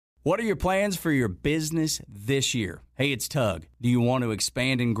What are your plans for your business this year? Hey, it's Tug. Do you want to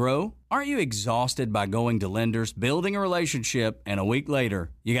expand and grow? Aren't you exhausted by going to lenders, building a relationship, and a week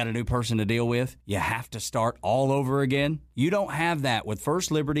later, you got a new person to deal with? You have to start all over again? You don't have that with First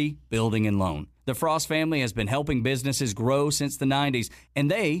Liberty Building and Loan. The Frost family has been helping businesses grow since the 90s,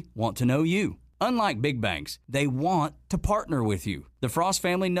 and they want to know you. Unlike big banks, they want to partner with you. The Frost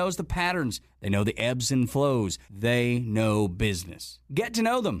family knows the patterns. They know the ebbs and flows. They know business. Get to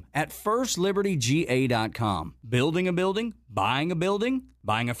know them at firstlibertyga.com. Building a building, buying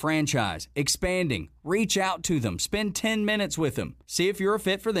a franchise, expanding. Reach out to them. Spend 10 minutes with them. See if you're a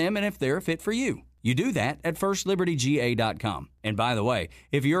fit for them and if they're a fit for you. You do that at firstlibertyga.com. And by the way,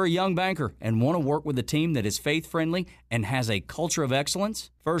 if you're a young banker and want to work with a team that is faith-friendly and has a culture of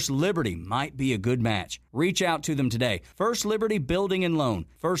excellence, First Liberty might be a good match. Reach out to them today. First Liberty Building and Loan.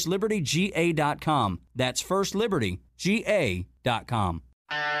 firstlibertyga.com. That's firstlibertyga.com.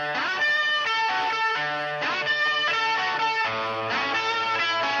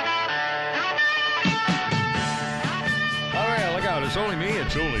 All right, look out. It's only me.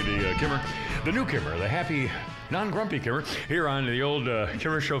 It's only the Kimmer. The new Kimmer, the happy, non-grumpy Kimmer, here on the old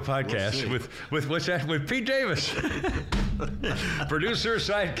Kimmer Show podcast with what's that? With Pete Davis. Producer,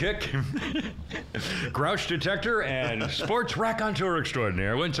 sidekick, grouch detector, and sports raconteur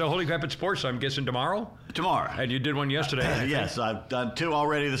extraordinaire. When's Holy Crap at Sports? I'm guessing tomorrow? Tomorrow. And you did one yesterday? Yes, I've done 2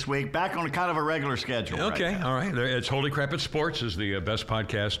 already this week. Back on a kind of a regular schedule. Okay, right all right. It's Holy Crap at Sports is the best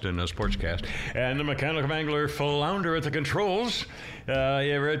podcast and sportscast. And the mechanical angler flounder at the controls.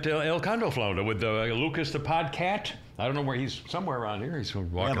 We're at El Condo Flounder with Lucas the Podcat. I don't know where he's, somewhere around here. He's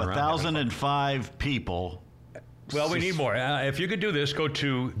walking around. We have 1,005 people. Well, we need more. If you could do this, go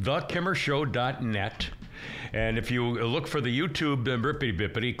to thekimmershow.net. And if you look for the YouTube Rippity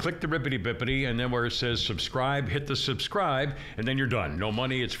Bippity, click the Rippity Bippity, and then where it says subscribe, hit the subscribe, and then you're done. No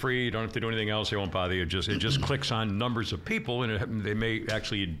money, it's free. You don't have to do anything else. They won't bother you. It just clicks on numbers of people, and they may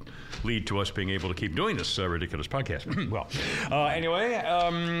actually lead to us being able to keep doing this ridiculous podcast. Well, anyway,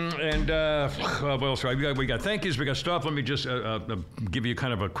 what else? We got thank yous, we got stuff. Let me just give you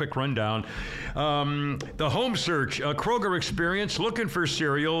kind of a quick rundown. The home search, Kroger experience, looking for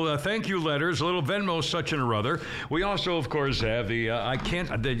cereal, thank you letters, a little Venmo, such and a other. We also, of course, have the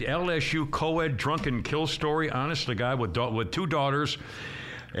LSU co-ed drunken kill story. Honest to God, with 2 daughters.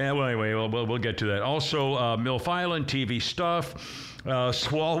 Yeah, well, anyway, we'll get to that. Also, Milf Island TV stuff.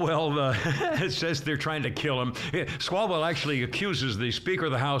 Swalwell says they're trying to kill him. Swalwell actually accuses the Speaker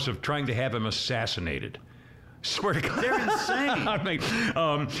of the House of trying to have him assassinated. Swear to God. They're insane.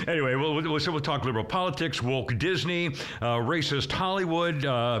 Anyway, we'll talk liberal politics, woke Disney, racist Hollywood.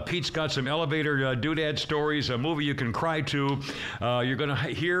 Pete's got some elevator doodad stories, a movie you can cry to. You're going to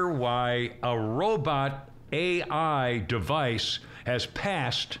hear why a robot AI device has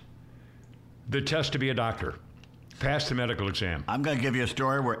passed the test to be a doctor. Passed the medical exam. I'm going to give you a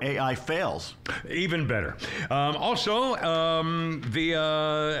story where AI fails. Even better. And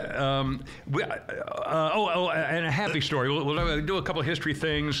a happy story. We'll do a couple of history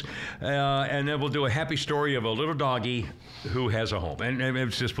things, and then we'll do a happy story of a little doggy who has a home. And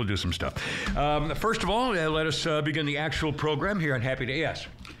it's just we'll do some stuff. First of all, let us begin the actual program here on Happy Day. Yes.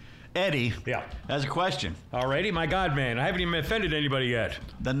 Eddie Yeah. has a question. Alrighty, my God, man. I haven't even offended anybody yet.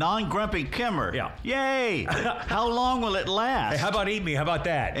 The non-grumpy Kimmer. Yeah. Yay! How long will it last? Hey, how about eat me? How about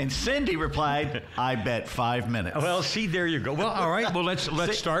that? And Cindy replied, I bet 5 minutes. Well, see, there you go. Well, all right. Well, let's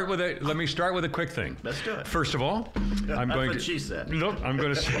start with a. Let me start with a quick thing. Let's do it. First of all, I'm That's going what to. she said. Nope, I'm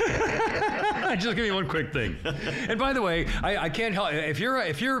going to. Just give me one quick thing. And by the way, I can't help if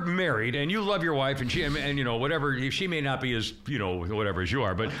you're married and you love your wife and you know whatever she may not be as whatever as you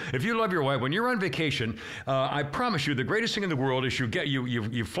are, but if you love your wife when you're on vacation, I promise you the greatest thing in the world is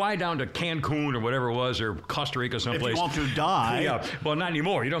you fly down to Cancun or whatever it was or Costa Rica someplace. If you want to die. Yeah. Well, not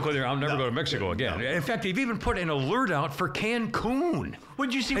anymore. You don't go there. I'll never go to Mexico again. No. In fact, they've even put an alert out for Cancun.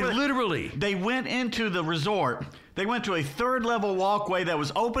 Would you see? Literally, they went into the resort. They went to a 3rd level walkway that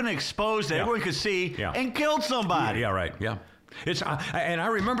was open, exposed, that everyone could see, and killed somebody. Yeah, right. Yeah. It's and I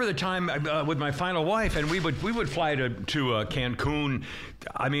remember the time with my final wife, and we would fly to Cancun.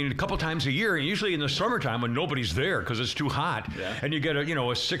 I mean, a couple times a year, and usually in the summertime when nobody's there because it's too hot. Yeah. And you get a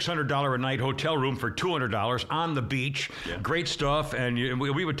 $600 a night hotel room for $200 on the beach. Yeah. Great stuff. And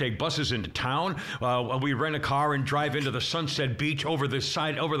we would take buses into town. We rent a car and drive into the Sunset Beach over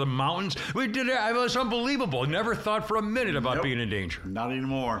the mountains. We did it. It was unbelievable. Never thought for a minute about being in danger. Not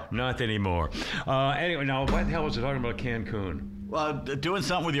anymore. Not anymore. Anyway, now what the hell was I talking about Cancun? doing? Well, doing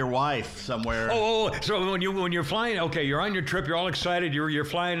something with your wife somewhere. So when you're flying, okay, you're on your trip, you're all excited, you're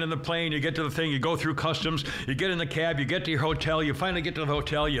flying in the plane, you get to the thing, you go through customs, you get in the cab, you get to your hotel, you finally get to the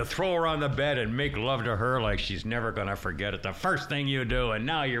hotel, you throw her on the bed and make love to her like she's never gonna forget it. The first thing you do, and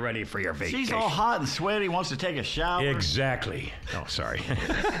now you're ready for your vacation. She's all hot and sweaty, wants to take a shower. Exactly. Oh, sorry.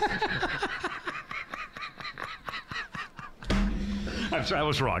 I'm sorry, I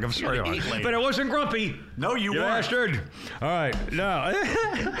was wrong. I'm sorry. But I wasn't grumpy. No, you weren't. Bastard. All right, now,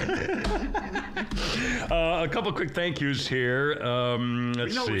 a couple quick thank yous here.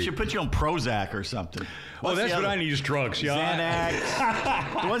 Let's see. We should put you on Prozac or something. Well, that's what I need is drugs. Yeah.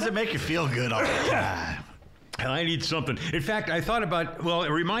 Xanax. The ones that make you feel good all the time. I need something. In fact, I thought about, well,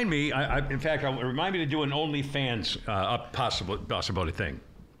 remind me to do an OnlyFans possibility thing.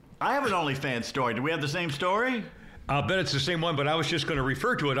 I have an OnlyFans story. Do we have the same story? I'll bet it's the same one, but I was just going to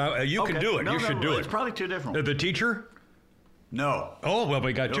refer to it. You can do it. You should do it. It's probably two different. The teacher? No. Oh, well,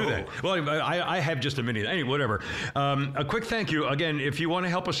 we got two then. Well, I have just a minute. Anyway, whatever. A quick thank you. Again, if you want to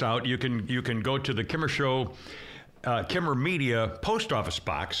help us out, you can go to the Kimmer Show Kimmer Media post office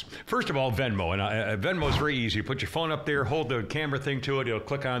box. First of all, Venmo. And Venmo is very easy. You put your phone up there, hold the camera thing to it, it'll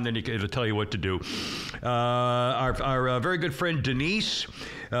click on, then it'll tell you what to do. Our very good friend Denise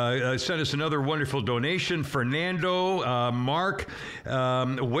sent us another wonderful donation. Fernando, Mark,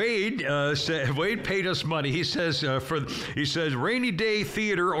 Wade paid us money. He says Rainy Day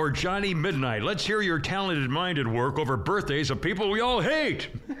Theater or Johnny Midnight. Let's hear your talented minded work over birthdays of people we all hate.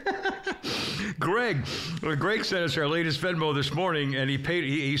 Greg sent us our latest Venmo this morning, and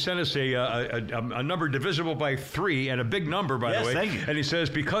he sent us a number divisible by 3 and a big number, by the way. Thank you. And he says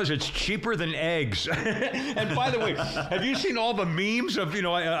because it's cheaper than eggs. And by the way, have you seen all the memes of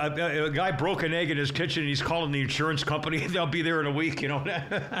a guy broke an egg in his kitchen and he's calling the insurance company? They'll be there in a week,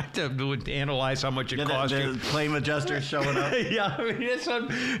 to analyze how much it cost you. The claim adjuster showing up. Yeah, I mean it's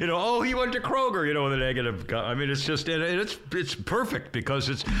he went to Kroger, with a negative. I mean it's just it's perfect because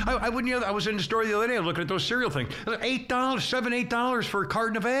it's I was in the store the other day looking at those cereal things. $8 for a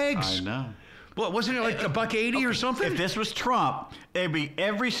carton of eggs. I know. Well, wasn't it like $1.80 or something? If this was Trump, it'd be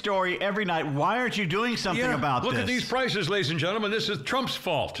every story every night. Why aren't you doing something about this? Look at these prices, ladies and gentlemen. This is Trump's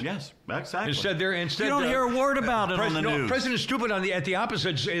fault. Yes, exactly. Instead, you don't hear a word about it on the news. President Stupid at the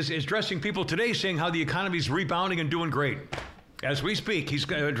opposite is addressing people today, saying how the economy's rebounding and doing great. As we speak, he's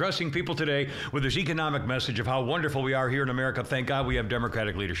addressing people today with his economic message of how wonderful we are here in America. Thank God we have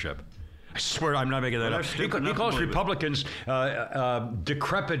Democratic leadership. I swear I'm not making that up. He calls Republicans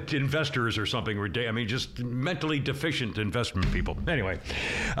decrepit investors or something. I mean, just mentally deficient investment people. Anyway,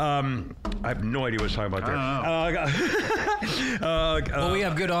 I have no idea what he's talking about there. Well, we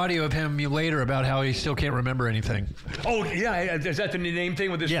have good audio of him later about how he still can't remember anything. Oh, yeah. Is that the name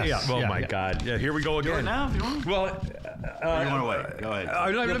thing with this? Yes. Yeah. Oh, my God. Yeah, here we go again. Do it now if you want. Well, you want to wait? Go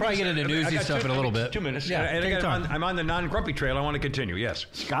ahead. You'll probably get into newsy stuff in a little bit. 2 minutes. Yeah, and I'm on the non-grumpy trail. I want to continue. Yes.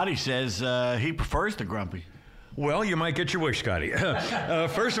 Scotty says he prefers the grumpy. Well, you might get your wish, Scotty.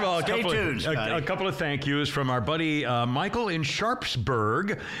 First of all, a couple of thank yous from our buddy Michael in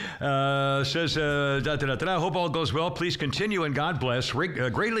Sharpsburg. Says, I hope all goes well. Please continue and God bless.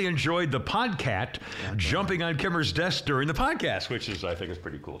 Greatly enjoyed the podcat jumping on Kimmer's desk during the podcast, which I think is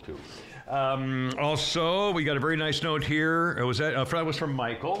pretty cool, too. Also, we got a very nice note here. That was from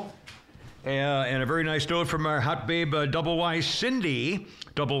Michael. And a very nice note from our hot babe, double Y Cindy.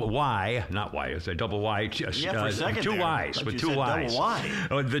 Double Y, not Y, it's a double Y. For a second two Ys, with two Ys. Double Y.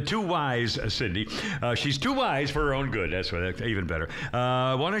 The two Ys, Cindy. She's too wise for her own good. That's even better.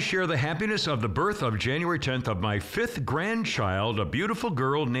 I want to share the happiness of the birth of January 10th of my 5th grandchild, a beautiful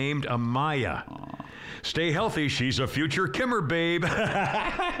girl named Amaya. Aww. Stay healthy. She's a future Kimmer babe.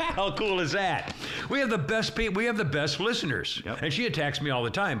 How cool is that? We have the best we have the best listeners. Yep. And she attacks me all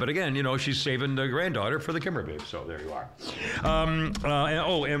the time. But again, she's saving the granddaughter for the Kimmer babe. So there you are.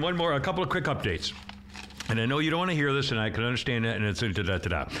 And one more, a couple of quick updates. And I know you don't want to hear this, and I can understand that, and it's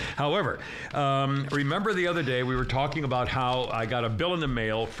da-da-da-da. However, remember the other day we were talking about how I got a bill in the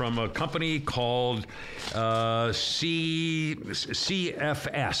mail from a company called CFS,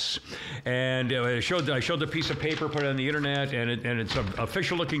 and I showed the piece of paper, put it on the internet, and it's an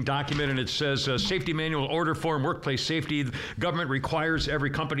official-looking document, and it says safety manual, order form, workplace safety. The government requires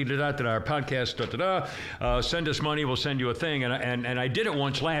every company our podcast send us money, we'll send you a thing, and I did it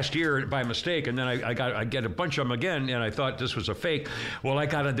once last year by mistake, and then I get a bunch of them again, and I thought this was a fake. Well,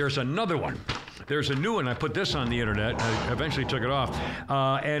 there's another one there's a new one. I put this on the internet. I eventually took it off.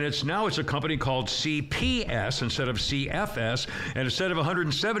 And it's a company called CPS instead of CFS. And instead of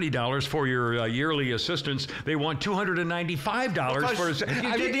 $170 for your yearly assistance, they want $295 for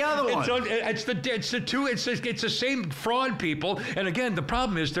you did the other one. It's the same fraud people. And again, the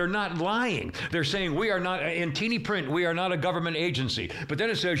problem is they're not lying. They're saying we are not, in teeny print, we are not a government agency. But then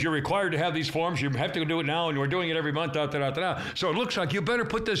it says you're required to have these forms. You have to do it now, and we're doing it every month. So it looks like you better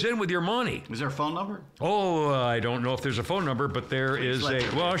put this in with your money. Is there a phone number? Oh, I don't know if there's a phone number, but there is a.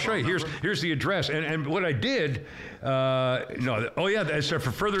 Well, I'll show you. Here's the address. And what I did, for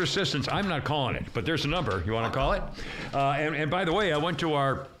further assistance, I'm not calling it, but there's a number. You want to call it? And by the way, I went to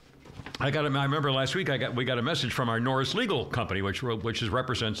our. I remember last week we got a message from our Norris Legal Company, which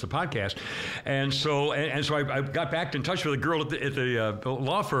represents the podcast, and so I got back in touch with a girl at the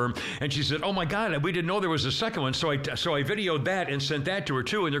law firm, and she said, "Oh my God, we didn't know there was a second one." So I videoed that and sent that to her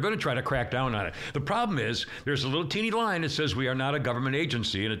too, and they're going to try to crack down on it. The problem is there's a little teeny line that says we are not a government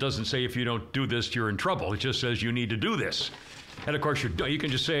agency, and it doesn't say if you don't do this you're in trouble. It just says you need to do this. And of course, you can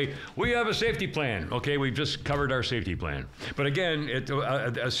just say, we have a safety plan. Okay, we've just covered our safety plan. But again,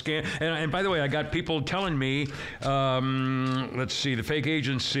 a scam. And by the way, I got people telling me, let's see, the fake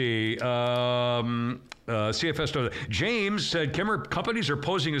agency, CFS. James said, Kimmer, companies are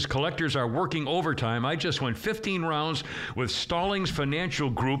posing as collectors are working overtime. I just went 15 rounds with Stallings Financial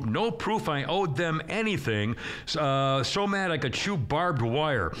Group. No proof I owed them anything. So mad I could chew barbed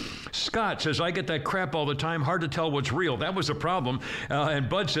wire. Scott says, I get that crap all the time. Hard to tell what's real. That was a problem. And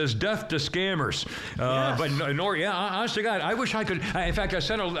Bud says, death to scammers. Yes. But honest to God, I wish I could. In fact, I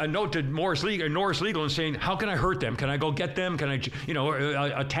sent a note to Norris Legal and saying, how can I hurt them? Can I go get them? Can I,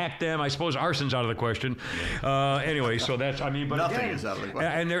 attack them? I suppose arson's out of the question. Anyway, so that's, but nothing again, is out of the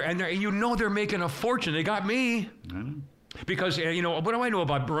question. And they're making a fortune. They got me. Because, what do I know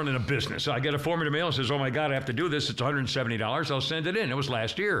about running a business? I get a form in the mail that says, oh my God, I have to do this. It's $170. I'll send it in. It was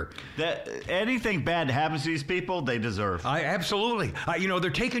last year. That anything bad happens to these people, they deserve. Absolutely.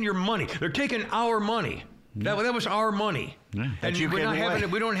 They're taking your money. They're taking our money. That was our money. Yeah, and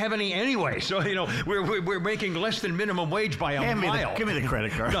we don't have any anyway. So, we're making less than minimum wage by a mile. Give me the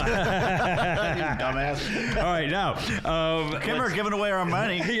credit card. You dumbass. All right, now. Kimmer giving away our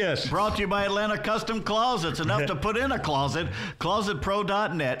money. Yes. Brought to you by Atlanta Custom Closets. Enough to put in a closet.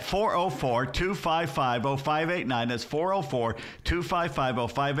 ClosetPro.net, 404-255-0589. That's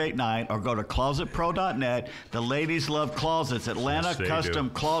 404-255-0589. Or go to ClosetPro.net. The ladies love closets. Atlanta Custom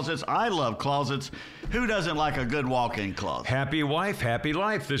Closets. I love closets. Who doesn't like a good walk-in closet? Happy wife, happy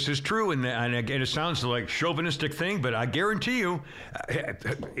life. This is true. And again, it sounds like a chauvinistic thing, but I guarantee you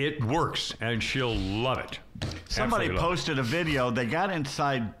it works, and she'll love it. Somebody posted a video. They got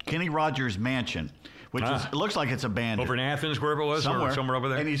inside Kenny Rogers' mansion, which it looks like it's abandoned. Over in Athens, wherever it was, or somewhere over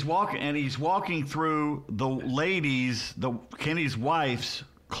there. And he's walking through Kenny's wife's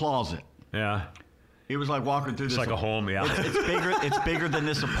closet. Yeah. It was like walking through this. It's like a home, yeah. It's bigger than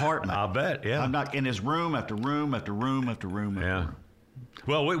this apartment. I'll bet, yeah. I'm not in his room after room after room after room. Room.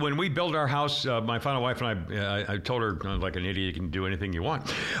 Well, when we built our house, my final wife and I told her, like an idiot, you can do anything you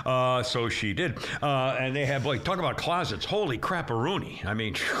want. So she did. And they have, talk about closets. Holy crap-a-rooney.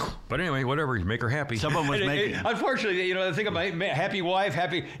 But anyway, whatever. Make her happy. Someone was making... Unfortunately, the thing about happy wife,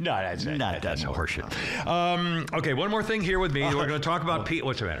 happy... No, that's horseshit. Okay, one more thing here with me. We're going to talk about Pete.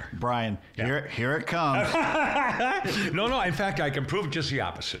 What's the matter? Brian, here it comes. No. In fact, I can prove just the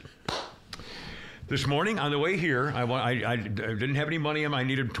opposite. This morning on the way here, I didn't have any money. I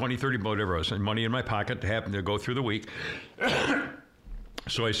needed 20, 30, whatever it was, money in my pocket to happen to go through the week.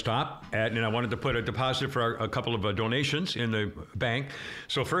 So I stopped and I wanted to put a deposit for a couple of donations in the bank.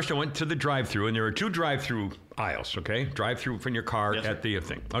 So first I went to the drive-through, and there were two drive-through aisles, okay? Drive-through from your car at the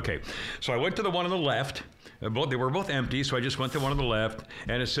thing. Okay, so I went to the one on the left. They were both empty, so I just went to one on the left,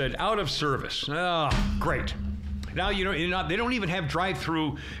 and it said, out of service. Oh, great. Now, they don't even have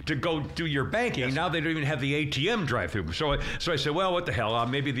drive-through to go do your banking. Yes. Now they don't even have the ATM drive-through. So I said, well, what the hell?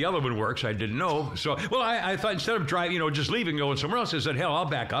 Maybe the other one works. I didn't know. So, I thought instead of just leaving, going somewhere else, I said, hell, I'll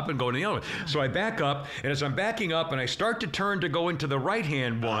back up and go to the other one. So I back up, and as I'm backing up and I start to turn to go into the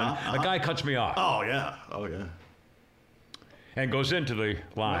right-hand one, a guy cuts me off. Oh, yeah. And goes into the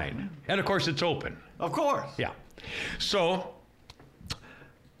line. Right. And, of course, it's open. Of course. Yeah. So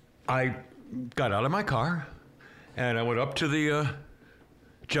I got out of my car, and I went up to the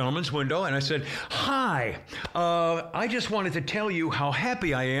gentleman's window, and I said, "Hi, I just wanted to tell you how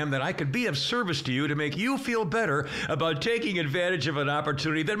happy I am that I could be of service to you to make you feel better about taking advantage of an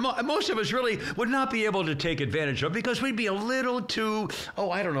opportunity that most of us really would not be able to take advantage of because we'd be a little too,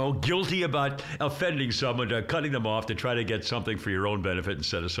 guilty about offending someone, cutting them off to try to get something for your own benefit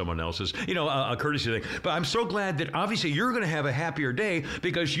instead of someone else's, a courtesy thing. But I'm so glad that obviously you're going to have a happier day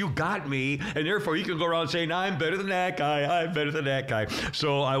because you got me, and therefore you can go around saying, I'm better than that guy, I'm better than that guy."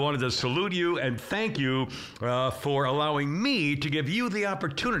 So I wanted to salute you and thank you for allowing me to give you the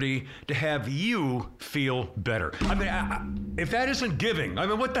opportunity to have you feel better. I mean, if that isn't giving, I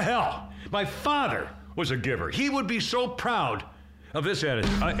mean, what the hell? My father was a giver. He would be so proud of this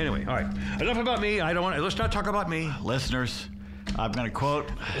attitude. Anyway, all right. Enough about me. Let's not talk about me. Listeners, I'm going to quote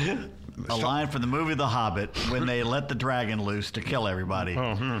a line from the movie The Hobbit when they let the dragon loose to kill everybody.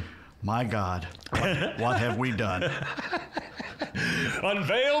 My God, what have we done?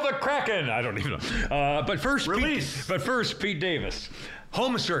 Unveil the Kraken. I don't even know. But first, Pete Davis.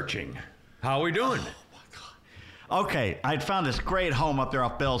 Home searching. How are we doing? Okay, I'd found this great home up there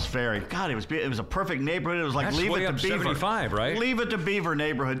off Bell's Ferry. God, it was a perfect neighborhood. It was like That's Leave way It to up Beaver. 75, right? Leave It to Beaver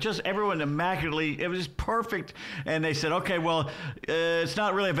neighborhood. Just everyone immaculately. It was just perfect. And they said, okay, well, it's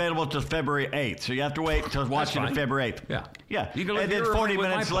not really available until February 8th, so you have to wait until watch it on February 8th. Yeah. Yeah. You can and then 40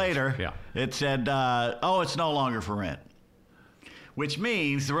 minutes later, it said, it's no longer for rent. Which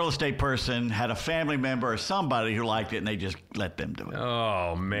means the real estate person had a family member or somebody who liked it, and they just let them do it.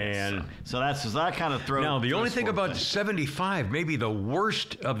 Oh, man. So that kind of throws. Now, the only thing about 75, maybe the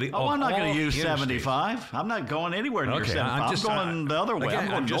worst of the. I'm not going to use 75. I'm not going anywhere near 75. I'm going the other way. I'm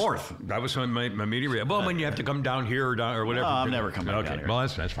going north. That was my immediate. Well, when you have to come down here or whatever. No, I'm never coming down here. Well,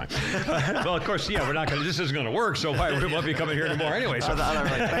 that's fine. Well, of course, we're not going to. This isn't going to work. So why would we be coming here anymore anyway? So I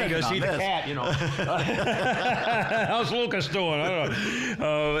don't really go see the cat. How's Lucas doing? I don't know.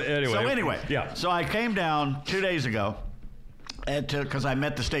 Anyway. So I came down 2 days ago because I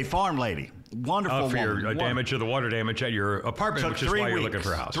met the State Farm lady. Wonderful for woman. your damage or the water damage at your apartment, which is why you're looking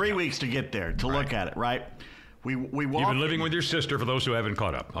for a house. 3 weeks to get there to look at it, right? We walk. You've been living with your sister, for those who haven't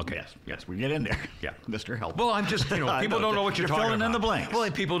caught up. Okay. Yes, we get in there. Yeah. Mr. Help. Well, I'm just, people don't know what you're talking about. You're filling in the blanks. Well,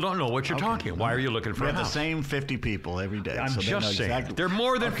 people don't know what you're talking about. Why are you looking for a house? We have the same 50 people every day. I'm just saying. There are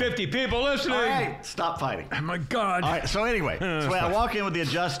more than 50 people listening. All right, stop fighting. Oh, my God. All right, so anyway, I walk in with the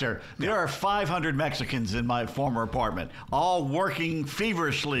adjuster. There are 500 Mexicans in my former apartment, all working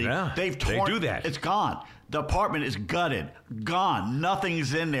feverishly. Yeah, they do that. It's gone. The apartment is gutted, gone.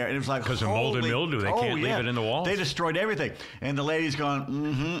 Nothing's in there. And it was like, because of mold and mildew, they can't leave it in the walls. They destroyed everything. And the lady's going,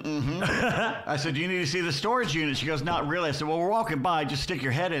 I said, do you need to see the storage unit? She goes, not really. I said, well, we're walking by. Just stick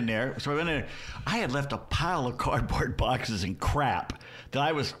your head in there. So I went in there. I had left a pile of cardboard boxes and crap that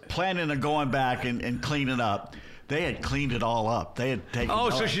I was planning on going back and cleaning up. They had cleaned it all up. They had taken. Oh,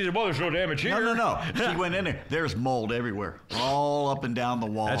 so she said, "Well, there's no damage here." No. She went in there. There's mold everywhere, all up and down the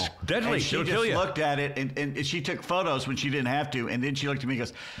wall. That's deadly. And she just looked at it, and she took photos when she didn't have to. And then she looked at me and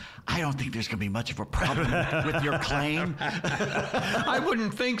goes, "I don't think there's going to be much of a problem with your claim." I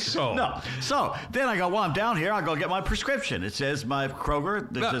wouldn't think so. No. So then I go, well, I'm down here. I'll go get my prescription. It says my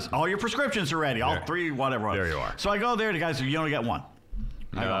Kroger. It says all your prescriptions are ready. All three, whatever. There you are. So I go there. The guy says, "You only got one."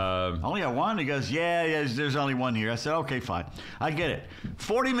 I go, only got one? He goes, yeah, there's only one here. I said, okay, fine. I get it.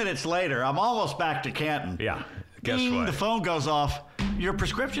 40 minutes later, I'm almost back to Canton. Yeah. Guess Ding, what? The phone goes off. Your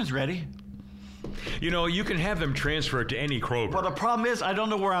prescription's ready. You can have them transfer it to any Kroger. Well, the problem is I don't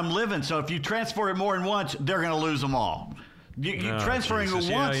know where I'm living, so if you transfer it more than once, they're going to lose them all. You transferring it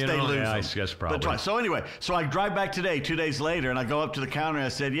once, they lose them. I guess probably. So anyway, I drive back today, 2 days later, and I go up to the counter, and I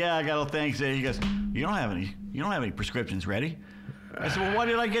said, yeah, I got all things there. He goes, you don't have any prescriptions ready? I said, well, why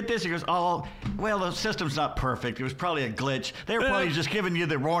did I get this? He goes, oh, well, the system's not perfect. It was probably a glitch. They were probably just giving you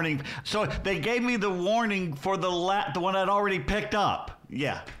the warning. So they gave me the warning for the one I'd already picked up.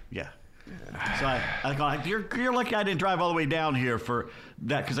 Yeah. So I go, you're lucky I didn't drive all the way down here for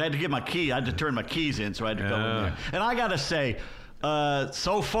that, because I had to get my key. I had to turn my keys in, so I had to go in there. And I got to say,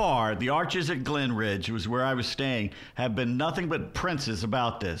 so far, the Arches at Glen Ridge, was where I was staying, have been nothing but princes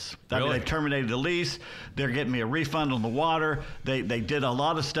about this. Really? I mean, they terminated the lease. They're getting me a refund on the water. They did a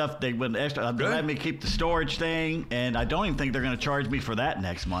lot of stuff. They went extra. They let me keep the storage thing, and I don't even think they're going to charge me for that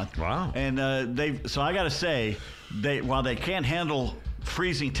next month. Wow. And so I got to say, while they can't handle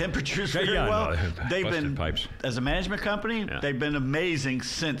freezing temperatures very well. They've been, pipes. As a management company, they've been amazing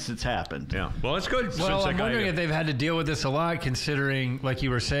since it's happened. Yeah. Well, that's good. Well, I'm wondering if they've had to deal with this a lot, considering, like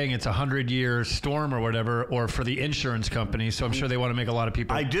you were saying, it's a 100-year storm or whatever, or for the insurance company. So I'm sure they want to make a lot of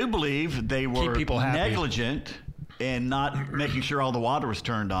people. I do believe they were negligent and not making sure all the water was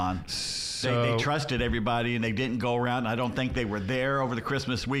turned on. They trusted everybody, and they didn't go around. I don't think they were there over the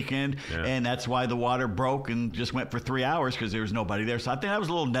Christmas weekend, and that's why the water broke and just went for 3 hours because there was nobody there. So I think that was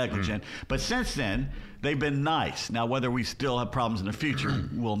a little negligent. But since then, they've been nice. Now, whether we still have problems in the future,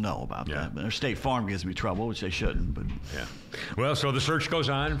 we'll know about that. But their State Farm gives me trouble, which they shouldn't. But Well, so the search goes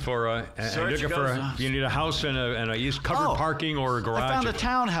on for you need a house and a covered parking or a garage. I found a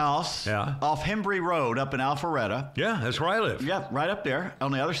townhouse off Hembry Road up in Alpharetta. Yeah, that's where I live. Yeah, right up there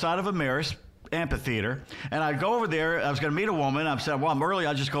on the other side of Ameris Amphitheater. And I go over there. I was going to meet a woman. I said, well, I'm early.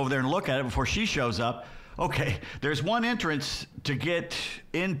 I'll just go over there and look at it before she shows up. Okay, there's one entrance to get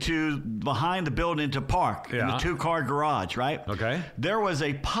into behind the building to park in the 2-car garage, right? Okay. There was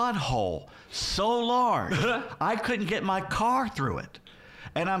a pothole so large I couldn't get my car through it.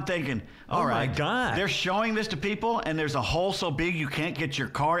 And I'm thinking, all right, my God. They're showing this to people, and there's a hole so big you can't get your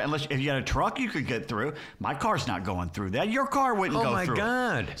car unless if you had a truck you could get through. My car's not going through that. Your car wouldn't go through. Oh my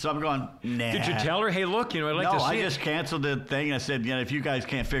God! So I'm going, nah. Did you tell her, hey, look, I'd like to see I just canceled the thing. And I said, if you guys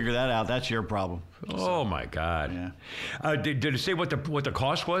can't figure that out, that's your problem. Oh my God! Yeah. Did it say what the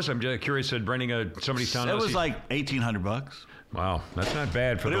cost was? I'm just curious. At renting somebody's townhouse. It was like $1,800. Wow, that's not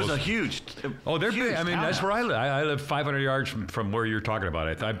bad for those. But it was a huge. Oh, they're huge big. I mean, that's where I live. I live 500 yards from where you're talking about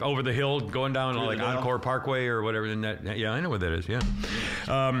it. I'm over the hill, going down like Encore Parkway or whatever. And I know where that is. Yeah.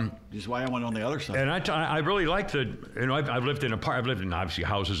 This is why I went on the other side. And I really like I've lived in obviously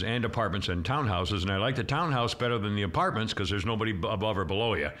houses and apartments and townhouses, and I like the townhouse better than the apartments because there's nobody above or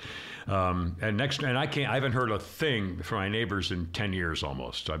below you. And I haven't heard a thing from my neighbors in 10 years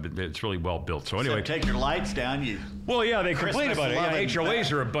almost. So it's really well built. So anyway, take your lights down. Well, yeah, they complain about it. Yeah,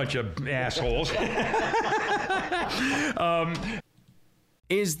 HOAs are a bunch of assholes.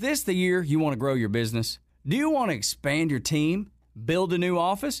 Is this the year you want to grow your business? Do you want to expand your team? Build a new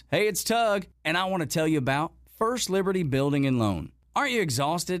office? Hey, it's Tug, and I want to tell you about First Liberty Building and Loan. Aren't you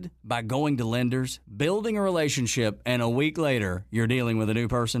exhausted by going to lenders, building a relationship, and a week later, you're dealing with a new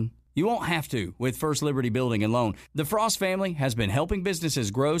person? You won't have to with First Liberty Building and Loan. The Frost family has been helping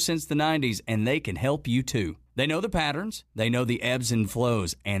businesses grow since the 90s, and they can help you too. They know the patterns, they know the ebbs and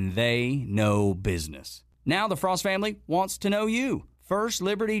flows, and they know business. Now the Frost family wants to know you.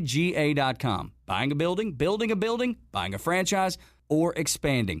 FirstLibertyGA.com. Buying a building, building a building, buying a franchise, or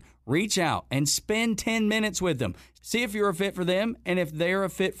expanding. Reach out and spend 10 minutes with them. See if you're a fit for them and if they're a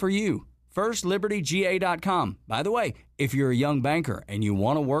fit for you. FirstLibertyGA.com. By the way, if you're a young banker and you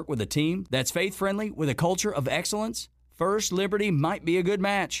want to work with a team that's faith-friendly with a culture of excellence, First Liberty might be a good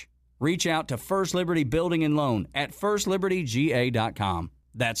match. Reach out to First Liberty Building and Loan at FirstLibertyGA.com.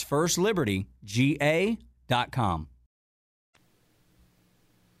 That's FirstLibertyGA.com.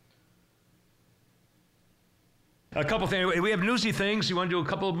 A couple things. We have newsy things. You want to do a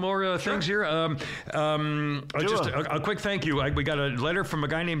couple more things here? Just a quick thank you. We got a letter from a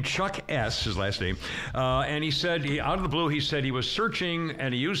guy named Chuck S., his last name, and he said, out of the blue, he said he was searching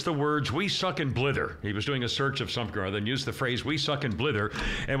and he used the words, we suck and blither. He was doing a search of something or other and used the phrase, we suck and blither.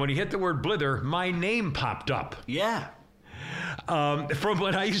 And when he hit the word blither, my name popped up. Yeah. From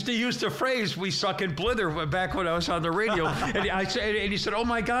when I used to use the phrase "we suck and blither" back when I was on the radio, and he said, "Oh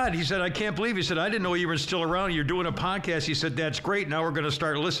my God!" He said, "I can't believe." He said, "I didn't know you were still around. You're doing a podcast." He said, "That's great. Now we're going to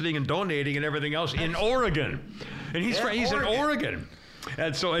start listening and donating and everything else in Oregon." And he's in Oregon.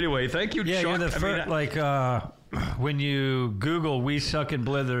 And so anyway, thank you, Chuck. You're the when you Google "we suck and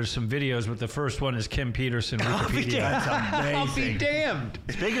blither," some videos, but the first one is Kim Peterson Wikipedia. That's amazing. I'll be damned.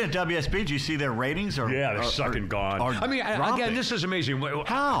 Speaking of WSB, did you see their ratings? They're sucking gone. I mean, again, this is amazing.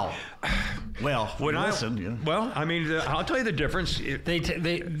 How? Well, I'll tell you the difference.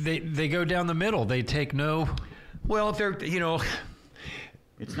 They go down the middle. They take no. Well,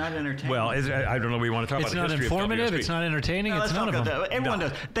 it's not entertaining. Well, I don't know what you want to talk about. It's not informative. It's not entertaining. It's none of them. Everyone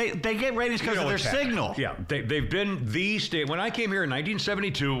does. They get ratings because of their signal. Yeah, they've been the state. When I came here in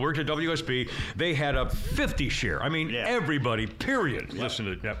 1972, worked at WSB, they had a 50 share. I mean, everybody, period. Yep.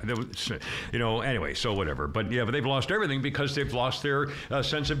 Listen to anyway, so whatever. But they've lost everything because they've lost their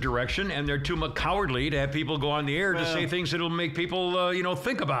sense of direction, and they're too cowardly to have people go on the air to say things that'll make people,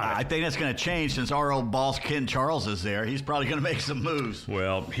 think about it. I think that's going to change since our old boss, Ken Charles, is there. He's probably going to make some moves.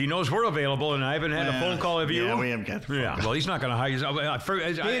 Well, he knows we're available, and I haven't had a phone call of you. Yeah, we haven't got the phone call. Well, he's not going to hire you.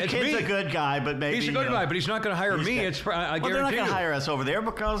 Ken's a good guy, but maybe... He's a good guy, but he's not going to hire me. I guarantee they're not going you. to hire us over there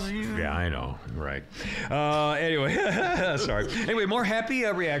because you... Yeah, I know. Right. Anyway, sorry. Anyway, more happy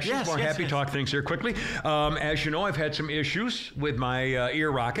reactions, happy talk things here quickly. As you know, I've had some issues with my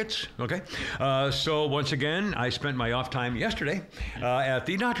ear rockets, okay? So once again, I spent my off time yesterday at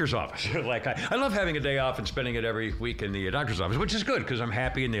the doctor's office. I love having a day off and spending it every week in the doctor's office, which is good because I'm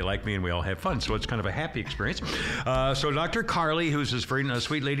happy and they like me and we all have fun. So it's kind of a happy experience. So Dr. Carly, who's this very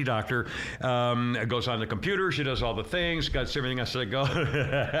sweet lady doctor, goes on the computer. She does all the things, got everything else to go.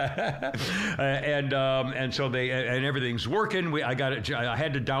 and so and everything's working. I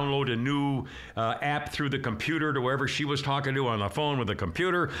had to download a new app through the computer to wherever she was talking to on the phone with the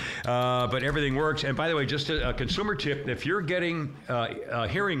computer. But everything works. And by the way, just a consumer tip, if you're getting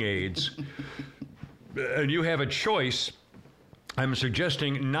hearing aids and you have a choice, I'm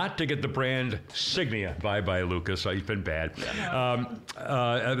suggesting not to get the brand Signia. Bye, Lucas. He's been bad.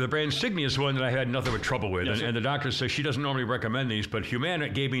 The brand Signia is one that I had nothing but trouble with. And the doctor says she doesn't normally recommend these, but Humana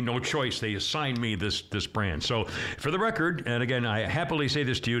gave me no choice. They assigned me this brand. So for the record, and again, I happily say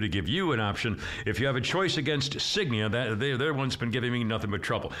this to you to give you an option, if you have a choice against Signia, their one's been giving me nothing but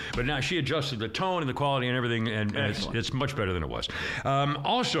trouble. But now she adjusted the tone and the quality and everything, and it's much better than it was. And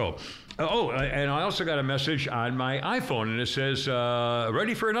I also got a message on my iPhone, and it says,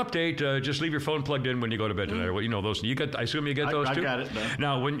 ready for an update. Just leave your phone plugged in when you go to bed tonight. Well, you know those. I assume you get those too? I got it.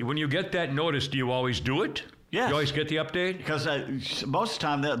 Now, when you get that notice, do you always do it? Yes. You always get the update? Because most of the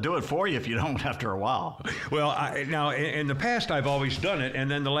time they'll do it for you if you don't after a while. Well, now in the past I've always done it, and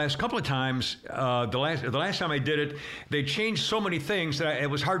then the last couple of times, the last time I did it, they changed so many things that it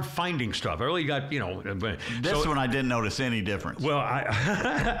was hard finding stuff. I really got This one I didn't notice any difference. Well,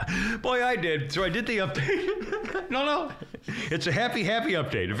 I did. So I did the update. No, it's a happy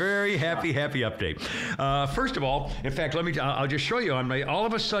update. A very happy update. First of all, in fact, I'll just show you on my. All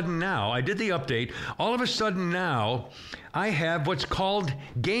of a sudden now, I did the update. All of a sudden now, I have what's called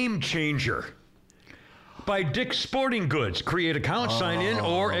Game Changer by Dick's Sporting Goods. Create account, sign in,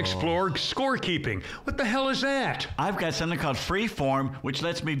 or explore scorekeeping. What the hell is that? I've got something called Freeform, which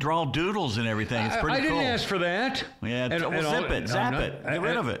lets me draw doodles and everything. It's pretty cool. I didn't ask for that. Yeah, zap it, get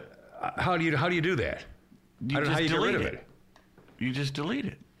rid of it. How do you do that? I don't know how you get rid of it. You just delete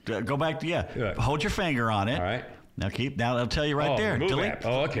it. Go back to hold your finger on it. All right. Now it'll tell you right there. Delete. App.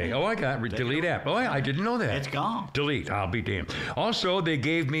 Oh, okay. Oh, I got it. Delete app. Oh, I didn't know that. It's gone. Delete. I'll be damned. Also, they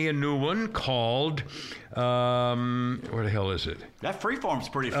gave me a new one called, where the hell is it? That Freeform's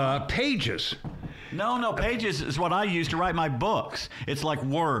pretty fun. Pages. No, Pages is what I use to write my books. It's like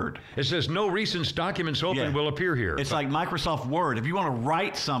Word. It says no recent documents open will appear here. It's like Microsoft Word. If you want to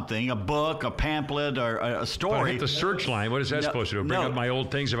write something, a book, a pamphlet, or a story. But I hit the search line. What is that supposed to do? Bring up my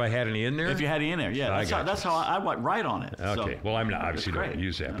old things if I had any in there? If you had any in there, yeah. That's how I write on it. Okay. So, well, I'm not obviously don't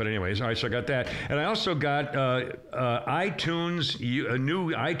use that. But anyways, all right, so I got that. And I also got iTunes, a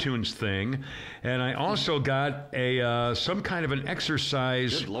new iTunes thing. And I also got some kind of an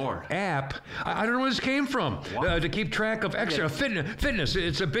exercise app. I don't know where this came from. To keep track of fitness.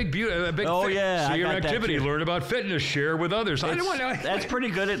 It's a big see your activity. Learn about fitness. Share with others. That's pretty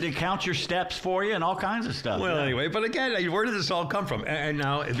good. It counts your steps for you and all kinds of stuff. Well, anyway, but again, where did this all come from? And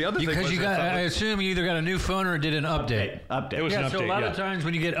now the other thing was I assume you either got a new phone or did an update. It was an update. So a lot of times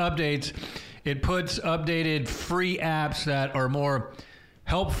when you get updates, it puts updated free apps that are more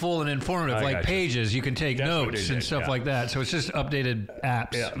helpful and informative, like Pages. You can take notes and stuff like that. So it's just updated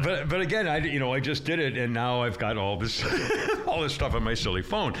apps. Yeah, but again, I just did it, and now I've got all this all this stuff on my silly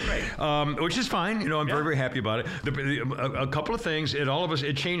phone, which is fine. I'm very, very happy about it. A couple of things.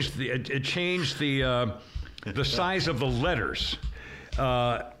 It changed the size of the letters.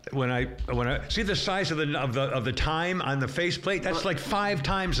 When I see the size of the time on the faceplate, that's like 5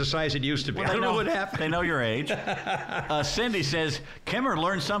 times the size it used to be. Well, I don't know what happened. They know your age. Cindy says, Kimmer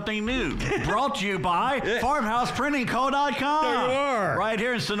learned something new. Brought to you by FarmhousePrintingCo.com. There you are. Right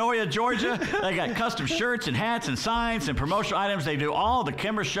here in Sonoria, Georgia. They got custom shirts and hats and signs and promotional items. They do all the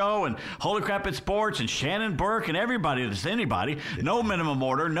Kimmer Show and Holy Crap at Sports and Shannon Burke and everybody that's anybody. No minimum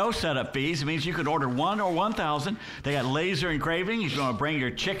order, no setup fees. It means you could order 1 or 1,000. They got laser engraving. You're going to bring your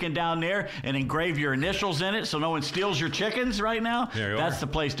chicken down there and engrave your initials in it so no one steals your chickens right now. That's the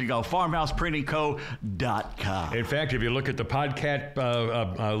place to go. FarmhousePrintingCo.com. In fact, if you look at the Podcat,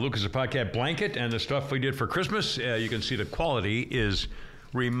 Lucas' Podcat blanket and the stuff we did for Christmas, you can see the quality is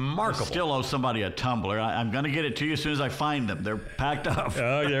remarkable. I still owe somebody a tumbler. I'm going to get it to you as soon as I find them. They're packed up.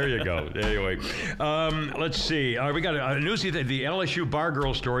 Oh, there you go. Anyway, let's see. We got a news. The LSU bar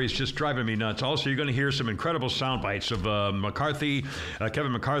girl story is just driving me nuts. Also, you're going to hear some incredible sound bites of McCarthy,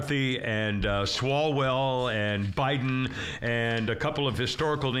 Kevin McCarthy, and Swalwell, and Biden, and a couple of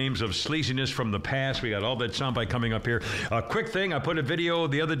historical names of sleaziness from the past. We got all that sound bite coming up here. A quick thing. I put a video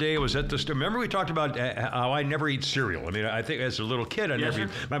the other day. It was at the store. Remember we talked about how I never eat cereal. I mean, I think as a little kid, I never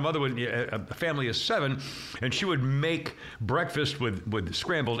My mother would, a family of 7, and she would make breakfast with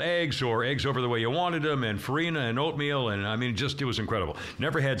scrambled eggs or eggs over the way you wanted them, and farina and oatmeal, and I mean, it was incredible.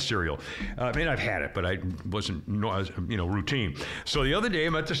 Never had cereal. I mean, I've had it, but I wasn't, routine. So the other day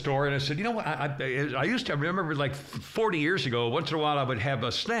I'm at the store, and I said, you know what, I remember like 40 years ago, once in a while I would have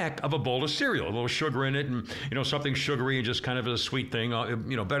a snack of a bowl of cereal, a little sugar in it, and something sugary and just kind of a sweet thing,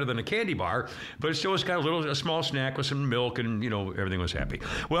 better than a candy bar, but it still was kind of a small snack with some milk, and everything was happy.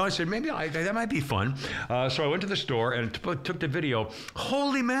 Well, I said maybe that might be fun. So I went to the store and took the video.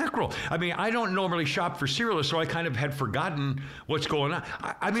 Holy mackerel! I mean, I don't normally shop for cereal, so I kind of had forgotten what's going on.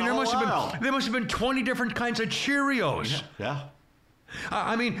 I mean, there must have been 20 different kinds of Cheerios. Yeah.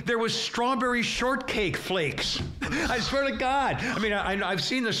 I mean, there was strawberry shortcake flakes. I swear to God. I mean, I've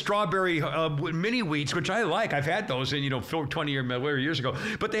seen the strawberry mini wheats, which I like. I've had those, 20 years ago.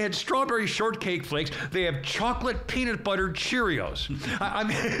 But they had strawberry shortcake flakes. They have chocolate peanut butter Cheerios. I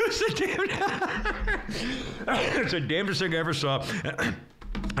mean, it's the damnedest thing I ever saw.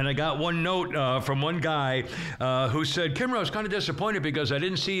 And I got one note from one guy who said, Kimra, I was kind of disappointed because I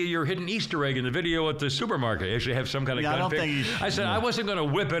didn't see your hidden Easter egg in the video at the supermarket. You actually have some kind of gun pick. I said, I wasn't going to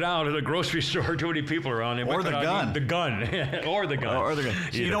whip it out at a grocery store. Too many people around. Or the gun. The gun. Or the gun. Or the gun.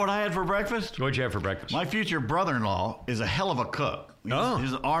 So you know what I had for breakfast? What'd you have for breakfast? My future brother-in-law is a hell of a cook. He's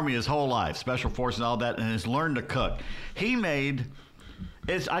in the Army his whole life, Special Forces and all that, and has learned to cook. He made,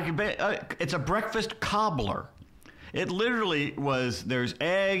 it's a breakfast cobbler. It literally was, there's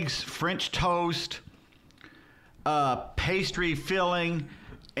eggs, French toast, pastry filling,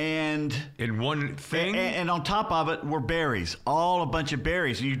 and... In one thing? And on top of it were berries, all a bunch of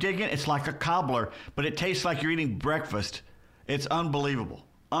berries. And you dig in, it's like a cobbler, but it tastes like you're eating breakfast. It's unbelievable.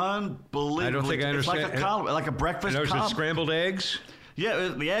 Unbelievable. I don't think I understand. It's like a cobbler, like a breakfast cobbler. There's scrambled eggs? Yeah,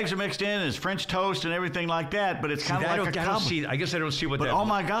 the eggs are mixed in, and it's French toast and everything like that, but it's kind of like a cobbler. I guess I don't see what but that... oh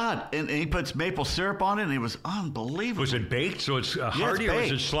my God, and he puts maple syrup on it, and it was unbelievable. Was it baked, so it's hearty, or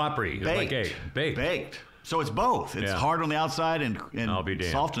is it sloppery? Baked. Like egg? Baked. So it's both. It's hard on the outside and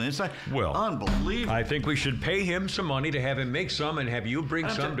soft on the inside. Well, unbelievable. I think we should pay him some money to have him make some and have you bring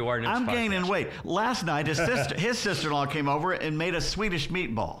some to our next podcast. I'm gaining weight. Last night, his sister-in-law came over and made us Swedish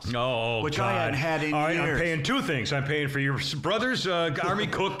meatballs. Oh, which God. I hadn't had in years. I'm paying 2 things. I'm paying for your brother's Army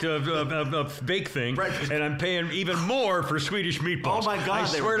cooked bake thing, and I'm paying even more for Swedish meatballs. Oh, my God, I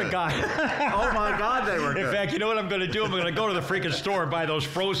swear to God. Oh, my God, they were good. In fact, you know what I'm going to do? I'm going to go to the freaking store and buy those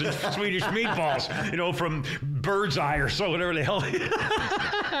frozen Swedish meatballs, from Bird's Eye or so, whatever the hell.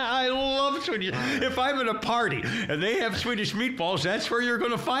 I love Swedish. If I'm at a party and they have Swedish meatballs, that's where you're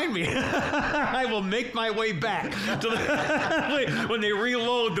going to find me. I will make my way back to when they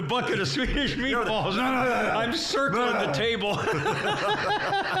reload the bucket of Swedish meatballs. I'm circling the table.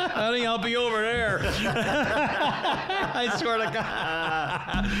 I think I'll be over there. I swear to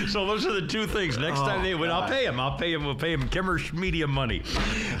God. So those are the 2 things. Next time they win, I'll pay him. We'll pay him Kimmer Media money.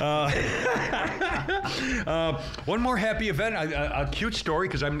 One more happy event, a cute story,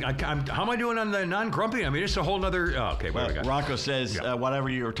 because I'm how am I doing on the non-grumpy? I mean, it's a whole other... Oh, okay, what do we got? Rocco says, whatever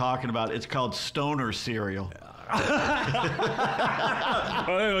you were talking about, it's called stoner cereal.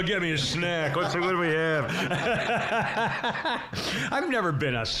 Oh, get me a snack. What do we have? I've never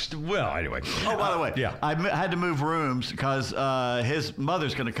been well, anyway. Oh, by the way, I had to move rooms because his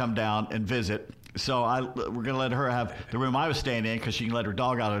mother's going to come down and visit. So we're going to let her have the room I was staying in because she can let her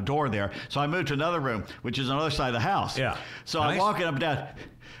dog out of the door there. So I moved to another room, which is on the other side of the house. Yeah. So I'm walking up and down.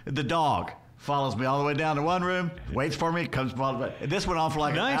 The dog follows me all the way down to one room, waits for me, comes back. This went on for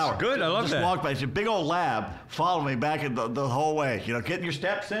like an hour. Good, I love that. Just walked by. It's a big old lab following me back the whole way. Getting your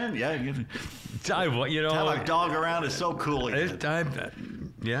steps in. Yeah. To have a dog around is so cool.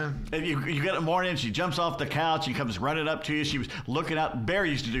 Yeah. And you get in the morning, she jumps off the couch, she comes running up to you. She was looking out. Barry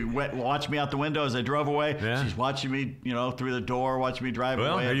used to watch me out the window as I drove away. Yeah. She's watching me, through the door, watching me drive away.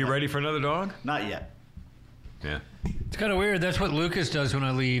 Well, are you ready for another dog? Not yet. Yeah. It's kind of weird. That's what Lucas does when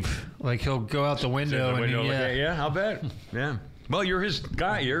I leave. Like, he'll go out the window. I'll bet. Yeah. Well, you're his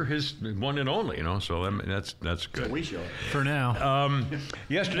guy. You're his one and only, so that's good. So we show it. For now.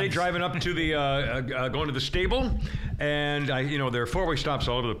 Yesterday, driving up to the, going to the stable, and there are 4-way stops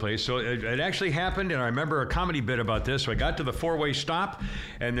all over the place. So it actually happened, and I remember a comedy bit about this. So I got to the 4-way stop,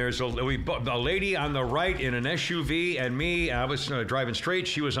 and there's a lady on the right in an SUV, and me, I was driving straight.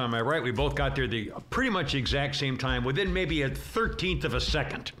 She was on my right. We both got there pretty much the exact same time, within maybe a 13th of a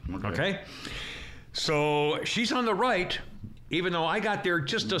second. Okay? So she's on the right, even though I got there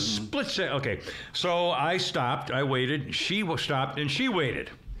just a split second. Okay, so I stopped, I waited, she stopped, and she waited.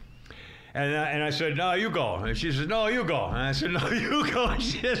 And I said, no, you go. And she says, no, you go. And I said, no, you go. And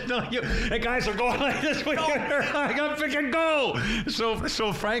she says, no, you. The guys are going like this. I got to freaking go.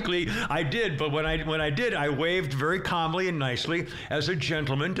 So frankly, I did. But when I did, I waved very calmly and nicely as a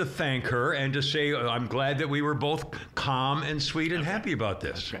gentleman to thank her and to say, I'm glad that we were both calm and sweet and happy about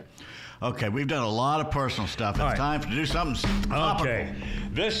this. Okay, we've done a lot of personal stuff. It's time to do something topical. Okay.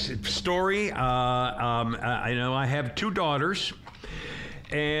 This story, I know I have 2 daughters.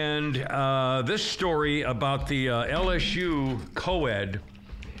 And this story about the LSU co-ed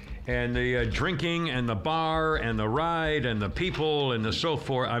and the drinking and the bar and the ride and the people and the so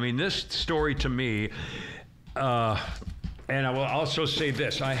forth. I mean, this story to me, and I will also say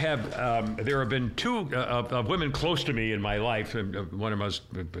this. I have, there have been 2 women close to me in my life, one of my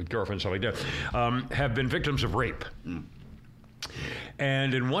girlfriends, stuff like that, have been victims of rape.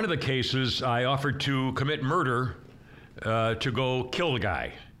 And in one of the cases, I offered to commit murder to go kill the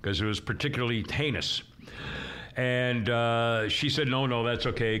guy because it was particularly heinous. And she said, no, that's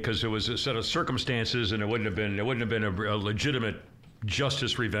okay, because it was a set of circumstances and it wouldn't have been a legitimate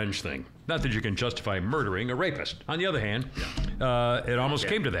justice revenge thing. Not that you can justify murdering a rapist. On the other hand, it almost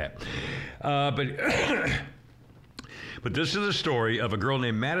came to that. But this is a story of a girl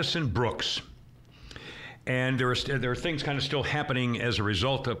named Madison Brooks. And there are things kind of still happening as a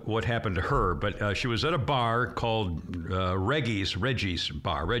result of what happened to her. But she was at a bar called Reggie's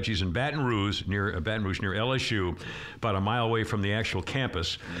Bar. Reggie's in Baton Rouge near LSU, about a mile away from the actual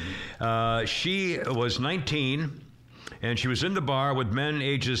campus. She was 19, and she was in the bar with men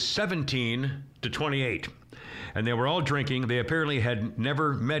ages 17 to 28. And they were all drinking. They apparently had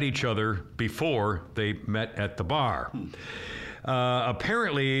never met each other before they met at the bar.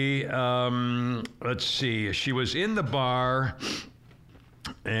 Apparently, let's see, she was in the bar,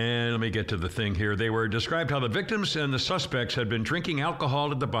 and let me get to the thing here. They were described how the victims and the suspects had been drinking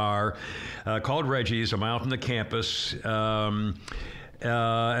alcohol at the bar called Reggie's, a mile from the campus.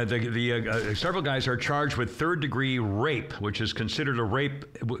 Several guys are charged with third-degree rape, which is considered a rape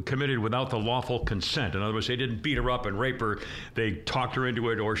committed without the lawful consent. In other words, they didn't beat her up and rape her; they talked her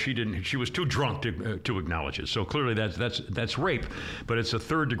into it, or she was too drunk to acknowledge it. So clearly, that's rape, but it's a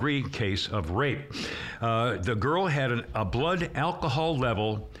third-degree case of rape. The girl had a blood alcohol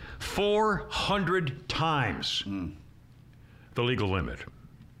level 400 times the legal limit.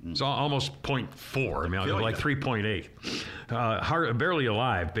 It's almost 0.4. I mean, like 3.8. Barely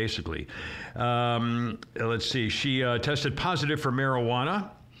alive, basically. Let's see. She tested positive for marijuana.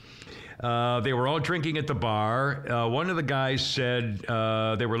 They were all drinking at the bar. One of the guys said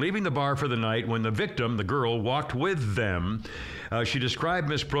they were leaving the bar for the night when the victim, the girl, walked with them. She described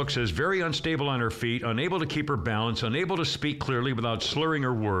Miss Brooks as very unstable on her feet, unable to keep her balance, unable to speak clearly without slurring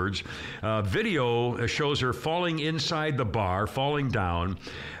her words. Video shows her falling inside the bar, falling down.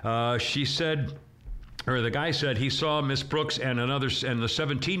 She said, or the guy said, he saw Miss Brooks and the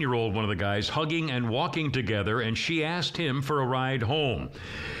 17-year-old, one of the guys, hugging and walking together, and she asked him for a ride home.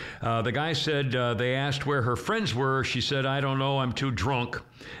 The guy said they asked where her friends were. She said, I don't know, I'm too drunk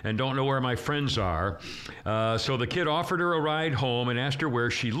and don't know where my friends are. So the kid offered her a ride home and asked her where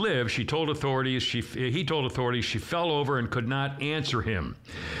she lived. He told authorities she fell over and could not answer him.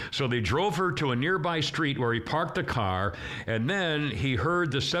 So they drove her to a nearby street where he parked the car, and then he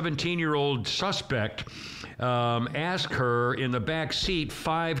heard the 17-year-old suspect ask her in the back seat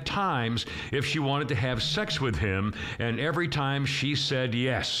 5 times if she wanted to have sex with him, and every time she said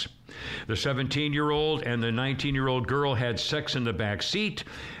yes. The 17-year-old and the 19-year-old girl had sex in the back seat.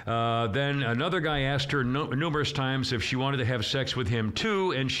 Then another guy asked her numerous times if she wanted to have sex with him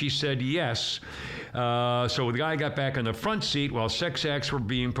too, and she said yes. So the guy got back in the front seat while sex acts were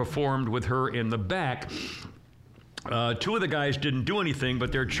being performed with her in the back. 2 of the guys didn't do anything,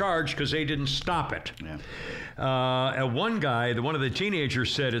 but they're charged because they didn't stop it. Yeah. One guy, one of the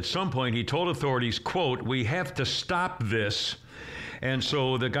teenagers, said at some point, he told authorities, quote, "We have to stop this." And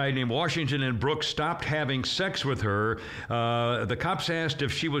so the guy named Washington and Brooks stopped having sex with her. The cops asked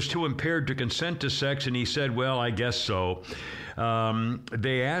if she was too impaired to consent to sex, and he said, well, I guess so.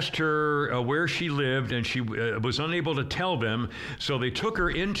 They asked her where she lived, and she was unable to tell them, so they took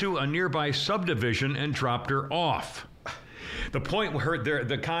her into a nearby subdivision and dropped her off. The point where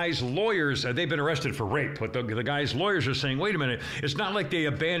the guy's lawyers, they've been arrested for rape, but the guy's lawyers are saying, wait a minute, it's not like they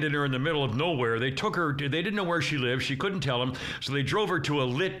abandoned her in the middle of nowhere. They took her, they didn't know where she lived. She couldn't tell them. So they drove her to a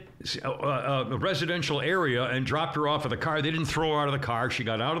lit residential area and dropped her off of the car. They didn't throw her out of the car. She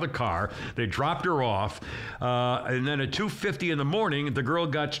got out of the car. They dropped her off. And then at 2:50 in the morning, the girl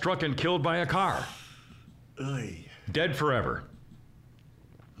got struck and killed by a car. Oy. Dead forever.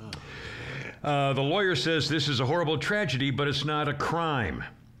 The lawyer says this is a horrible tragedy, but it's not a crime.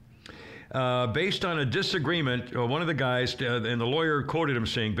 based on a disagreement, one of the guys, and the lawyer quoted him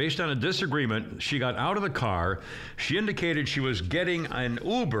saying, based on a disagreement, she got out of the car. She indicated she was getting an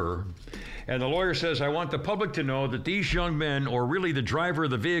Uber. And the lawyer says, I want the public to know that these young men, or really the driver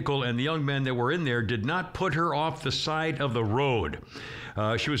of the vehicle and the young men that were in there, did not put her off the side of the road.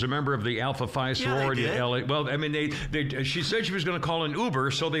 She was a member of the Alpha Phi sorority in LA. Well, I mean, she said she was going to call an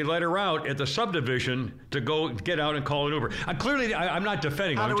Uber, so they let her out at the subdivision to go get out and call an Uber. Clearly, I'm not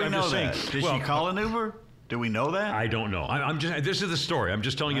defending her. How do we I'm know just that? saying. Did she call an Uber? Do we know that? I don't know. I'm just. This is the story. I'm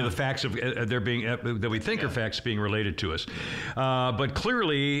just telling you the facts of there being that we think are facts being related to us. But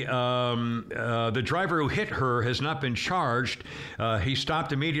clearly, the driver who hit her has not been charged. He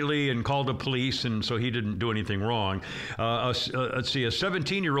stopped immediately and called the police, and so he didn't do anything wrong. Let's see. A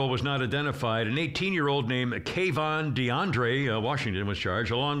 17-year-old was not identified. An 18-year-old named Kayvon DeAndre Washington was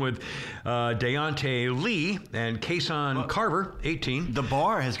charged, along with Deontay Lee and Kason Carver, 18. The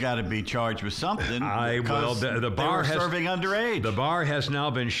bar has got to be charged with something. Well, the bar has serving underage. The bar has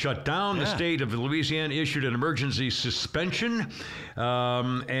now been shut down. Yeah. The state of Louisiana issued an emergency suspension,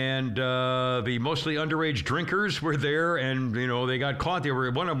 and the mostly underage drinkers were there, and they got caught.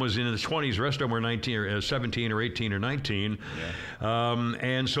 One of them was in his 20s. The rest of them were 19 or 17 or 18 or 19,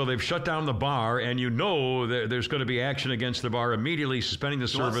 and so they've shut down the bar. And there's going to be action against the bar immediately, suspending the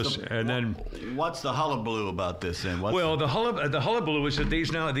service, and then. What's the hullabaloo about this? Then? The hullabaloo is that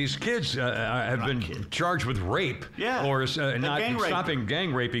these kids have been charged with rape, or not stopping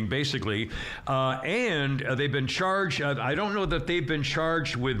gang raping, basically, and they've been charged. I don't know that they've been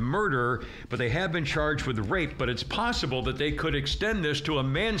charged with murder, but they have been charged with rape. But it's possible that they could extend this to a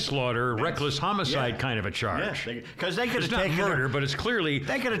manslaughter, reckless homicide kind of a charge. Because they could have taken murder, but it's clearly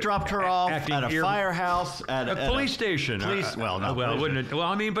they could have dropped her off at a firehouse, at a police station. Wouldn't it? Well,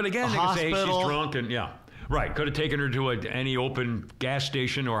 I mean, but again, they could say she's drunk and Right, could have taken her to any open gas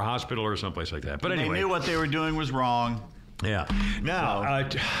station or hospital or someplace like that. But anyway, they knew what they were doing was wrong. Yeah. Now,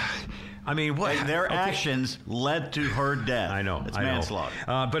 I mean, what their actions led to her death. I know. It's manslaughter.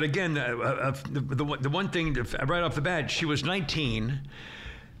 But again, the one thing right off the bat, she was 19,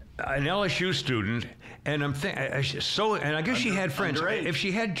 an LSU student. And and I guess she had friends. Underage. If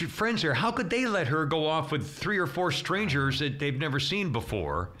she had friends there, how could they let her go off with 3 or 4 strangers that they've never seen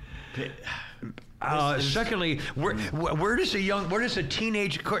before? Secondly, where does a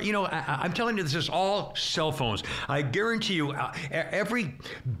teenage, I'm telling you, this is all cell phones. I guarantee you, every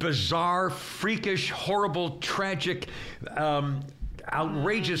bizarre, freakish, horrible, tragic,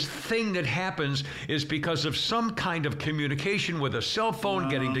 outrageous thing that happens is because of some kind of communication with a cell phone,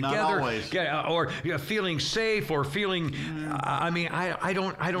 getting together, or feeling safe, or feeling. I mean, I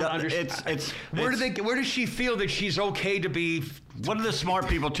don't understand. Where does she feel that she's okay to be? What do the smart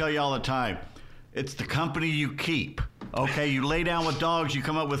people tell you all the time? It's the company you keep. Okay, you lay down with dogs, you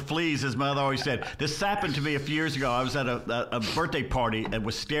come up with fleas, as my mother always said. This happened to me a few years ago. I was at a birthday party at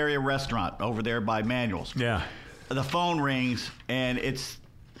Wisteria Restaurant over there by Manuel's. Yeah. The phone rings, and it's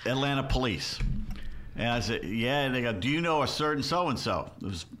Atlanta police. And I said, yeah. And they go, do you know a certain so-and-so? It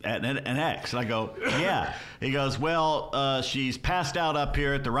was an ex. And I go, yeah. He goes, well, she's passed out up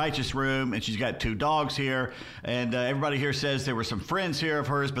here at the Righteous Room, and she's got 2 dogs here. And everybody here says there were some friends here of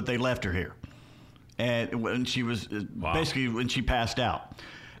hers, but they left her here. And when she was basically when she passed out.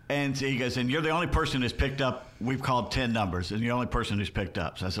 And he goes, and you're the only person who's picked up. We've called 10 numbers, and you're the only person who's picked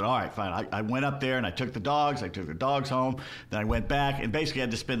up. So I said, all right, fine. I went up there, and I took the dogs. I took the dogs home. Then I went back and basically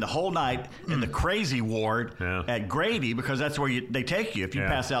had to spend the whole night in the crazy ward at Grady, because that's where they take you. If you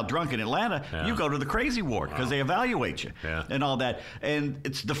pass out drunk in Atlanta, you go to the crazy ward because they evaluate you and all that. And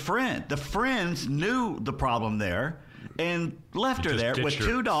it's the friend. The friends knew the problem there and left her there with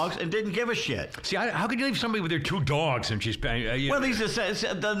 2 dogs and didn't give a shit. See, how could you leave somebody with their 2 dogs and she's paying? Well,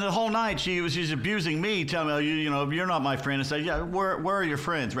 the whole night she's abusing me, telling me, you're not my friend. I say, yeah, where are your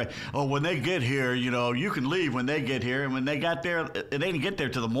friends? Right? Oh, when they get here, you can leave when they get here. And when they got there, they didn't get there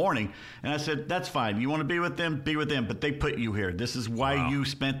till the morning. And I said, that's fine. You want to be with them, but they put you here. This is why you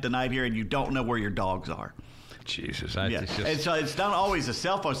spent the night here, and you don't know where your dogs are. Jesus. And so it's not always a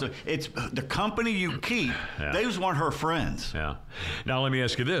cell phone. So it's the company you keep. Those weren't her friends. Yeah. Now, let me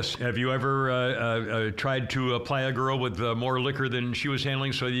ask you this. Have you ever tried to apply a girl with more liquor than she was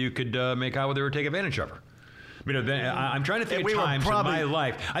handling so that you could make out with her or take advantage of her? I'm trying to think of times in my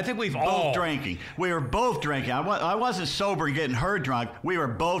life. I think we've all drinking. We were both drinking. I wasn't sober and getting her drunk. We were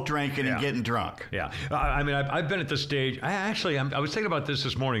both drinking and getting drunk. Yeah. I mean, I've been at this stage. I was thinking about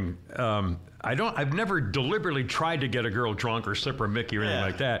this morning. I've never deliberately tried to get a girl drunk or slip her Mickey or anything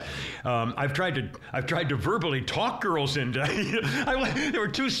like that. I've tried to verbally talk girls into. There were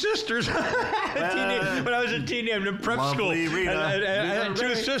two sisters when I was a teenager in prep school. Rita. I had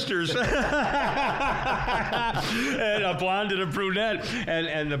two sisters, and a blonde and a brunette,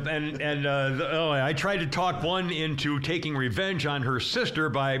 I tried to talk one into taking revenge on her sister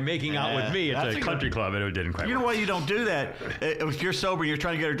by making out with me at the country club, and it didn't quite work. You know why you don't do that? If you're sober and you're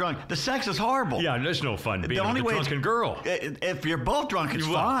trying to get her drunk, the sex is horrible. Yeah, there's no fun being a drunken girl. If you're both drunk, it's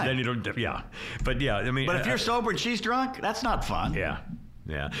fine. Then you don't. Yeah, but yeah, I mean. But if you're sober and she's drunk, that's not fun. Yeah,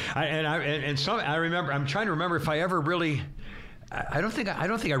 yeah. I remember. I'm trying to remember if I ever really. I don't think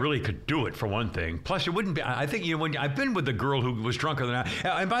I really could do it, for one thing. Plus, it wouldn't be. I think when I've been with a girl who was drunker than I.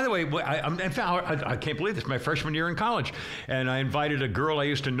 And by the way, I can't believe this. My freshman year in college, and I invited a girl I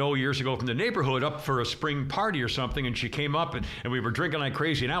used to know years ago from the neighborhood up for a spring party or something, and she came up and we were drinking like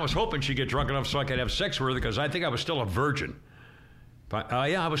crazy. And I was hoping she'd get drunk enough so I could have sex with her because I think I was still a virgin. But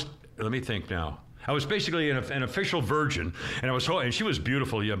I was. Let me think now. I was basically an official virgin, and she was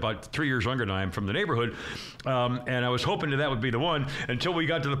beautiful, about 3 years younger than I am, from the neighborhood, and I was hoping that would be the one until we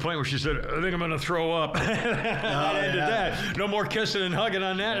got to the point where she said, "I think I'm going to throw up." That ended that. No more kissing and hugging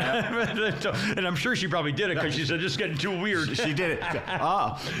on that. Yeah. And I'm sure she probably did it because she said, "This is getting too weird." She did it.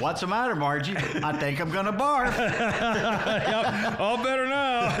 "Oh, what's the matter, Margie? I think I'm going to barf." Yep. All better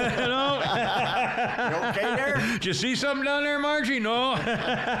now. You know? You okay there? Did you see something down there, Margie? No. I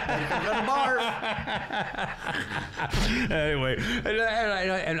think I'm going to barf. Anyway,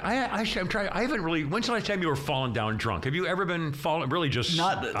 I'm trying. I haven't really. When's the last time you were falling down drunk? Have you ever been falling really just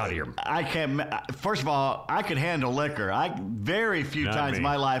out of here? I can't. First of all, I could handle liquor. Very few times in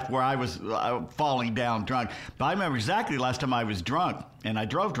my life where I was falling down drunk. But I remember exactly the last time I was drunk, and I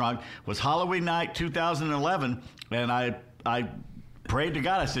drove drunk, was Halloween night 2011, and I prayed to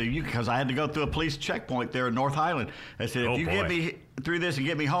God. I said, because I had to go through a police checkpoint there in North Highland. I said, if you get me through this and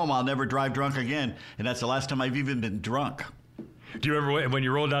get me home, I'll never drive drunk again. And that's the last time I've even been drunk. Do you remember when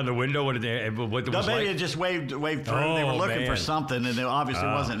you rolled down the window? What was maybe like? it just waved through. They were looking for something, and it obviously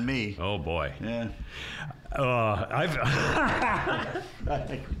wasn't me. Oh boy. Yeah. I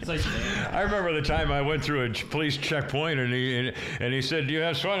remember the time I went through a police checkpoint and he said, "Do you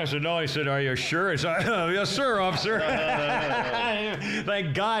have fun?" I said, "No." He said, "Are you sure?" I said, "Yes, sir, officer."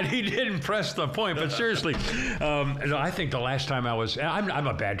 Thank God he didn't press the point. But seriously, I think the last time I'm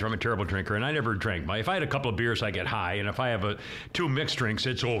a bad drunk, terrible drinker, and I never drank. If I had a couple of beers, I get high, and if I have two mixed drinks,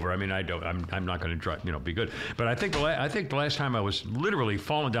 it's over. I mean, I'm not going to be good. But I think the last time I was literally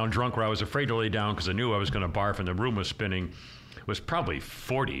falling down drunk, where I was afraid to lay down because I knew I was going to barf and the room was spinning, was probably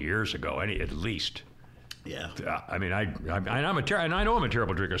 40 years ago, at least. Yeah. I mean, I know I'm a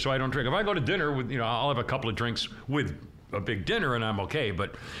terrible drinker, so I don't drink. If I go to dinner with, I'll have a couple of drinks with a big dinner, and I'm okay.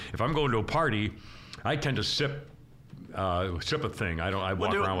 But if I'm going to a party, I tend to sip a thing. I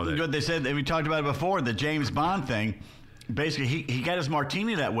walk around with it. They said, we talked about it before, the James Bond thing. Basically, he got his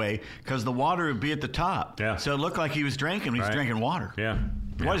martini that way because the water would be at the top. Yeah. So it looked like he was drinking. He was drinking water. Yeah.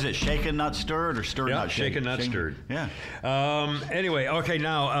 What is it? Shaken, not stirred, or stirred, not shaken? Shaken, not stirred. Yeah. Anyway, okay.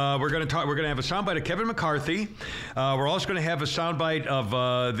 Now we're going to talk. We're going to have a soundbite of Kevin McCarthy. We're also going to have a soundbite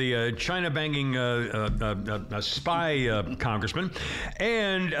of the China banging spy congressman,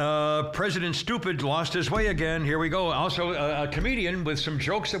 and President Stupid lost his way again. Here we go. Also, a comedian with some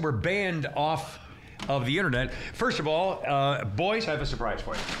jokes that were banned off of the internet. First of all, boys, I have a surprise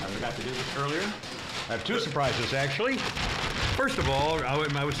for you. I forgot to do this earlier. I have two surprises, actually. First of all,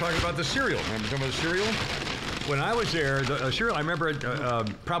 I was talking about the cereal. Remember talking about the cereal? When I was there, the cereal, I remember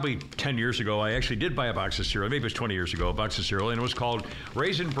probably 10 years ago, I actually did buy a box of cereal. Maybe it was 20 years ago, a box of cereal, and it was called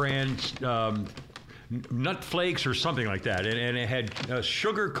Raisin Bran Nut Flakes or something like that. And it had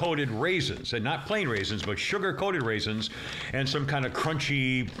sugar-coated raisins, and not plain raisins, but sugar-coated raisins, and some kind of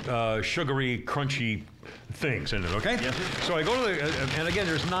crunchy, sugary, crunchy things in it, okay? Yes. So I go to and again,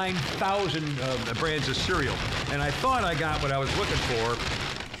 there's 9,000 brands of cereal. And I thought I got what I was looking for.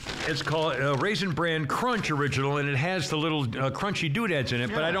 It's called Raisin Bran Crunch Original, and it has the little crunchy doodads in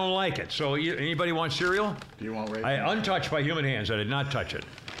it, but I don't like it. So anybody want cereal? Do you want Raisin? Untouched by human hands. I did not touch it.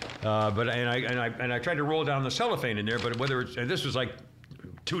 But I tried to roll down the cellophane in there, but and this was like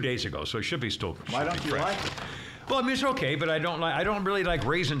 2 days ago, so it should be still. Why don't you like it? Well, I mean, it's okay, but I don't really like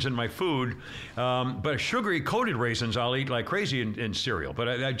raisins in my food. But sugary coated raisins, I'll eat like crazy in cereal. But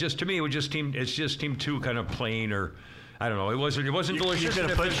to me, it just seemed too kind of plain, or I don't know. It wasn't delicious. You could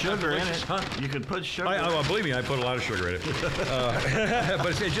have put sugar in it. Huh? You could put sugar. Believe me, I put a lot of sugar in it.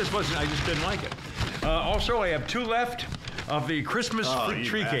 But it just wasn't. I just didn't like it. Also, I have two left of the Christmas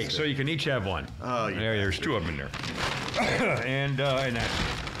tree cake, so you can each have one. Oh, there's two of them in there, and that's.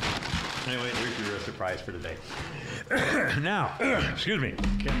 Anyway, here's your surprise for today. Now, excuse me.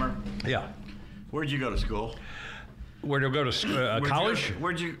 Kimmer, Yeah. where'd you go to school? Where'd you go to college?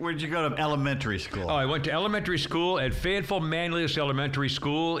 Where'd you go to elementary school? Oh, I went to elementary school at Fayetteville Manlius Elementary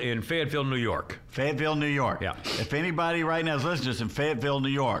School in Fayetteville, New York. Fayetteville, New York. Yeah. If anybody right now is listening to us in Fayetteville, New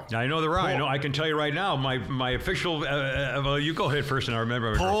York, I know there are. I know. I can tell you right now. My official. Well, you go ahead first, and I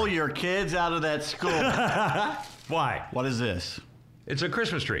remember. pull your kids out of that school. Why? What is this? It's a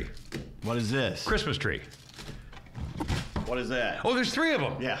Christmas tree. What is this? Christmas tree. What is that? Oh, there's 3 of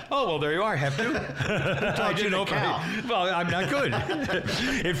them. Yeah. Oh, well, there you are. Have to. I didn't know. Well, I'm not good.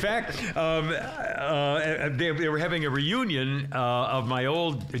 In fact, they were having a reunion of my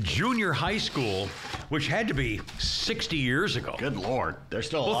old junior high school, which had to be 60 years ago. Good Lord. They're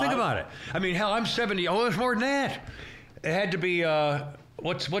still alive? Well, think about it. I mean, hell, I'm 70. Oh, it's more than that. It had to be,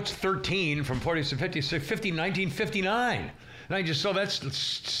 what's 13 from 40 to 56, 1959. And I just, so that's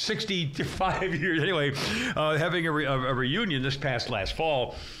 65 years. Anyway, having a reunion this last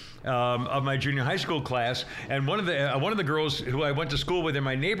fall of my junior high school class, and one of the girls who I went to school with in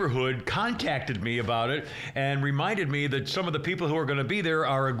my neighborhood contacted me about it and reminded me that some of the people who are going to be there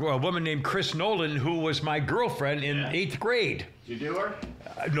are a woman named Chris Nolan, who was my girlfriend in 8th grade. Did you do her?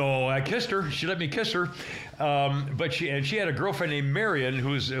 No, I kissed her. She let me kiss her. But she had a girlfriend named Marion,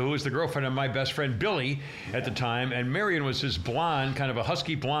 who was the girlfriend of my best friend Billy at the time. And Marion was this blonde, kind of a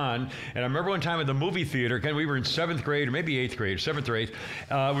husky blonde. And I remember one time at the movie theater, again, we were in 7th grade or maybe 8th grade, 7th or 8th.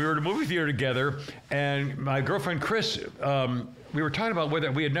 We were at a movie theater together, and my girlfriend Chris. We were talking about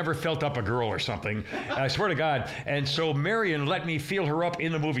whether we had never felt up a girl or something. I swear to God. And so Marion let me feel her up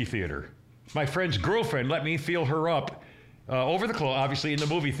in the movie theater. My friend's girlfriend let me feel her up. Over the clothes, obviously, in the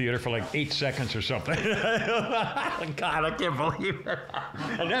movie theater for like 8 seconds or something. God, I can't believe it.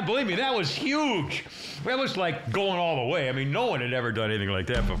 And that, believe me, that was huge. That was like going all the way. I mean, no one had ever done anything like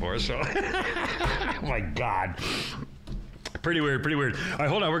that before, so. Oh, my God. Pretty weird, pretty weird. All right,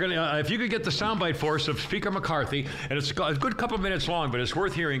 hold on. We're going to, if you could get the soundbite for us of Speaker McCarthy, and it's a good couple of minutes long, but it's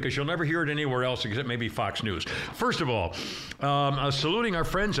worth hearing because you'll never hear it anywhere else except maybe Fox News. First of all, saluting our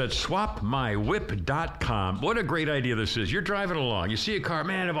friends at swapmywhip.com. What a great idea this is. You're driving along. You see a car.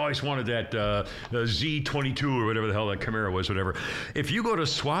 Man, I've always wanted that Z22 or whatever the hell that Camaro was, whatever. If you go to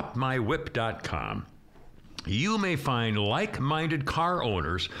swapmywhip.com, you may find like-minded car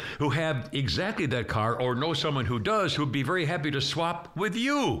owners who have exactly that car or know someone who does who would be very happy to swap with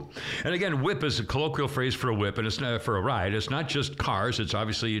you. And again, whip is a colloquial phrase for a whip, and it's not for a ride. It's not just cars. It's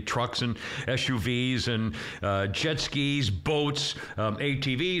obviously trucks and SUVs and jet skis, boats,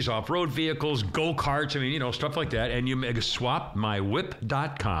 ATVs, off-road vehicles, go-karts, I mean, you know, stuff like that. And you make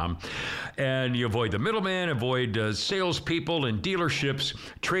swapmywhip.com, and you avoid the middleman, avoid salespeople and dealerships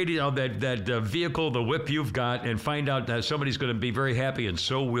trading out that vehicle, the whip you've got, and find out that somebody's going to be very happy, and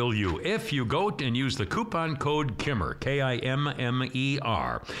so will you. If you go and use the coupon code KIMMER,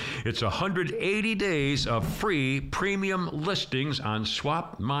 K-I-M-M-E-R, it's 180 days of free premium listings on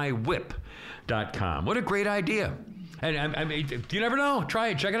swapmywhip.com. What a great idea. And I mean, you never know. Try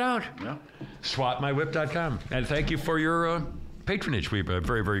it. Check it out. Yeah. Swapmywhip.com. And thank you for your patronage. We're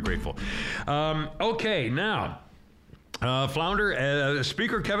very, very grateful. Okay, now...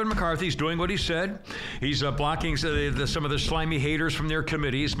 Speaker Kevin McCarthy is doing what he said. He's blocking some of the slimy haters from their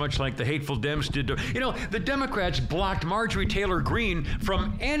committees, much like the hateful Dems did. The Democrats blocked Marjorie Taylor Greene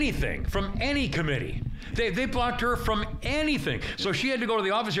from anything, from any committee. They blocked her from anything. So she had to go to the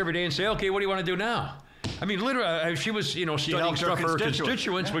office every day and say, okay, what do you want to do now? I mean, literally, she was, studying stuff for her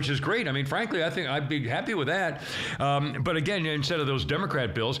constituents, yeah. Which is great. I mean, frankly, I think I'd be happy with that. But again, instead of those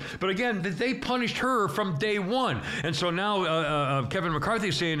Democrat bills. But again, they punished her from day one. And so now Kevin McCarthy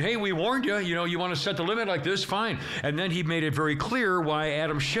is saying, hey, we warned you. You want to set the limit like this? Fine. And then he made it very clear why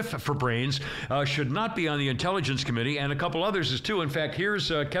Adam Schiff for brains should not be on the Intelligence Committee, and a couple others is too. In fact, here's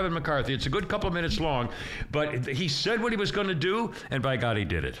Kevin McCarthy. It's a good couple of minutes long, but he said what he was going to do, and by God, he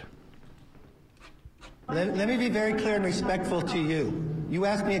did it. Let me be very clear and respectful to you. You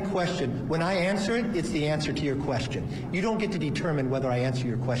ask me a question. When I answer it, it's the answer to your question. You don't get to determine whether I answer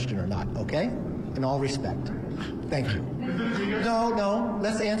your question or not, okay? In all respect. Thank you. No,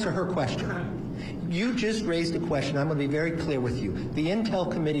 let's answer her question. You just raised a question. I'm going to be very clear with you. The Intel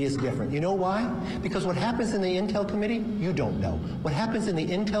Committee is different. You know why? Because what happens in the Intel Committee, you don't know. What happens in the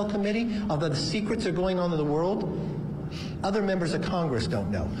Intel Committee, although the secrets are going on in the world, other members of Congress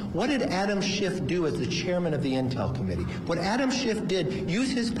don't know. What did Adam Schiff do as the chairman of the Intel Committee? What Adam Schiff did, use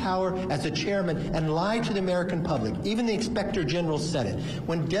his power as a chairman and lie to the American public. Even the Inspector General said it.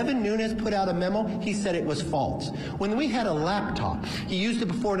 When Devin Nunes put out a memo, he said it was false. When we had a laptop, he used it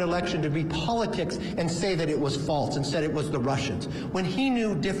before an election to be politics and say that it was false and said it was the Russians. When he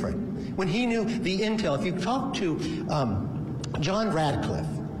knew different. when he knew the intel. If you talk to John Radcliffe,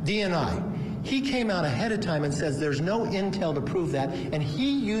 DNI, he came out ahead of time and says there's no intel to prove that, and he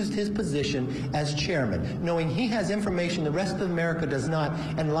used his position as chairman, knowing he has information the rest of America does not,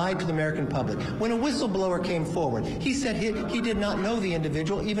 and lied to the American public. When a whistleblower came forward, he said he did not know the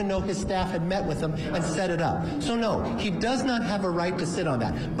individual, even though his staff had met with him and set it up. So no, he does not have a right to sit on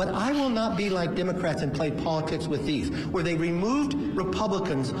that. But I will not be like Democrats and play politics with these, where they removed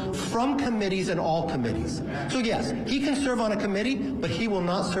Republicans from committees and all committees. So yes, he can serve on a committee, but he will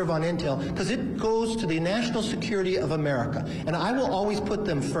not serve on intel, because it goes to the national security of America, and I will always put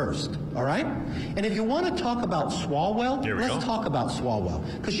them first, all right? And if you want to talk about Swalwell, let's talk about Swalwell,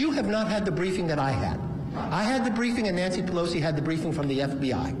 because you have not had the briefing that I had. I had the briefing, and Nancy Pelosi had the briefing from the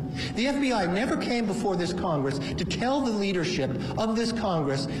FBI. The FBI never came before this Congress to tell the leadership of this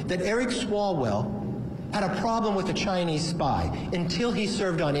Congress that Eric Swalwell had a problem with a Chinese spy until he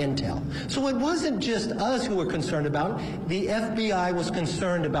served on intel. So it wasn't just us who were concerned about it. The FBI was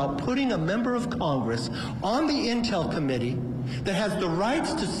concerned about putting a member of Congress on the intel committee that has the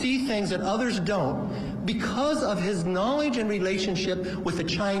rights to see things that others don't because of his knowledge and relationship with a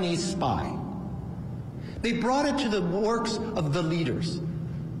Chinese spy. They brought it to the works of the leaders.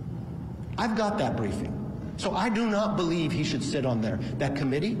 I've got that briefing. So I do not believe he should sit on that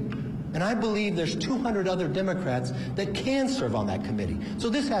committee. And I believe there's 200 other Democrats that can serve on that committee. So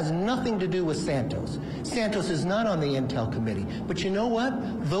this has nothing to do with Santos. Santos is not on the Intel Committee. But you know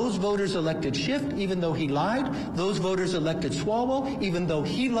what? Those voters elected Schiff, even though he lied. Those voters elected Swalwell, even though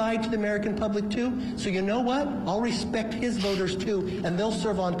he lied to the American public too. So you know what? I'll respect his voters too, and they'll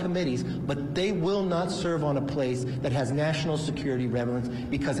serve on committees. But they will not serve on a place that has national security relevance,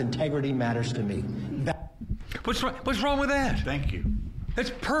 because integrity matters to me. What's wrong with that? Thank you. That's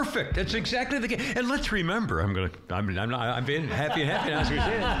perfect. That's exactly the case. And let's remember, I'm being happy as we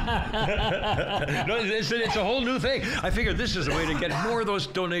did. No, it's a whole new thing. I figured this is a way to get more of those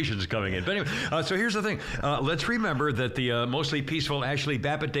donations coming in. But anyway, so here's the thing. Let's remember that the mostly peaceful Ashley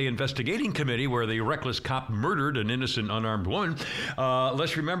Babbitt Day Investigating Committee, where the reckless cop murdered an innocent unarmed woman,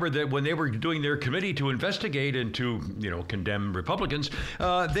 let's remember that when they were doing their committee to investigate and to, condemn Republicans,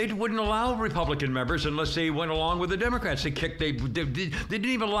 they wouldn't allow Republican members unless they went along with the Democrats. They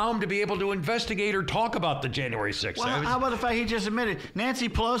didn't even allow him to be able to investigate or talk about the January 6th. Well, how about the fact he just admitted Nancy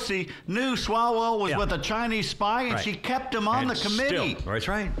Pelosi knew Swalwell was with a Chinese spy, and she kept him on the committee. That's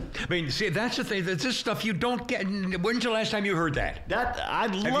right. I mean, see, that's the thing. That's this stuff you don't get. When's the last time you heard that? I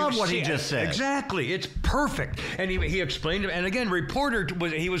love what he just said. Exactly. It's perfect. And he explained it. And again,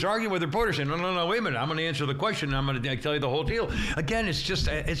 he was arguing with the reporter saying, no, wait a minute. I'm going to answer the question. I'm going to tell you the whole deal. Again,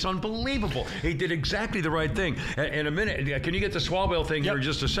 it's unbelievable. He did exactly the right thing. In a minute, can you get the Swalwell thing here in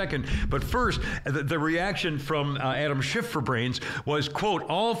just a second? But first, the reaction from Adam Schiff for Brains was, quote,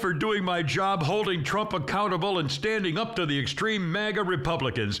 all for doing my job, holding Trump accountable and standing up to the extreme MAGA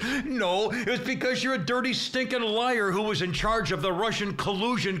Republicans. No, it was because you're a dirty, stinking liar who was in charge of the Russian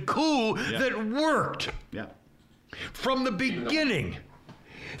collusion coup that worked from the beginning.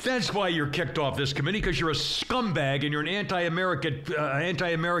 That's why you're kicked off this committee, because you're a scumbag and you're an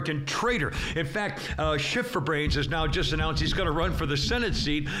anti-American traitor. In fact, Schiff for Brains has now just announced he's going to run for the Senate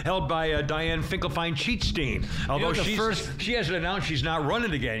seat held by Dianne Finkelfein-Cheatstein. Although she hasn't announced she's not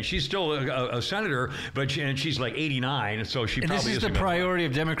running again. She's still a senator, but she's like 89, so she probably isn't. This is the priority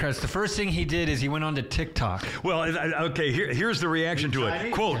of Democrats. The first thing he did is he went on to TikTok. Well, okay, here's the reaction to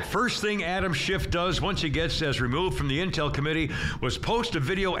it. Quote, first thing Adam Schiff does once he gets removed from the Intel Committee was post a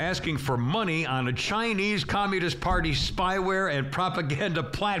video asking for money on a Chinese Communist Party spyware and propaganda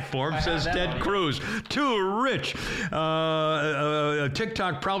platform, says Ted Cruz. Too rich.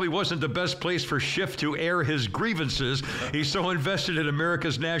 TikTok probably wasn't the best place for Schiff to air his grievances. He's so invested in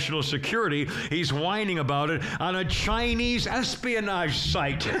America's national security, he's whining about it on a Chinese espionage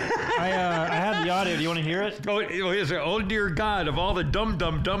site. I have the audio. Do you want to hear it? Oh, dear God, of all the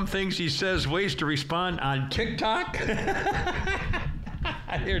dumb things he says, ways to respond on TikTok?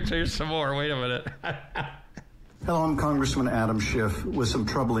 Here's some more. Wait a minute. Hello, I'm Congressman Adam Schiff with some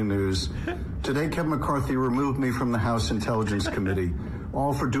troubling news. Today, Kevin McCarthy removed me from the House Intelligence Committee,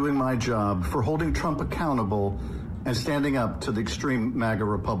 all for doing my job, for holding Trump accountable and standing up to the extreme MAGA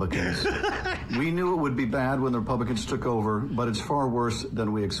Republicans. We knew it would be bad when the Republicans took over, but it's far worse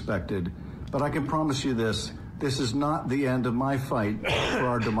than we expected. But I can promise you this. This is not the end of my fight for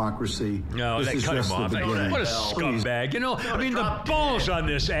our democracy. No, this is cut just him off. the beginning. What a scumbag. The balls on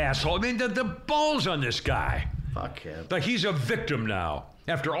this asshole. I mean, the balls on this guy. Fuck him. Like, he's a victim now.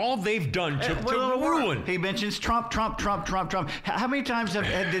 After all they've done to ruin. He mentions Trump. How many times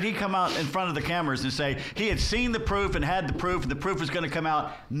did he come out in front of the cameras and say he had seen the proof and had the proof, and the proof was going to come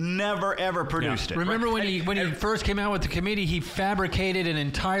out? Never, ever produced it. Remember when he first came out with the committee, he fabricated an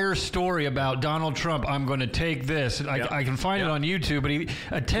entire story about Donald Trump. I'm going to take this. I can find it on YouTube, but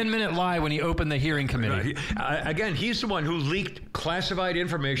a 10-minute lie when he opened the hearing committee. Again, he's the one who leaked classified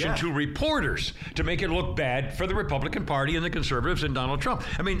information to reporters to make it look bad for the Republican Party and the conservatives and Donald Trump.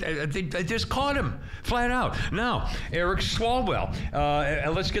 I mean, they just caught him flat out. Now, Eric Swalwell.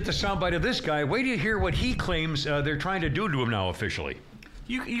 Let's get the soundbite of this guy. Wait till you hear what he claims they're trying to do to him now officially.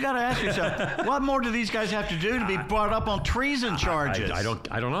 You got to ask yourself, what more do these guys have to do to be brought up on treason charges? I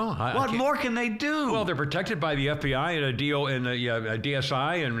don't know. What more can they do? Well, they're protected by the FBI and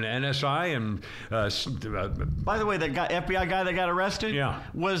DSI and NSI and. By the way, that FBI guy that got arrested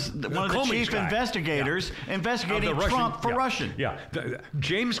was one of the chief investigators investigating Trump for Russian. Yeah,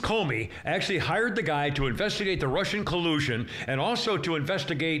 James Comey actually hired the guy to investigate the Russian collusion and also to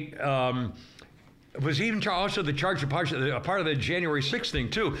investigate. Was even also the charge of part of the January 6th thing,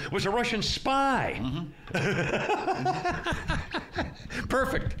 too, was a Russian spy.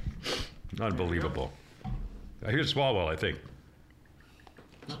 Perfect. Unbelievable. Here's Swalwell, I think.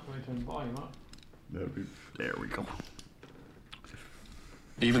 There we go.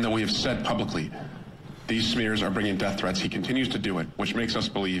 Even though we have said publicly these smears are bringing death threats, he continues to do it, which makes us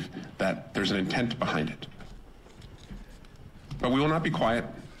believe that there's an intent behind it. But we will not be quiet.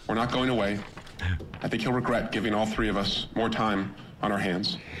 We're not going away. I think he'll regret giving all three of us more time on our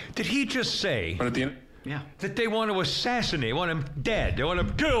hands. Did he just say but at the end, that they want to assassinate, want him dead, they want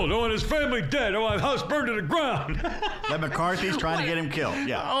him killed, they want his family dead, they want his house burned to the ground? That McCarthy's trying to get him killed,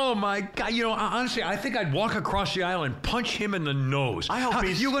 Oh, my God. You know, honestly, I think I'd walk across the aisle and punch him in the nose. I hope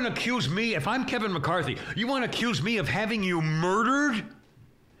you're going to accuse me, if I'm Kevin McCarthy, you want to accuse me of having you murdered?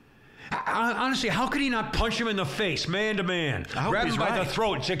 Honestly, how could he not punch him in the face, man to man? Grab him by the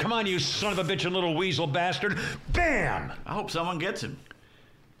throat and say, come on, you son of a bitch and little weasel bastard. Bam! I hope someone gets him.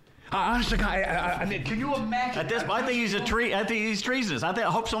 Honestly, I mean, can you imagine? At this, I think he's treasonous. I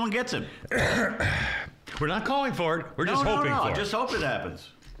hope someone gets him. We're not calling for it. We're just hoping for it. Just hope it happens.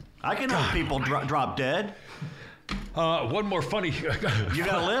 I can help people drop dead. One more funny. You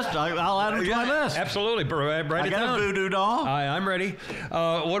got a list? I'll add them to my list. Absolutely. Write it down. I got a voodoo doll. I'm ready.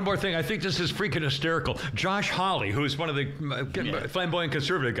 One more thing. I think this is freaking hysterical. Josh Hawley, who's one of the flamboyant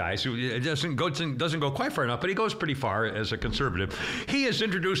conservative guys who doesn't go quite far enough, but he goes pretty far as a conservative. He has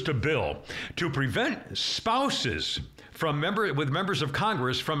introduced a bill to prevent spouses with members of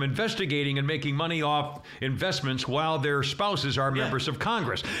Congress from investigating and making money off investments while their spouses are members of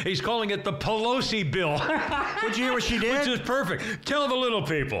Congress. He's calling it the Pelosi bill. Did you hear what she did? Which is perfect. Tell the little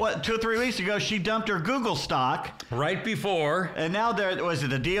people. What, 2 or 3 weeks ago, she dumped her Google stock. Right before. And now the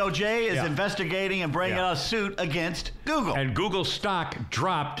DOJ is investigating and bringing a suit against Google. And Google stock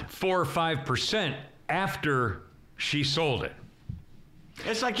dropped 4 or 5% after she sold it.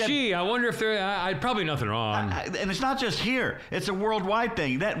 It's like that. Gee, I wonder if there. Probably nothing wrong. And it's not just here; it's a worldwide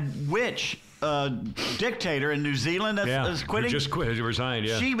thing. That witch dictator in New Zealand that's quitting. Who just quit. He resigned.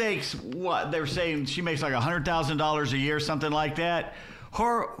 Yeah. She makes what they were saying. She makes like $100,000 a year, something like that.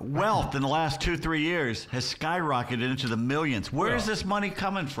 Her wealth in the last 2-3 years has skyrocketed into the millions. Where is this money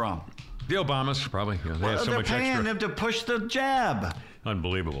coming from? The Obamas probably. They have so they're much paying extra. them to push the jab.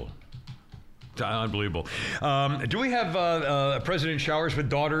 Unbelievable. Unbelievable. Do we have President Showers with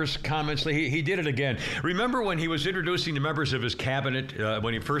daughters comments? He did it again. Remember when he was introducing the members of his cabinet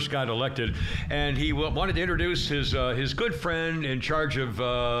when he first got elected, and he wanted to introduce his good friend in charge of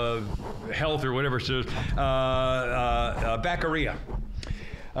health or whatever it is, Baccaria.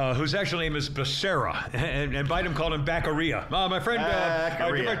 Whose actual name is Becerra, and Biden called him Baccaria. My friend,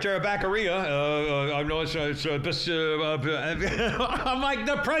 Baccaria. I know it's I'm like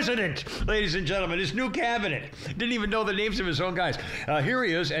the president, ladies and gentlemen, his new cabinet. Didn't even know the names of his own guys. Here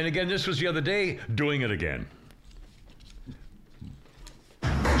he is, and again, this was the other day, doing it again.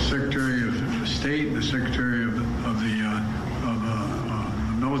 The Secretary of State, the Secretary of the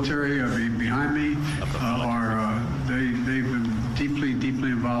military behind me they've been deeply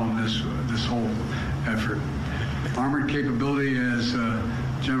involved in this whole effort. Armored capability, as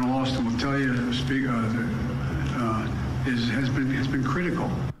General Austin will tell you, has been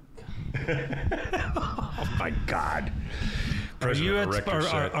critical. Oh my God.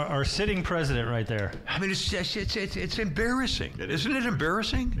 Our sitting president right there. I mean, it's embarrassing. Isn't it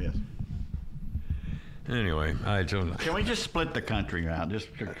embarrassing? Yes. Anyway, I don't know. Can we just split the country out? Just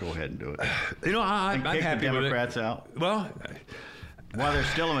go ahead and do it. You know, I'm happy with it. Democrats out. Well, While there's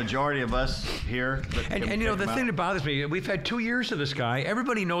still a majority of us here. And you know, the thing that bothers me, we've had 2 years of this guy.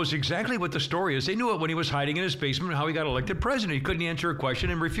 Everybody knows exactly what the story is. They knew it when he was hiding in his basement, how he got elected president. He couldn't answer a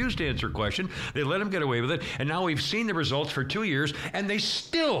question and refused to answer a question. They let him get away with it. And now we've seen the results for 2 years, and they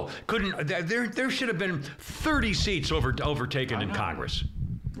still couldn't. There should have been 30 seats overtaken in Congress.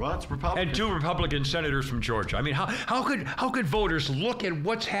 Well, it's Republican. And 2 Republican senators from Georgia. I mean, how could voters look at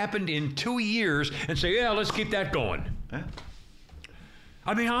what's happened in 2 years and say, yeah, let's keep that going? Yeah.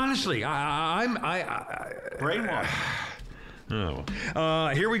 I mean, honestly, I'm brainwashed. Oh.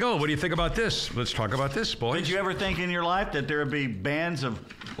 Here we go. What do you think about this? Let's talk about this, boys. Did you ever think in your life that there would be bands of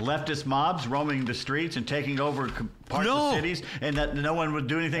leftist mobs roaming the streets and taking over parts of cities, and that no one would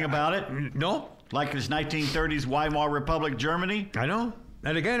do anything about it? No. Like this 1930s Weimar Republic Germany? I know.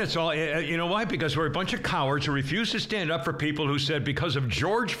 And again, it's all, you know why? Because we're a bunch of cowards who refuse to stand up for people who said, because of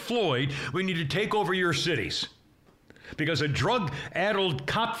George Floyd, we need to take over your cities. Because a drug-addled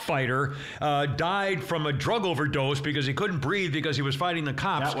cop fighter died from a drug overdose because he couldn't breathe because he was fighting the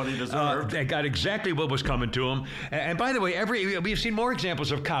cops. Got what he deserved. Got exactly what was coming to him. And by the way, we've seen more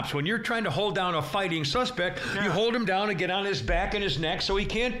examples of cops. When you're trying to hold down a fighting suspect, you hold him down and get on his back and his neck so he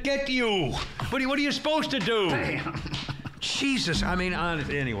can't get you. What are you supposed to do? Damn. Jesus, I mean,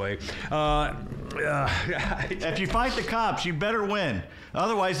 anyway. If you fight the cops, you better win.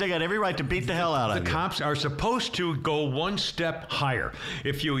 Otherwise, they got every right to beat the hell out of you. The cops are supposed to go one step higher.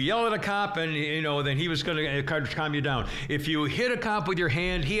 If you yell at a cop, and then he was going to calm you down. If you hit a cop with your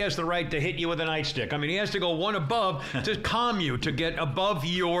hand, he has the right to hit you with a nightstick. I mean, he has to go one above to calm you, to get above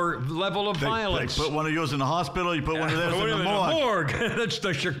your level of violence. They put one of yours in the hospital. You put one of theirs in the morgue. That's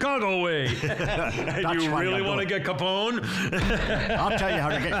the Chicago way. And you really want to get Capone? I'll tell you how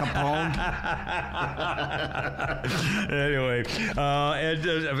to get Capone. Anyway, and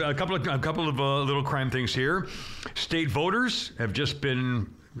a couple of little crime things here. State voters have just been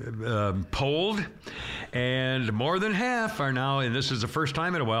polled, and more than half are now, and this is the first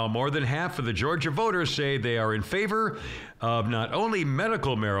time in a while, more than half of the Georgia voters say they are in favor of not only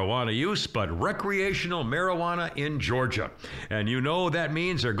medical marijuana use, but recreational marijuana in Georgia. And that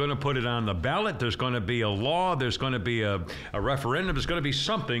means they're going to put it on the ballot. There's going to be a law. There's going to be a referendum. There's going to be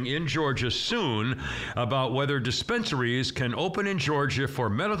something in Georgia soon about whether dispensaries can open in Georgia for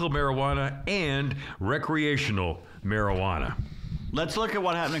medical marijuana and recreational marijuana. Let's look at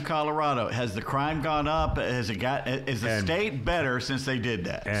what happened in Colorado. Has the crime gone up? Is the state better since they did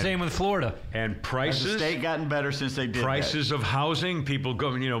that? Same with Florida. And prices. Has the state gotten better since they did prices that? of housing, people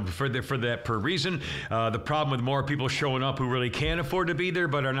go, for that per reason. The problem with more people showing up who really can't afford to be there,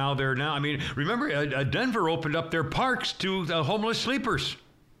 but are now there now. I mean, remember, Denver opened up their parks to homeless sleepers.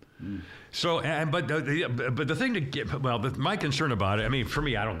 So, but the thing to get, my concern about it, I mean, for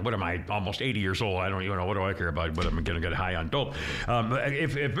me, what am I, almost 80 years old? I don't even know, what do I care about whether I'm going to get high on dope?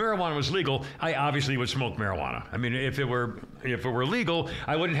 If marijuana was legal, I obviously would smoke marijuana. I mean, if it were legal,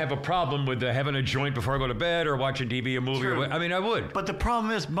 I wouldn't have a problem with having a joint before I go to bed or watching TV, a movie. I mean, I would. But the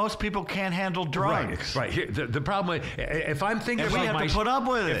problem is most people can't handle drugs. Right. Here, the problem is, if I'm thinking about myself, to put up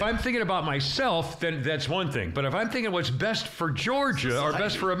with it. If I'm thinking about myself, then that's one thing. But if I'm thinking what's best for Georgia or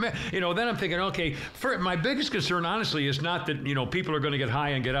best for then I'm thinking, okay, my biggest concern, honestly, is not that, people are going to get high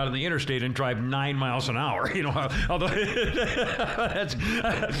and get out on the interstate and drive 9 miles an hour, although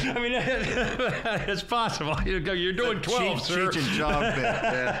it's possible. You're doing 12, sir. Cheech and Chong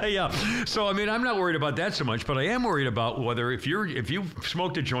bit. Yeah. So, I mean, I'm not worried about that so much, but I am worried about whether if you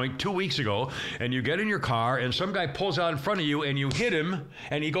smoked a joint 2 weeks ago and you get in your car and some guy pulls out in front of you and you hit him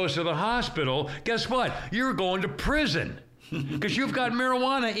and he goes to the hospital, guess what? You're going to prison. Because you've got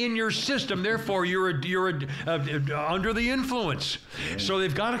marijuana in your system, therefore you're under the influence. So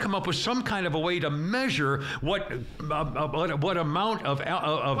they've got to come up with some kind of a way to measure what amount of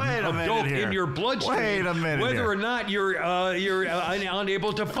dope in your bloodstream. Wait a minute. Whether or not you're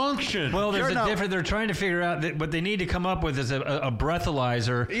unable to function. Well, they're trying to figure out that what they need to come up with is a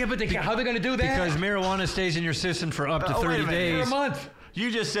breathalyzer. Yeah, but how are they going to do that? Because marijuana stays in your system for up to 30 days. For a month. You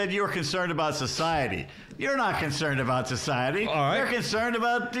just said you were concerned about society. You're not concerned about society. All right. You're concerned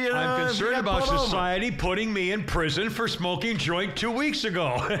about, I'm concerned about society putting me in prison for smoking joint 2 weeks ago.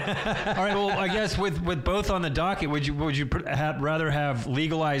 All right. Well, I guess with both on the docket, would you rather have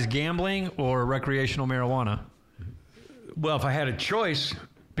legalized gambling or recreational marijuana? Well, if I had a choice.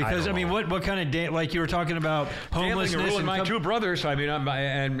 Because I mean, what kind of like you were talking about homelessness? Gambling ruined my 2 brothers. I mean, I'm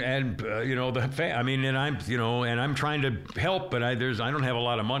trying to help, but I don't have a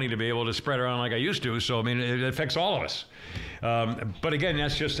lot of money to be able to spread around like I used to. So I mean, it affects all of us. But again,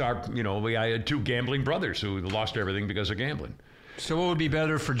 that's just I had 2 gambling brothers who lost everything because of gambling. So what would be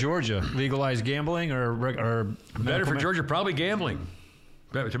better for Georgia? Legalized gambling or better for Georgia? Probably gambling.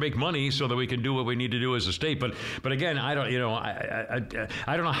 to make money so that we can do what we need to do as a state. But again, I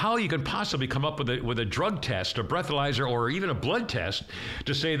don't know how you can possibly come up with a drug test, a breathalyzer, or even a blood test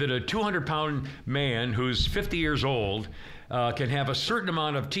to say that a 200-pound man who's 50 years old can have a certain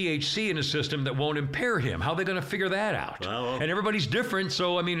amount of THC in his system that won't impair him. How are they going to figure that out? Well, and everybody's different,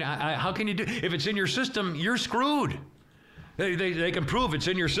 so I mean, how can you do? If it's in your system, you're screwed. They can prove it's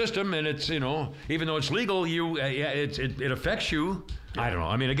in your system, and it's, even though it's legal, it affects you. I don't know.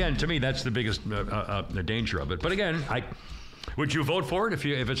 I mean, again, to me, that's the biggest the danger of it. But again, would you vote for it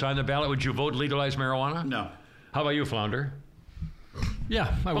if it's on the ballot? Would you vote legalize marijuana? No. How about you, Flounder?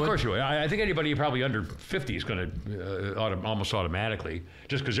 Yeah, I would. Of course you would. I think anybody probably under 50 is going to almost automatically,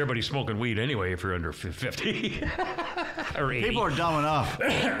 just because everybody's smoking weed anyway if you're under 50 or 80. People are dumb enough.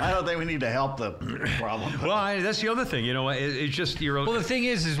 I don't think we need to help the problem. Well, that's the other thing. It's just your. Well, the thing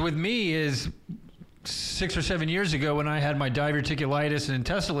is with me is 6 or 7 years ago when I had my diverticulitis and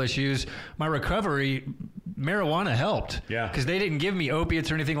intestinal issues, my recovery. Marijuana helped. Yeah. Because they didn't give me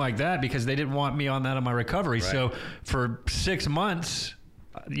opiates or anything like that because they didn't want me on that in my recovery. Right. So for 6 months,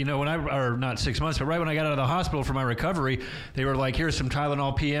 or not 6 months, but right when I got out of the hospital for my recovery, they were like, here's some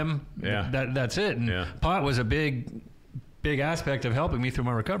Tylenol PM. Yeah. That's it. And pot was a big aspect of helping me through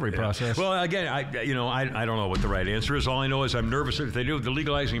my recovery process. Well, again, I don't know what the right answer is. All I know is I'm nervous. If they do the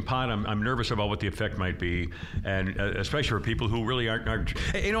legalizing pot, I'm nervous about what the effect might be, and especially for people who really aren't.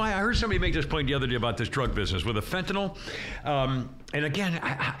 I heard somebody make this point the other day about this drug business with the fentanyl. And again,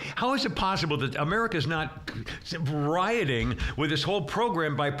 how is it possible that America is not rioting with this whole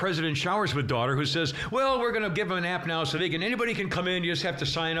program by President Showers with daughter, who says, well, we're going to give them an app now so anybody can come in, you just have to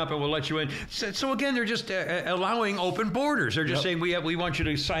sign up and we'll let you in. So again, they're just allowing open borders. They're just saying, we want you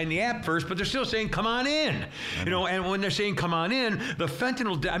to sign the app first, but they're still saying, come on in. And when they're saying, come on in, the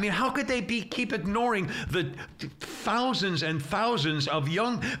fentanyl, I mean, how could they keep ignoring the thousands and thousands of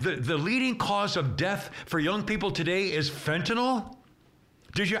the leading cause of death for young people today is fentanyl?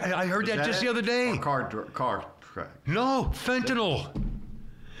 Did you? I heard that just the other day. Car. No, fentanyl.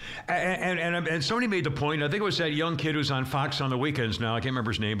 And somebody made the point, I think it was that young kid who's on Fox on the weekends now. I can't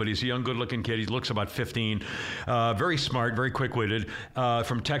remember his name, but he's a young, good-looking kid. He looks about 15, very smart, very quick-witted,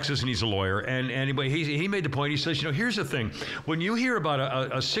 from Texas, and he's a lawyer. And anyway, he made the point. He says, here's the thing. When you hear about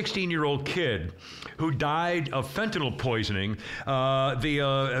a 16-year-old kid who died of fentanyl poisoning,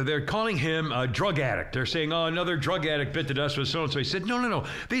 they're calling him a drug addict. They're saying, another drug addict bit the dust with so-and-so. He said, no.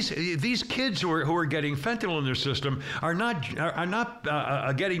 These kids who are getting fentanyl in their system are not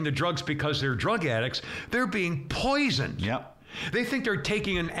getting the drugs because they're drug addicts. They're being poisoned. Yep. They think they're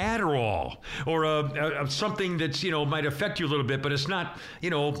taking an Adderall or something that's might affect you a little bit, but it's not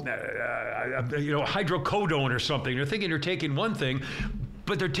hydrocodone or something. They're thinking they're taking one thing,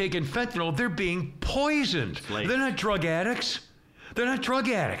 but they're taking fentanyl. They're being poisoned. They're not drug addicts. They're not drug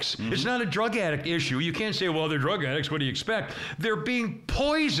addicts. Mm-hmm. It's not a drug addict issue. You can't say, well, they're drug addicts. What do you expect? They're being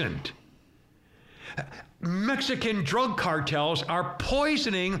poisoned. Mexican drug cartels are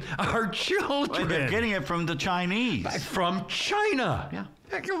poisoning our children. Well, they're getting it from the Chinese. From China. Yeah.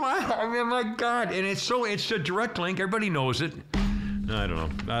 Come on. I mean, my God. And it's a direct link. Everybody knows it. I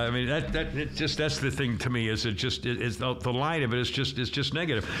don't know. I mean, that's the thing to me is the line of it is just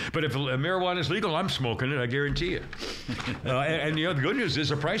negative. But if marijuana is legal, I'm smoking it. I guarantee you. And the good news is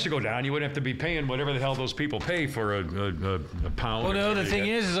the price will go down. You wouldn't have to be paying whatever the hell those people pay for a pound. Well, no. The thing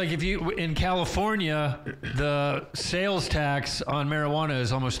is like if you in California, the sales tax on marijuana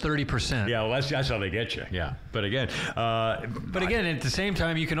is almost 30%. Yeah, well, that's how they get you. Yeah, but again, at the same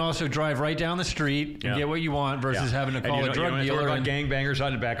time, you can also drive right down the street and get what you want versus having to call a drug dealer. Gangbangers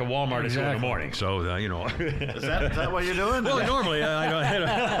on the back of Walmart at 2 in the morning. So, Is that what you're doing? Well, normally, I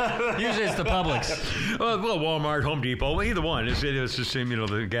don't. Usually it's the Publix. Well, Walmart, Home Depot, either one. It's the same,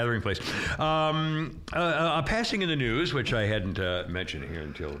 the gathering place. A passing in the news, which I hadn't mentioned here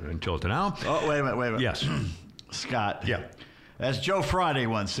until now. Oh, wait a minute. Yes. Scott. Yeah. As Joe Friday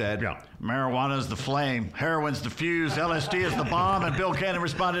once said, marijuana's the flame, heroin's the fuse, LSD is the bomb, and Bill Cannon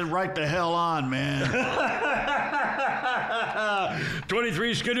responded, right the hell on, man.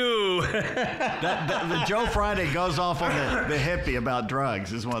 23 skidoo. The Joe Friday goes off on the hippie about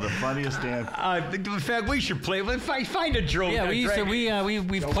drugs is one of the funniest damn. In fact, we should play. Find a joke. Yeah, we've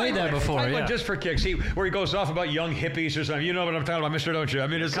played that before. Find one just for kicks. Where he goes off about young hippies or something. You know what I'm talking about, Mister, don't you? I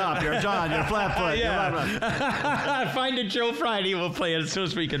mean, it's Cop, you're John, you're Flatfoot. Yeah. Find a Joe Friday. We'll play it as soon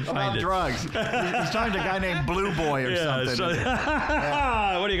as we can find it. Drugs. He's talking to a guy named Blue Boy or something.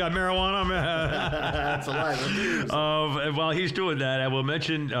 What do you got, marijuana? That's a lie. While he's doing that, I will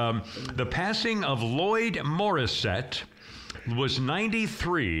mention the passing of Lloyd Morissette was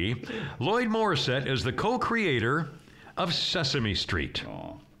 93. Lloyd Morissette is the co-creator of Sesame Street.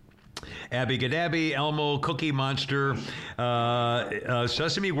 Oh. Abby Gadabby, Elmo, Cookie Monster.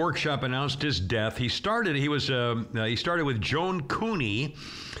 Sesame Workshop announced his death. He started with Joan Cooney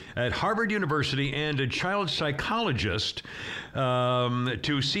at Harvard University and a child psychologist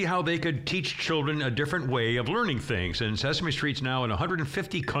to see how they could teach children a different way of learning things. And Sesame Street's now in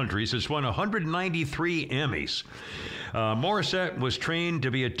 150 countries. It's won 193 Emmys. Morissette was trained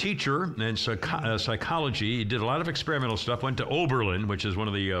to be a teacher in psychology. He did a lot of experimental stuff, went to Oberlin, which is one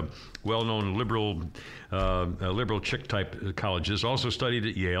of the well-known liberal chick-type colleges, also studied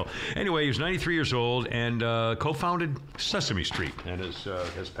at Yale. Anyway, he was 93 years old and co-founded Sesame Street and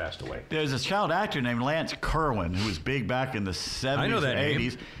has passed away. There's a child actor named Lance Kerwin who was big back in the 70s I know that and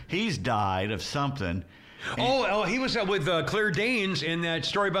 80s. name. He's died of something. He was with Claire Danes in that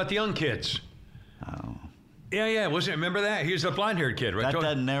story about the young kids. Oh. Yeah, remember that? He was a blonde-haired kid, right? That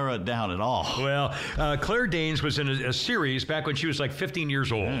doesn't narrow it down at all. Well, Claire Danes was in a series back when she was like 15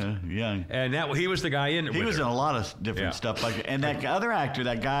 years old. Yeah, young. And he was the guy in it. He was in a lot of different stuff like that. And that other actor,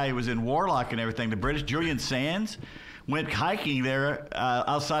 that guy who was in Warlock and everything, the British Julian Sands, went hiking there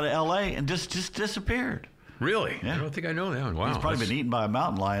outside of L.A. and just disappeared. Really? Yeah. I don't think I know that one. Wow. He's probably been eaten by a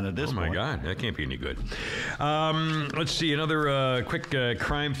mountain lion at this point. Oh, my God. That can't be any good. Let's see. Another quick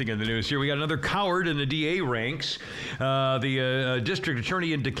crime thing in the news here. We got another coward in the DA ranks. The district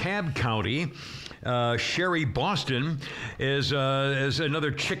attorney in DeKalb County, Sherry Boston, is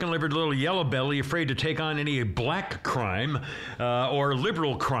another chicken-livered little yellow belly afraid to take on any black crime or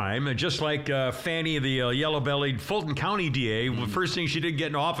liberal crime, just like Fannie, the yellow-bellied Fulton County DA. The first thing she did get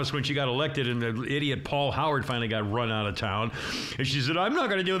in office when she got elected and the idiot Paul Howard finally got run out of town. And she said, I'm not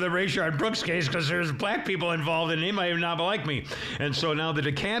going to deal with the Rayshard Brooks case because there's black people involved and they might not like me. And so now the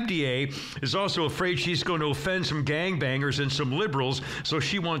DeKalb DA is also afraid she's going to offend some gangbangers and some liberals, so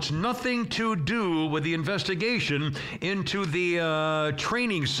she wants nothing to do with the investigation into the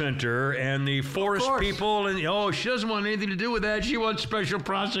training center and the forest people. And she doesn't want anything to do with that. She wants special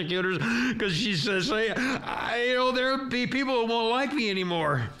prosecutors because she says, there'll be people who won't like me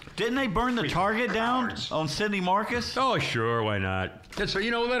anymore. Didn't they burn the Target down on Sidney Marcus? Oh, sure, why not? Let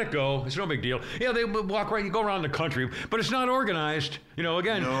it go. It's no big deal. Yeah, they walk right, you go around the country, but it's not organized.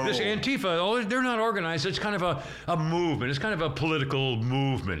 Again, This Antifa, they're not organized. It's kind of a movement. It's kind of a political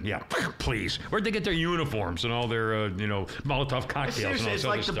movement. Yeah, please. Where'd they get their uniforms and all their, Molotov cocktails and all Seriously, this it's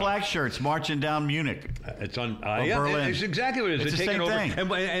like the stuff? black shirts marching down Munich. It's on Berlin. It's exactly what it is. It's They're the taking same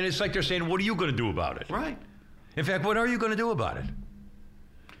over, thing. and it's like they're saying, what are you going to do about it? Right. In fact, what are you going to do about it?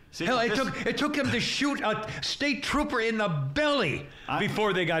 See, Hell, it took him to shoot a state trooper in the belly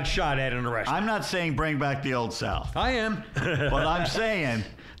before they got shot at and arrested. I'm not saying bring back the Old South. I am. But I'm saying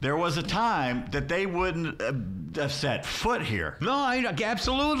there was a time that they wouldn't have set foot here. No,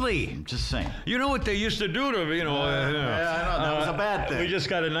 absolutely. I'm just saying. You know what they used to do to, Yeah, I know. That was a bad thing. We just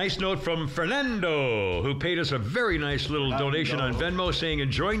got a nice note from Fernando, who paid us a very nice little donation on Venmo saying,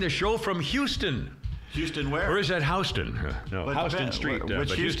 enjoying the show from Houston. Houston where? Or is that Houston? No, But Houston Street. which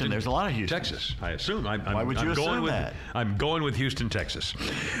but Houston? There's a lot of Houstons. Texas, I assume. Why would you assume that? I'm going with Houston, Texas.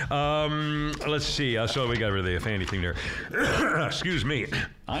 Let's see. So we got rid of the Fanny thing there. Excuse me.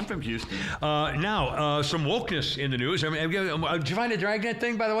 I'm from Houston. Now, some wokeness in the news. Did you find a Dragnet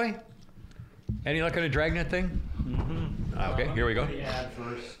thing, by the way? Any luck on a Dragnet thing? Mm-hmm. Okay, here we go.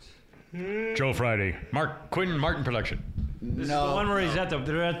 First. Joe Friday. Quinn Martin production. This is the one where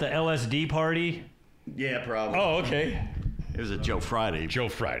they're at the LSD party. Yeah, probably. Oh, okay. It was a Joe Friday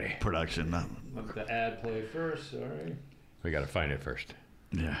production. Let the ad play first, sorry. We got to find it first.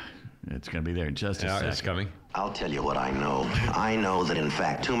 Yeah, it's going to be there in just a second. It's coming. I'll tell you what I know. I know that, in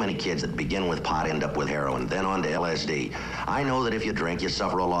fact, too many kids that begin with pot end up with heroin, then on to LSD. I know that if you drink, you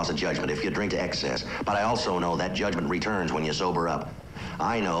suffer a loss of judgment if you drink to excess. But I also know that judgment returns when you sober up.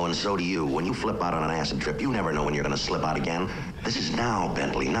 I know, and so do you. When you flip out on an acid trip, you never know when you're going to slip out again. This is now,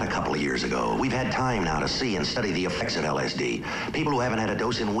 Bentley, not a couple of years ago. We've had time now to see and study the effects of LSD. People who haven't had a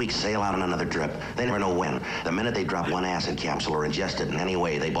dose in weeks sail out on another trip. They never know when. The minute they drop one acid capsule or ingest it in any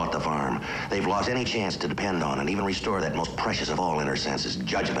way, they bought the farm. They've lost any chance to depend on and even restore that most precious of all inner senses,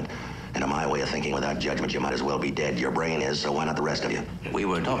 judgment. And in my way of thinking, without judgment, you might as well be dead. Your brain is, so why not the rest of you? We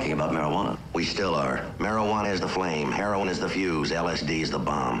were talking about marijuana. We still are. Marijuana is the flame, heroin is the fuse, LSD is the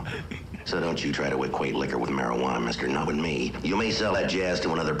bomb. So don't you try to equate liquor with marijuana, mister, not with me. You may sell that jazz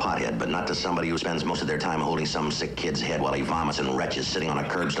to another pothead, but not to somebody who spends most of their time holding some sick kid's head while he vomits and retches sitting on a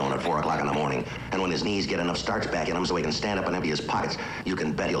curbstone at 4 o'clock in the morning. And when his knees get enough starch back in him so he can stand up and empty his pockets, you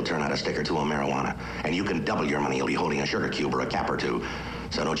can bet he'll turn out a stick or two of marijuana. And you can double your money he'll be holding a sugar cube or a cap or two.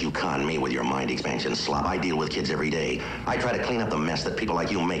 So don't you con me with your mind expansion slop. I deal with kids every day. I try to clean up the mess that people like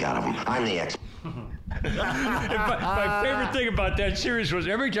you make out of them. I'm the expert. My favorite thing about that series was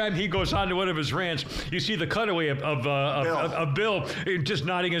every time he goes on to one of his rants, you see the cutaway of Bill just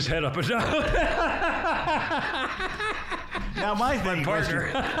nodding his head up and down. Now, my thing was,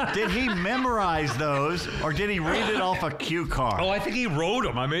 did he memorize those, or did he read it off a cue card? Oh, I think he wrote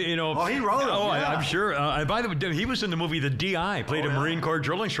them. I mean, you know. Oh, he wrote them. Oh, yeah. I'm sure. By the way, he was in the movie The D.I. Played a Marine Corps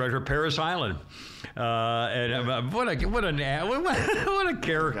drill instructor, Paris Island. And what a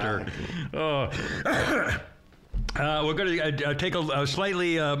character. We're going to take a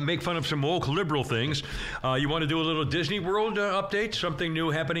slightly make fun of some woke liberal things. You want to do a little Disney World update? Something new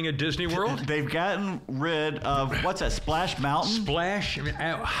happening at Disney World? They've gotten rid of, what's that, Splash Mountain? Splash? I mean,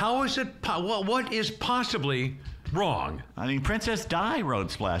 how is it? What is possibly wrong? I mean, Princess Di rode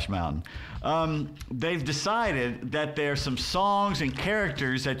Splash Mountain. They've decided that there's some songs and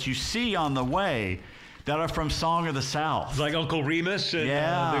characters that you see on the way that are from Song of the South. Like Uncle Remus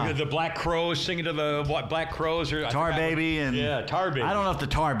and the Black Crows singing to the Black Crows. Or Tar Baby. Tar Baby. I don't know if the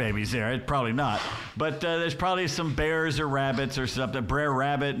Tar Baby's there. It's probably not. But there's probably some bears or rabbits or something. Brer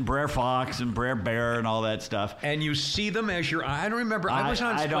Rabbit and Brer Fox and Brer Bear and all that stuff. And you see them as your... I don't remember. I was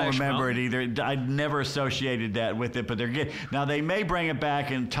on Splash don't remember Mountain. it either. I never associated that with it, but they're good. Now, they may bring it back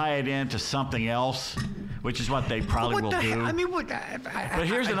and tie it into something else, which is what they probably will do. I mean, but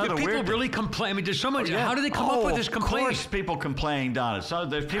here's another weird People really complain. I mean, there's so much... How do they come up with this complaint? Of course people complain, Donna. So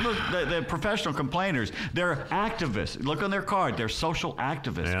there's people, they're professional complainers. They're activists. Look on their card. They're social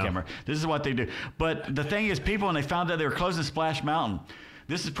activists, Kimmer. This is what they do. But the thing is, people, when they found out they were closing Splash Mountain,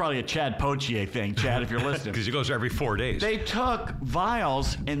 this is probably a Chad Poitier thing, Chad, if you're listening. Because he goes every 4 days. They took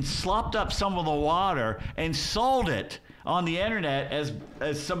vials and slopped up some of the water and sold it on the internet as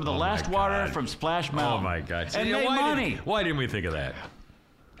some of the last water from Splash Mountain. Oh, my God. And made money. Why didn't we think of that?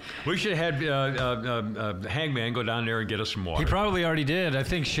 We should have had Hangman go down there and get us some water. He probably already did. I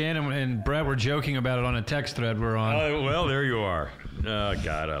think Shannon and Brett were joking about it on a text thread we're on. Well, there you are. Oh,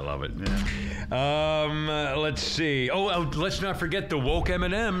 God, I love it. Yeah. Let's see. Let's not forget the woke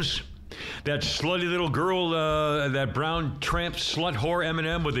M&Ms. That slutty little girl, that brown tramp slut whore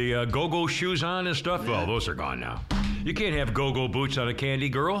M&M with the go-go shoes on and stuff. Well, those are gone now. You can't have go-go boots on a candy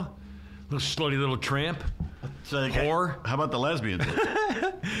girl. Little slutty little tramp. Whore. How about the lesbians?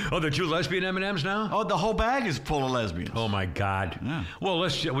 Oh, the 2 lesbian M&Ms now? Oh, the whole bag is full of lesbians. Oh, my God. Yeah. Well, we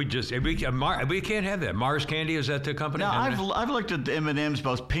can't have that. Mars Candy, is that the company? Now, I've looked at the M&Ms,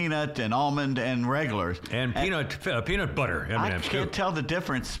 both peanut and almond and regulars. And peanut butter M&Ms, I can't tell the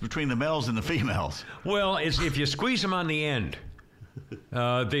difference between the males and the females. Well, if you squeeze them on the end,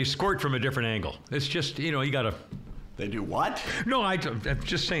 they squirt from a different angle. It's just, you got to... They do what? No, I'm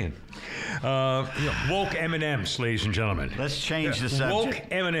just saying. Woke M&Ms, ladies and gentlemen. Let's change the subject. Woke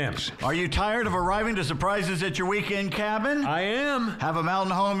M&Ms. Are you tired of arriving to surprises at your weekend cabin? I am. Have a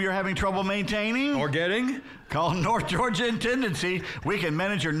mountain home you're having trouble maintaining? Or getting? Call North Georgia Intendancy. We can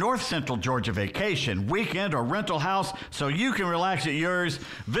manage your North Central Georgia vacation, weekend, or rental house so you can relax at yours.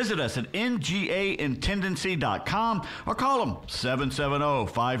 Visit us at ngaintendancy.com or call them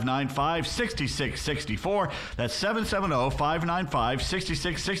 770-595-6664. That's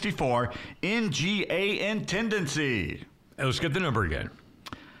 770-595-6664. NGA Intendancy. Let's get the number again.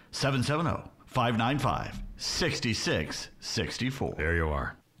 770-595-6664. There you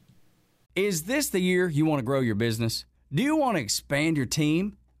are. Is this the year you want to grow your business? Do you want to expand your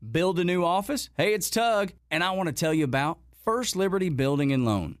team? Build a new office? Hey, it's Tug, and I want to tell you about First Liberty Building and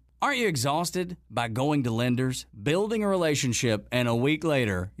Loan. Aren't you exhausted by going to lenders, building a relationship, and a week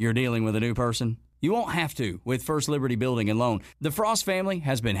later, you're dealing with a new person? You won't have to with First Liberty Building and Loan. The Frost family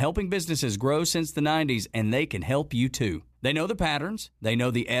has been helping businesses grow since the 90s, and they can help you too. They know the patterns, they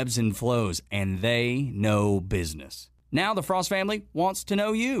know the ebbs and flows, and they know business. Now the Frost family wants to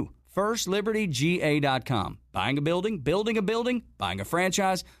know you. FirstLibertyGA.com. Buying a building, building a building, buying a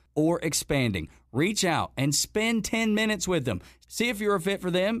franchise, or expanding. Reach out and spend 10 minutes with them. See if you're a fit for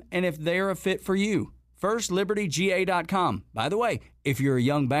them and if they're a fit for you. FirstLibertyGA.com. By the way, if you're a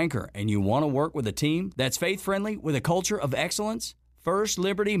young banker and you want to work with a team that's faith-friendly with a culture of excellence, First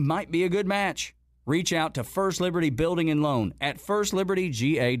Liberty might be a good match. Reach out to First Liberty Building and Loan at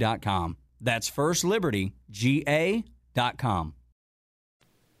FirstLibertyGA.com. That's FirstLibertyGA.com.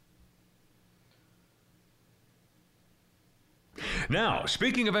 Now,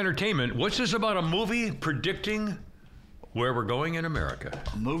 speaking of entertainment, what's this about a movie predicting where we're going in America?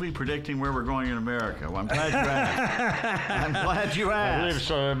 A movie predicting where we're going in America. Well, I'm glad you asked. I'm glad you asked. I believe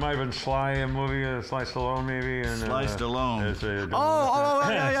so. It might have been Sly, a movie, Sly Stallone, maybe. And, Sly Stallone.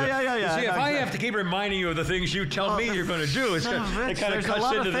 Yeah. See, if I have to keep reminding you of the things you tell me you're going to do, it kind of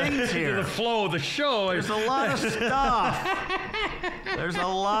cuts into the flow of the show. There's a lot of stuff. There's a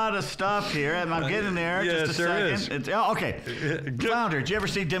lot of stuff here, and I'm getting there. Yes, just a there second. is. Okay. Flounder, did you ever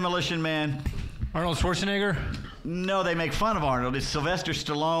see Demolition Man? Arnold Schwarzenegger? No, they make fun of Arnold. It's Sylvester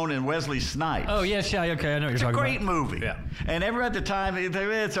Stallone and Wesley Snipes. Oh, yes, yeah, okay, I know what you're talking about. It's a great movie. Yeah. And everyone at the time,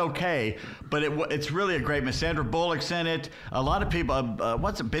 it's okay, but it's really a great movie. Sandra Bullock's in it. A lot of people,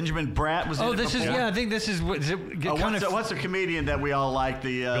 Benjamin Bratt was in it. Oh, this is, yeah, I think this is, what's the comedian that we all like?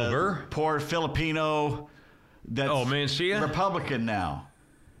 The Bill Burr? Poor Filipino that's Mancia? Republican now.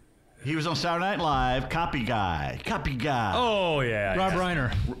 He was on Saturday Night Live, Copy Guy. Oh, yeah. Rob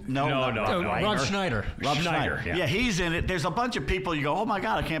Reiner. No. Rob Schneider. Rob Schneider. Yeah, he's in it. There's a bunch of people you go, oh my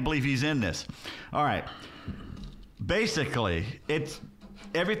God, I can't believe he's in this. All right. Basically,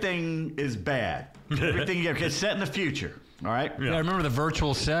 everything is bad. It's set in the future. All right. Yeah, I remember the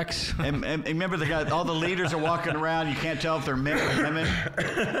virtual sex. and remember the guy. All the leaders are walking around. You can't tell if they're men or women.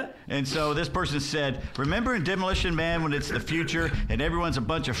 And so this person said, "Remember in Demolition Man when it's the future and everyone's a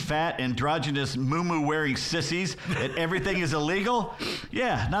bunch of fat, androgynous, moo-moo wearing sissies and everything is illegal?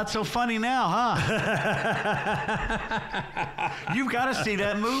 Yeah, not so funny now, huh? You've got to see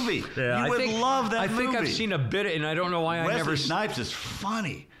that movie. Yeah, you would love that movie. I think I've seen a bit, and I don't know why Wesley Snipes is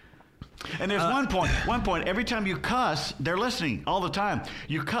funny. And there's one point, every time you cuss, they're listening all the time.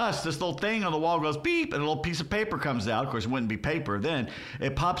 You cuss, this little thing on the wall goes beep, and a little piece of paper comes out. Of course, it wouldn't be paper then.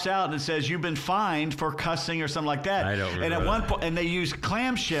 It pops out and it says, you've been fined for cussing or something like that. I don't remember And at that. one point, and they use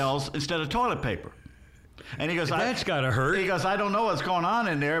clamshells instead of toilet paper. And he goes, that's got to hurt. He goes, I don't know what's going on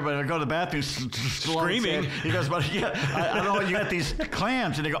in there, but I go to the bathroom screaming. He goes, but yeah, I don't know. You got these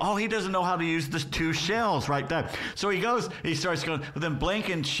clams, and they go, oh, he doesn't know how to use the two shells right there. So he goes, he starts going with them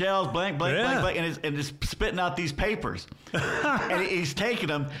blanking shells, blank, and is spitting out these papers. And he's taking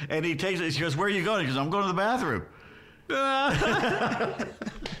them, and he takes it. He goes, where are you going? He goes, I'm going to the bathroom. I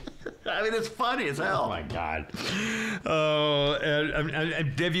mean, it's funny as hell. Oh my God. Oh,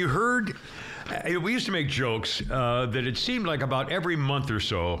 and have you heard? We used to make jokes that it seemed like about every month or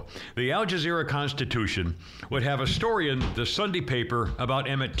so, the Al Jazeera Constitution would have a story in the Sunday paper about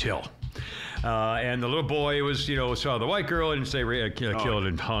Emmett Till. And the little boy was, saw the white girl and say killed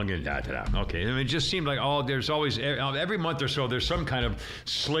and hung and da-da-da. Okay, I mean, it just seemed like there's always, every month or so, there's some kind of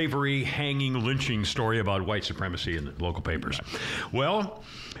slavery, hanging, lynching story about white supremacy in the local papers. Right. Well,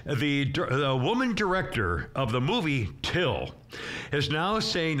 the woman director of the movie Till is now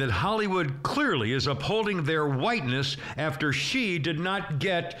saying that Hollywood clearly is upholding their whiteness after she did not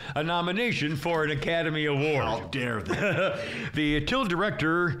get a nomination for an Academy Award. How dare they? The Till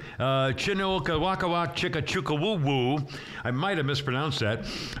director, Chinoka Wakawak Chika Chuka Woo Woo, I might have mispronounced that,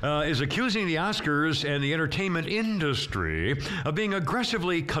 is accusing the Oscars and the entertainment industry of being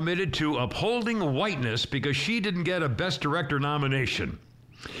aggressively committed to upholding whiteness because she didn't get a Best Director nomination.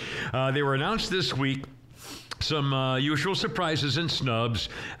 They were announced this week. Some usual surprises and snubs.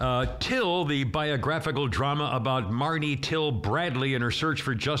 Till, the biographical drama about Marnie Till Bradley and her search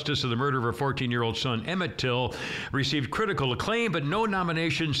for justice of the murder of her 14-year-old son, Emmett Till, received critical acclaim, but no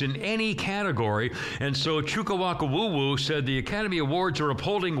nominations in any category. And so Chukawaka Woo Woo said the Academy Awards are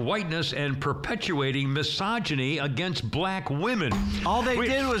upholding whiteness and perpetuating misogyny against black women. All they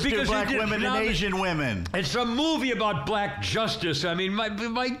did was do black women and Asian women. It's a movie about black justice. I mean,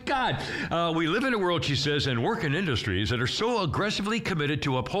 my God. We live in a world, she says, and work in industries that are so aggressively committed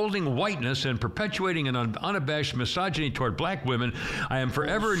to upholding whiteness and perpetuating an unabashed misogyny toward black women. I am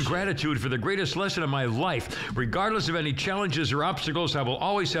forever in gratitude for the greatest lesson of my life. Regardless of any challenges or obstacles, I will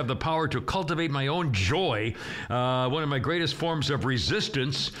always have the power to cultivate my own joy. One of my greatest forms of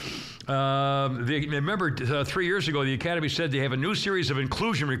resistance. Remember 3 years ago, the Academy said they have a new series of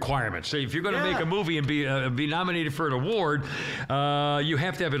inclusion requirements. So if you're going to make a movie and be nominated for an award, you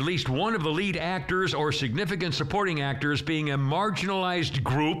have to have at least one of the lead actors or significant supporting actors being a marginalized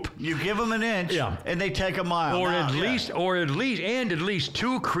group. You give them an inch, and they take a mile. Or at least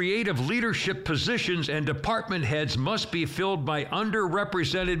two creative leadership positions and department heads must be filled by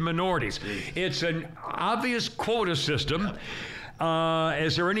underrepresented minorities. It's an obvious quota system.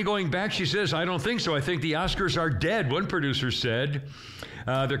 Is there any going back? She says, I don't think so. I think the Oscars are dead, one producer said.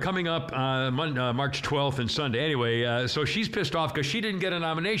 They're coming up March 12th and Sunday. Anyway, so she's pissed off because she didn't get a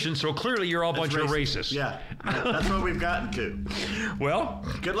nomination, so clearly you're all a bunch of racists. Yeah, that's what we've gotten to. Well,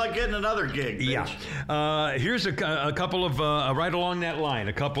 good luck getting another gig, bitch. Yeah. Here's a couple of, right along that line,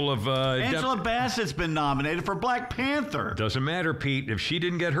 a couple of... Angela Bassett's been nominated for Black Panther. Doesn't matter, Pete. If she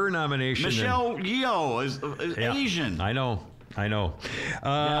didn't get her nomination... Michelle Yeoh is Asian. I know.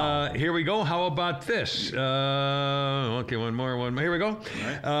 Here we go. How about this? Okay, one more. Here we go.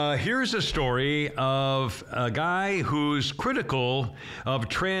 Right. Here's a story of a guy who's critical of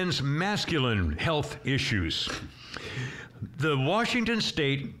trans masculine health issues. The Washington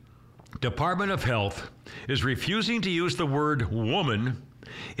State Department of Health is refusing to use the word woman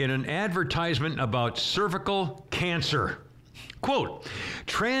in an advertisement about cervical cancer. Quote,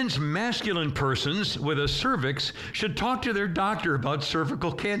 trans-masculine persons with a cervix should talk to their doctor about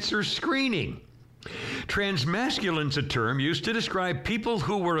cervical cancer screening. Transmasculine's a term used to describe people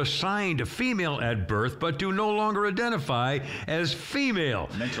who were assigned female at birth but do no longer identify as female.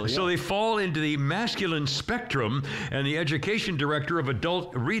 So they fall into the masculine spectrum, and the education director of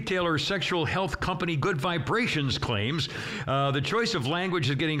adult retailer sexual health company Good Vibrations claims the choice of language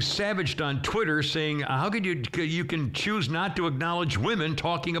is getting savaged on Twitter, saying, how could you can choose not to acknowledge women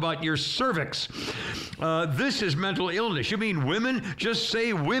talking about your cervix? This is mental illness. You mean women? Just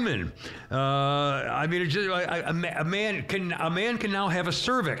say women. I mean, it's just, a man can now have a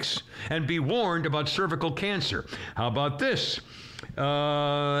cervix and be warned about cervical cancer. How about this?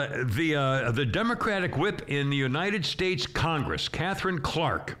 The Democratic whip in the United States Congress, Catherine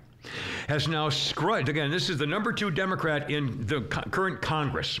Clark, has now scrubbed, again, this is the number 2 Democrat in the current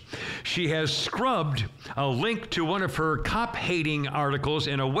Congress. She has scrubbed a link to one of her cop-hating articles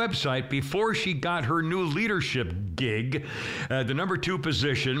in a website before she got her new leadership gig, the number 2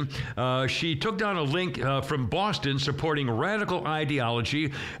 position. She took down a link from Boston supporting radical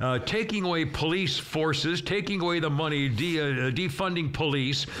ideology, taking away police forces, taking away the money, defunding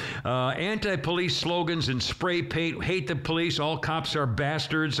police, anti-police slogans and spray paint, hate the police, all cops are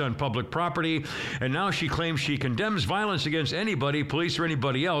bastards on public property, and now she claims she condemns violence against anybody, police or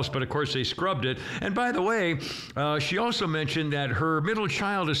anybody else, but of course they scrubbed it. And by the way, she also mentioned that her middle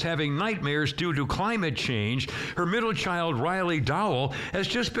child is having nightmares due to climate change. Her middle child, Riley Dowell, has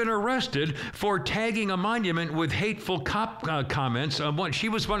just been arrested for tagging a monument with hateful cop comments. She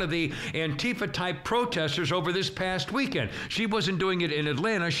was one of the Antifa-type protesters over this past weekend. She wasn't doing it in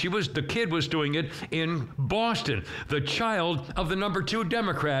Atlanta. The kid was doing it in Boston, the child of the number 2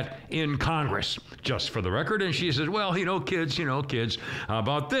 Democrat in Congress, just for the record. And she says, well, kids. How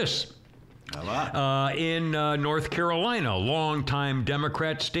about this? In North Carolina, longtime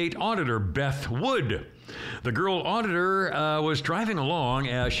Democrat state auditor Beth Wood. The girl auditor was driving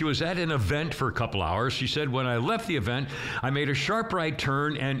along. She was at an event for a couple hours. She said, when I left the event, I made a sharp right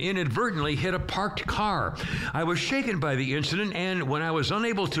turn and inadvertently hit a parked car. I was shaken by the incident, and when I was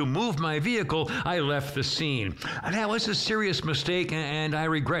unable to move my vehicle, I left the scene. That was a serious mistake, and I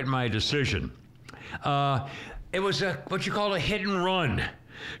regret my decision. It was what you call a hit and run.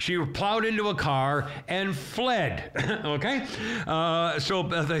 She plowed into a car and fled, okay? So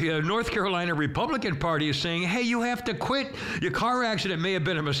the North Carolina Republican Party is saying, hey, you have to quit. Your car accident may have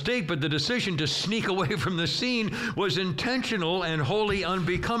been a mistake, but the decision to sneak away from the scene was intentional and wholly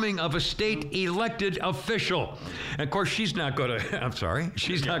unbecoming of a state elected official. And of course, she's not going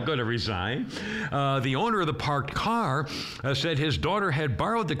to resign. The owner of the parked car said his daughter had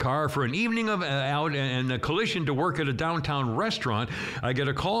borrowed the car for an evening out and the collision to work at a downtown restaurant. I get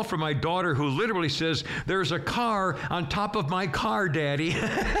a call from my daughter who literally says, there's a car on top of my car, Daddy.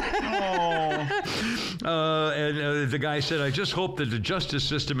 The guy said, I just hope that the justice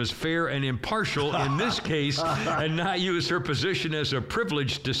system is fair and impartial in this case and not use her position as a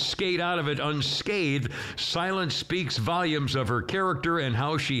privilege to skate out of it unscathed. Silence speaks volumes of her character and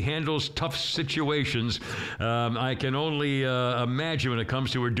how she handles tough situations. I can only imagine when it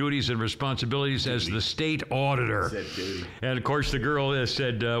comes to her duties and responsibilities as the state auditor. And of course, the girl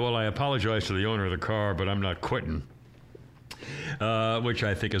said, well, I apologize to the owner of the car, but I'm not quitting. Which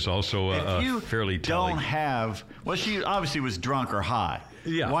I think is also fairly telling. She obviously was drunk or high.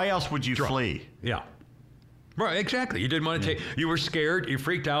 Yeah. Why else would you flee? Yeah. Right, exactly. You didn't want to you were scared, you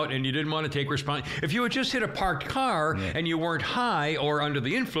freaked out, and you didn't want to take response. If you had just hit a parked car and you weren't high or under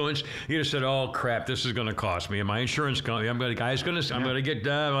the influence, you'd have said, oh, crap, this is going to cost me. And my insurance company, I'm going to get,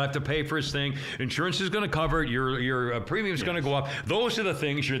 I'll have to pay for his thing. Insurance is going to cover it. Your premium's going to go up. Those are the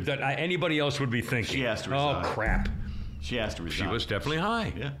things that anybody else would be thinking. She has to resign. Oh, crap. She has to resign. She was definitely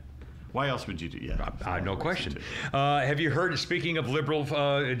high. Yeah. Why else would you do? Yeah, no question. Have you heard, speaking of liberal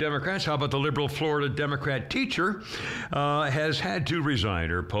Democrats, how about the liberal Florida Democrat teacher has had to resign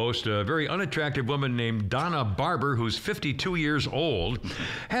her post? A very unattractive woman named Donna Barber, who's 52 years old,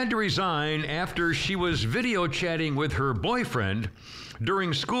 had to resign after she was video chatting with her boyfriend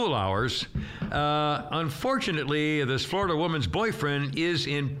during school hours. Unfortunately, this Florida woman's boyfriend is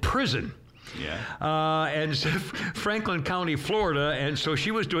in prison and Franklin County, Florida. And so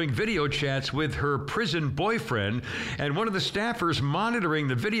she was doing video chats with her prison boyfriend. And one of the staffers monitoring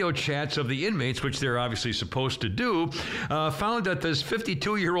the video chats of the inmates, which they're obviously supposed to do, found that this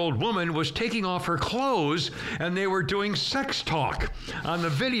 52-year-old woman was taking off her clothes, and they were doing sex talk on the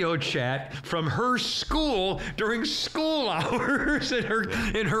video chat from her school during school hours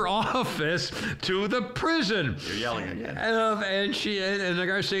in her office to the prison. You're yelling again. And the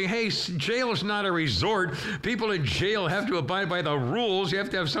guy saying, hey, jail is not a resort. People in jail have to abide by the rules. You have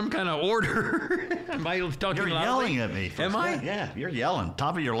to have some kind of order. Am I talking You're loudly? yelling at me. Am I? Yeah, you're yelling.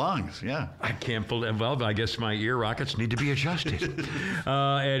 Top of your lungs, yeah. I can't believe. Well, I guess my ear rockets need to be adjusted.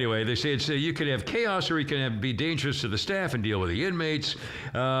 Anyway, they say you can have chaos or you can be dangerous to the staff and deal with the inmates.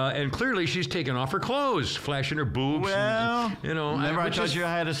 And clearly, she's taking off her clothes, flashing her boobs. Well, and, you know, remember I told you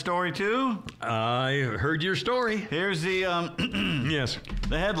I had a story too? I heard your story. Here's the yes,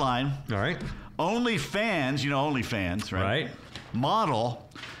 the headline. All right. OnlyFans, you know OnlyFans, right? Right. Model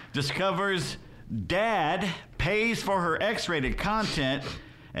discovers dad pays for her X-rated content,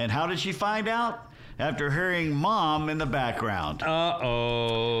 and how did she find out? After hearing mom in the background.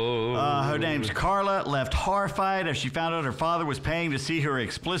 Her name's Carla, left horrified as she found out her father was paying to see her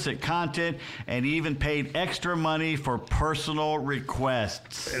explicit content and even paid extra money for personal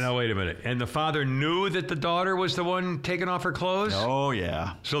requests. Now, wait a minute. And the father knew that the daughter was the one taking off her clothes? Oh,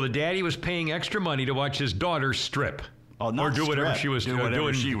 yeah. So the daddy was paying extra money to watch his daughter strip. Oh, or do whatever she was doing.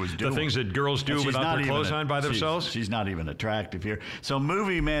 The things that girls do without their clothes on by themselves? She's not even attractive here. So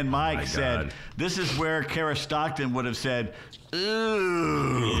Movie Man Mike said, this is where Kara Stockton would have said,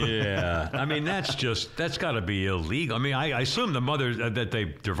 ooh. Yeah. I mean, that's got to be illegal. I mean, I assume the mother that they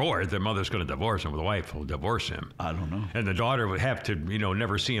divorced, the mother's going to divorce him, or the wife will divorce him. I don't know. And the daughter would have to,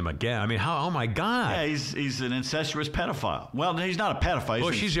 never see him again. I mean, how? Oh, my God. Yeah, he's an incestuous pedophile. Well, he's not a pedophile.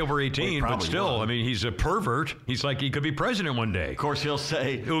 Well, she's over 18, but still, I mean, he's a pervert. He's like, he could be president one day. Of course, he'll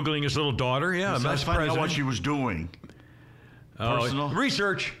say... Oogling his little daughter, yeah. Let's find out what she was doing. Personal?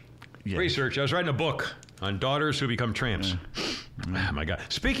 Research. Yeah. Research. I was writing a book on daughters who become tramps. Oh, my God.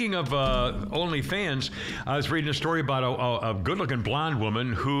 Speaking of OnlyFans, I was reading a story about a good-looking blonde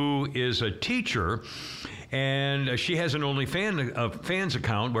woman who is a teacher, and she has an OnlyFans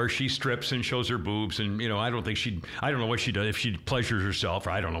account where she strips and shows her boobs, and I don't know what she does, if she pleasures herself, or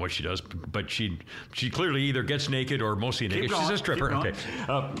I don't know what she does, but she clearly either gets naked or mostly naked. She's a stripper. Okay.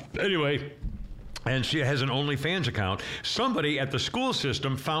 Anyway. And she has an OnlyFans account. Somebody at the school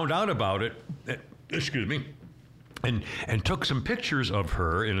system found out about it. Excuse me. And took some pictures of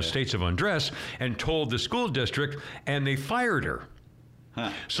her in a state of undress and told the school district, and they fired her. Huh.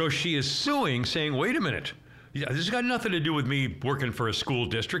 So she is suing, saying, wait a minute. Yeah, this has got nothing to do with me working for a school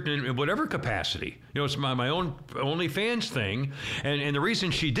district in whatever capacity. It's my own OnlyFans thing. And the reason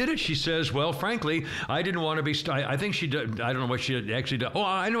she did it, she says, well, frankly, I didn't want to be... I think she did... I don't know what she actually did. Oh,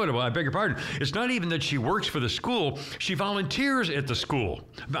 I know what it was. I beg your pardon. It's not even that she works for the school. She volunteers at the school.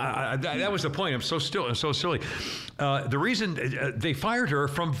 That was the point. I'm so silly. The reason they fired her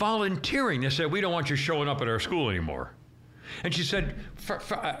from volunteering, they said, we don't want you showing up at our school anymore. And she said,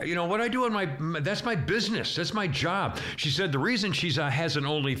 what I do that's my business. That's my job. She said the reason she has an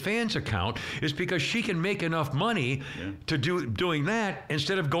OnlyFans account is because she can make enough money to doing that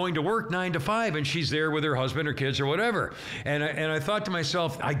instead of going to work 9 to 5, and she's there with her husband or kids or whatever. And I thought to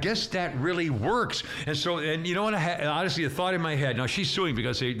myself, I guess that really works. And so, you know what? I had, honestly, a thought in my head. Now, she's suing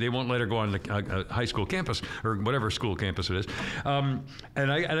because they won't let her go on the high school campus or whatever school campus it is.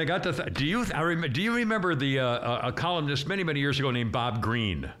 And I got to do you remember a columnist many years ago named Bob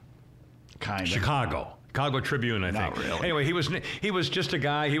Greene? Kind of. Chicago Tribune, I think. Not really. Anyway, he was just a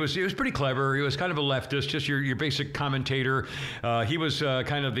guy. He was pretty clever. He was kind of a leftist, just your basic commentator. He was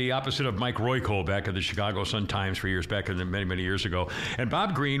kind of the opposite of Mike Royko back at the Chicago Sun-Times for years back, many years ago. And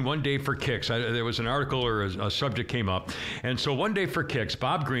Bob Greene, one day for kicks, there was an article or a subject came up, and so one day for kicks,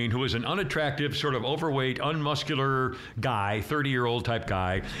 Bob Greene, who was an unattractive, sort of overweight, unmuscular guy, 30-year-old type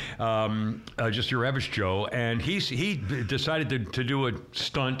guy, just your average Joe, and he decided to do a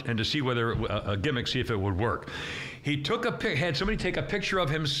stunt and to see whether a gimmick, see if it would work. He had somebody take a picture of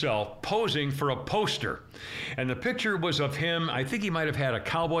himself posing for a poster. And the picture was of him. I think he might have had a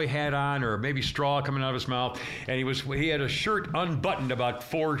cowboy hat on or maybe straw coming out of his mouth. And he had a shirt unbuttoned about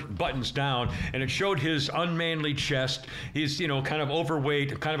 4 buttons down, and it showed his unmanly chest. He's, kind of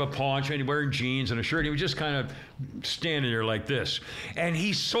overweight, kind of a paunch, and wearing jeans and a shirt. He was just kind of standing there like this. And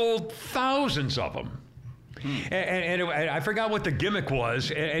he sold thousands of them. And I forgot what the gimmick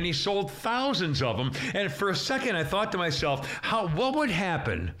was, and he sold thousands of them. And for a second, I thought to myself, what would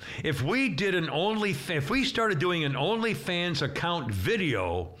happen if we did if we started doing an OnlyFans account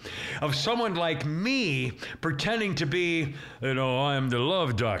video of someone like me pretending to be, I'm the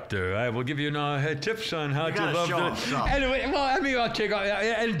love doctor. I will give you tips on how to love the. Anyway, well, I mean, I'll take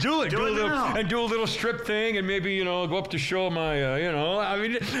and do it. Do a little strip thing, and maybe go up to show my, I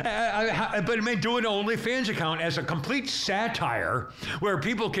mean, but I mean, do an OnlyFans account as a complete satire where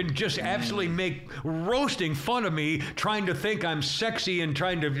people can just absolutely make roasting fun of me, trying to think I'm sexy and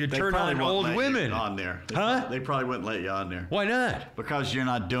trying to turn on old women on there. They probably wouldn't let you on there. Why not? Because you're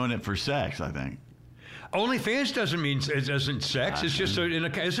not doing it for sex, I think. OnlyFans doesn't mean it isn't sex. It's just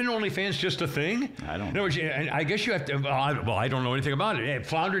isn't OnlyFans just a thing? I don't know. I guess you have to. Well, I don't know anything about it. Hey,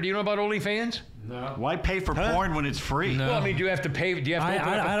 Flounder, do you know about OnlyFans? No. Why pay for porn when it's free? No. Well, I mean, do you have to pay? Do you have to?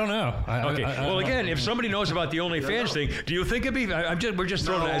 I don't know. Okay. Well, again, if somebody knows about the OnlyFans thing, do you think it'd be? We're just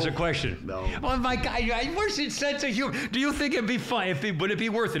throwing it as a question. No. Well, my God, where's its sense of humor? Do you think it'd be fun? Would it be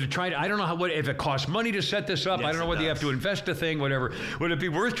worth it to try? I don't know if it costs money to set this up. Yes, I don't know whether you have to invest a thing, whatever. Would it be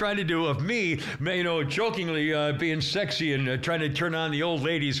worth trying to do of me, jokingly being sexy and trying to turn on the old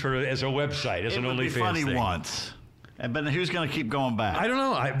ladies as a website, as an OnlyFans thing? It would be funny once. But who's going to keep going back? I don't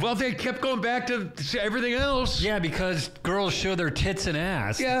know. They kept going back to everything else. Yeah, because girls show their tits and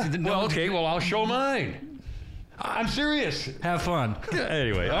ass. Yeah. Well, okay. Well, I'll show mine. I'm serious. Have fun.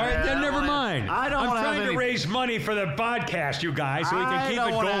 Anyway, all right, then never mind. I'm trying to raise money for the podcast, you guys, so we can keep it going.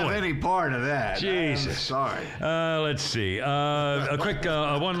 I don't want to have any part of that. Jesus. Sorry. Let's see. A quick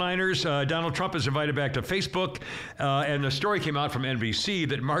one-liners. Donald Trump is invited back to Facebook, and the story came out from NBC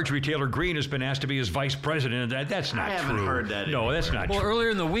that Marjorie Taylor Greene has been asked to be his vice president. That's not true. I haven't heard that. No, that's not true. Well, earlier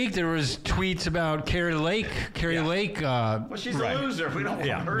in the week, there was tweets about Carrie Lake. Well, she's a loser. If we don't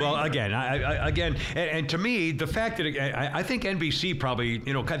want her. Well, again, and to me, the fact that I think NBC probably,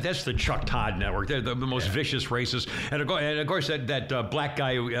 that's the Chuck Todd network. They're the most vicious racists. And of course, that black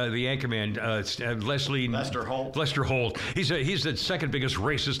guy, the anchorman, Lester Holt. He's the second biggest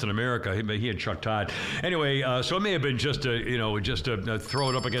racist in America. He and Chuck Todd. Anyway, so it may have been just to throw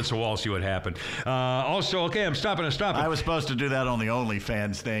it up against the wall, see what happened. Also, okay, I'm stopping. I was supposed to do that on the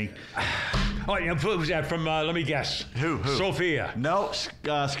OnlyFans thing. Oh, who was that from? Let me guess. Who? Sophia. No,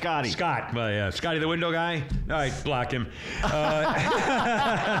 Scotty. Scott. Well, yeah, Scotty the window guy. All right, block him.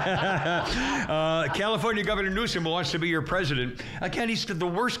 California Governor Newsom wants to be your president. Again, he's the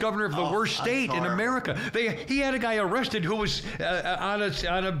worst governor of the worst state in America. He had a guy arrested who was on a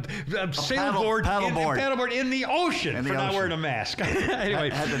paddleboard in the ocean for not wearing a mask. Anyway,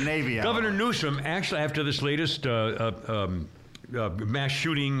 had the Navy out. Governor Newsom, actually, after this latest mass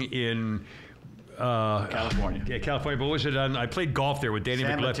shooting in California. Yeah, California. But was it on? I played golf there with Danny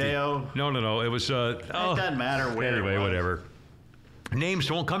San McLefty. Mateo. No. It was. It doesn't matter where. Anyway, whatever.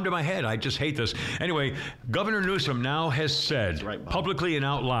 Names won't come to my head. I just hate this. Anyway, Governor Newsom now has said publicly and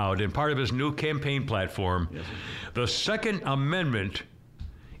out loud in part of his new campaign platform, the Second Amendment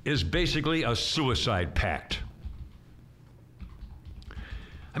is basically a suicide pact.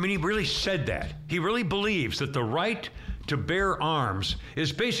 I mean, he really said that. He really believes that the right to bear arms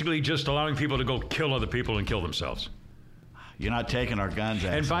is basically just allowing people to go kill other people and kill themselves. You're not taking our guns.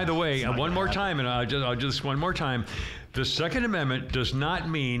 And by the way, one more time, the Second Amendment does not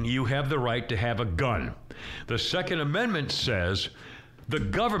mean you have the right to have a gun. The Second Amendment says the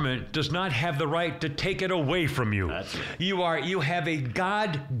government does not have the right to take it away from you. That's right. You have a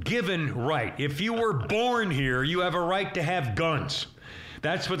God-given right. If you were born here, you have a right to have guns.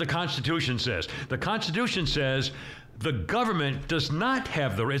 That's what the Constitution says. The Constitution says the government does not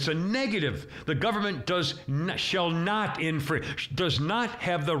have it's a negative. The government shall not does not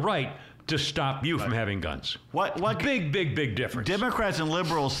have the right to stop you from having guns. What big difference. Democrats and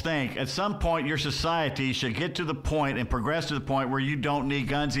liberals think at some point your society should get to the point and progress to the point where you don't need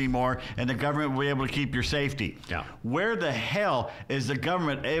guns anymore and the government will be able to keep your safety. Yeah. Where the hell is the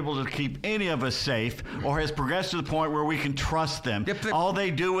government able to keep any of us safe or has progressed to the point where we can trust them? All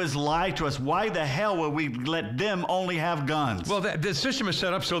they do is lie to us. Why the hell would we let them only have guns? Well, the system is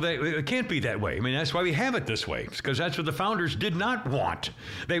set up so that it can't be that way. I mean, that's why we have it this way, because that's what the founders did not want.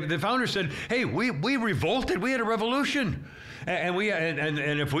 The founders said, hey, we revolted. We had a revolution. And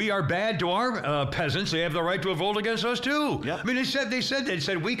if we are bad to our peasants, they have the right to revolt against us too. Yep. I mean, they said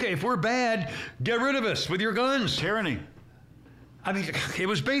if we're bad, get rid of us with your guns. Tyranny. I mean, it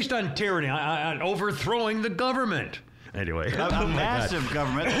was based on tyranny, on overthrowing the government. Anyway. A massive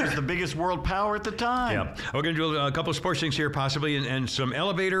government. It was the biggest world power at the time. Yeah. We're going to do a couple of sports things here, possibly, and some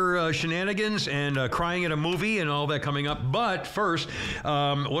elevator shenanigans and crying at a movie and all that coming up. But first,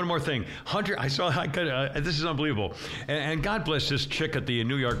 one more thing. Hunter, this is unbelievable. And God bless this chick at the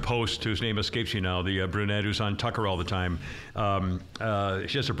New York Post, whose name escapes you now, the brunette who's on Tucker all the time.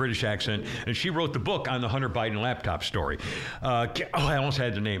 She has a British accent, and she wrote the book on the Hunter Biden laptop story. I almost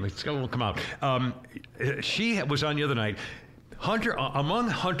had the name. It's going to come out. She was on the other night. Among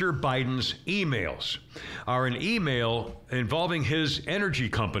Hunter Biden's emails are an email involving his energy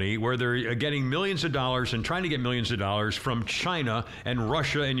company where they're getting millions of dollars and trying to get millions of dollars from China and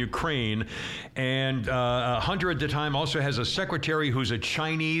Russia and Ukraine. And Hunter at the time also has a secretary who's a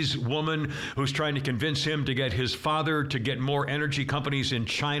Chinese woman who's trying to convince him to get his father to get more energy companies in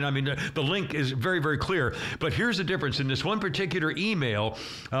China. I mean, the link is very, very clear. But here's the difference. In this one particular email,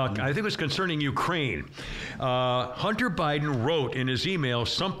 I think it was concerning Ukraine, Hunter Biden wrote in his email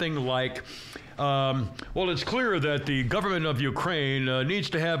something like, well, it's clear that the government of Ukraine needs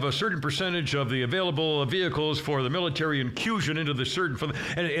to have a certain percentage of the available vehicles for the military infusion into the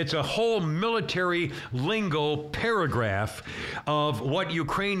and it's a whole military lingo paragraph of what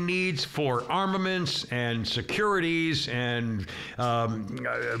Ukraine needs for armaments and securities and all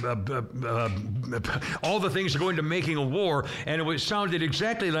the things that go into making a war, and it sounded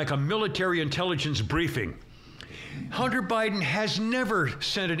exactly like a military intelligence briefing. Hunter Biden has never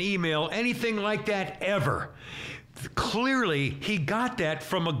sent an email, anything like that, ever. Clearly, he got that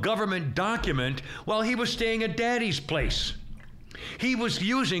from a government document while he was staying at Daddy's place. He was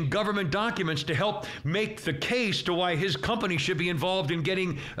using government documents to help make the case to why his company should be involved in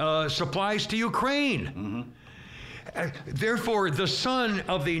getting supplies to Ukraine. Mm-hmm. Therefore, the son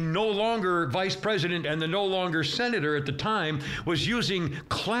of the no longer vice president and the no longer senator at the time was using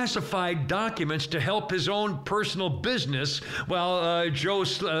classified documents to help his own personal business, while Joe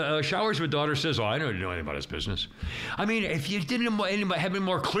Showers' daughter says, I don't know anything about his business. I mean, if you didn't have any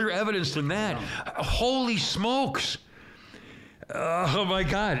more clear evidence than that, holy smokes. Oh, my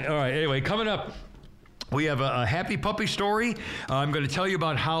God. All right, anyway, coming up. We have a happy puppy story. I'm going to tell you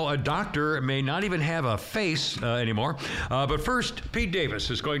about how a doctor may not even have a face anymore. But first, Pete Davis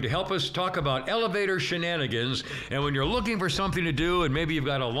is going to help us talk about elevator shenanigans. And when you're looking for something to do and maybe you've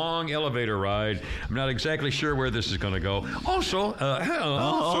got a long elevator ride, I'm not exactly sure where this is going to go. Also, I've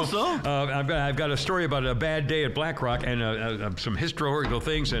got a story about a bad day at Black Rock and some historical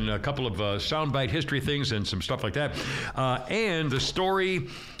things and a couple of soundbite history things and some stuff like that. And the story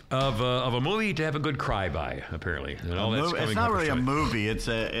of a movie to have a good cry by, apparently. And all that's coming it's not really a movie. It's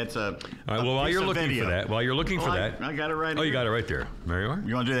a. All right. Well, while you're looking for that, I got it right. Oh, you got it right there. There you are.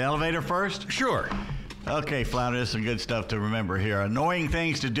 You want to do the elevator first? Sure. Okay, Flounder, there's some good stuff to remember here. Annoying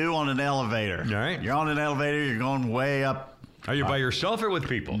things to do on an elevator. All right. You're on an elevator. You're going way up. Are you by yourself or with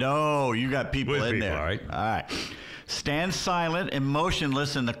people? No, you got people with in people, there. All right. All right. Stand silent and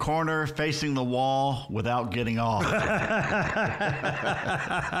motionless in the corner facing the wall without getting off.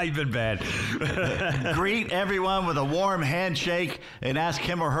 You've been bad. Greet everyone with a warm handshake and ask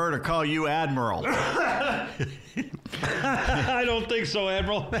him or her to call you Admiral. I don't think so,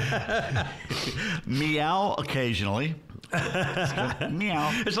 Admiral. Meow occasionally. Meow.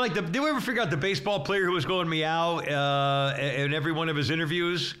 It's like, did you ever figure out the baseball player who was going meow in every one of his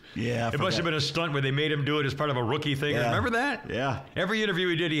interviews? Yeah. It must have been a stunt where they made him do it as part of a rookie thing. Yeah. Remember that? Yeah. Every interview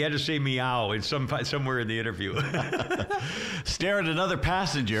he did, he had to say meow in somewhere in the interview. Stare at another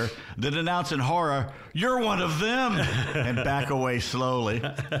passenger, then announce in horror, "You're one of them," and back away slowly.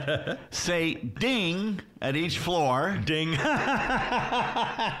 Say ding at each floor. Ding.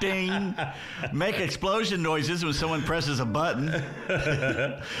 Ding. Make explosion noises when someone presses a button.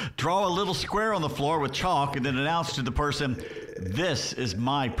 Draw a little square on the floor with chalk and then announce to the person, "This is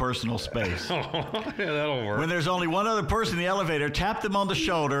my personal space." Yeah, that'll work. When there's only one other person in the elevator, tap them on the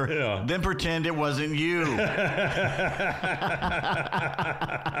shoulder, then pretend it wasn't you.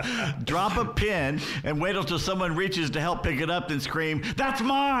 Drop a pin and wait until someone reaches to help pick it up, then scream, "That's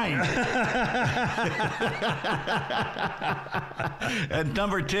mine!" And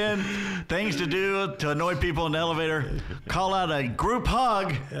number 10, things to do to annoy people in the elevator: call out a group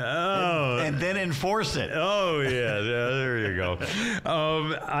hug and then enforce it. Oh, yeah, there you go. go.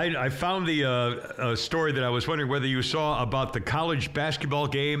 I found the story that I was wondering whether you saw about the college basketball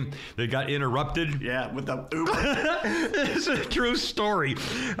game that got interrupted. Yeah, with the Uber. It's a true story.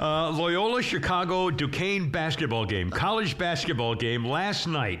 Loyola Chicago Duquesne basketball game, college basketball game last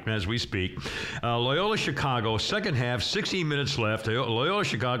night as we speak. Loyola Chicago, second half, 16 minutes left. Loyola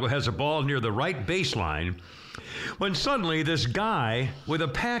Chicago has a ball near the right baseline when suddenly this guy with a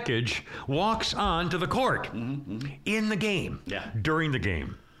package walks onto the court in the game, during the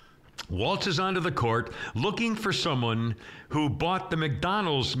game. Waltzes onto the court looking for someone who bought the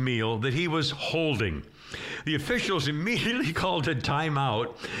McDonald's meal that he was holding. The officials immediately called a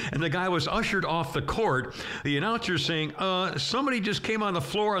timeout, and the guy was ushered off the court. The announcer saying, somebody just came on the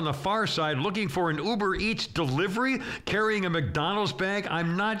floor on the far side looking for an Uber Eats delivery, carrying a McDonald's bag.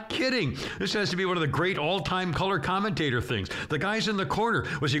 I'm not kidding. This has to be one of the great all-time color commentator things. The guy's in the corner.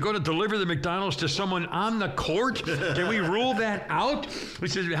 Was he going to deliver the McDonald's to someone on the court? Can we rule that out? He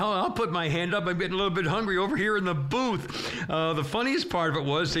says, hell, I'll put my hand up. I'm getting a little bit hungry over here in the booth. The funniest part of it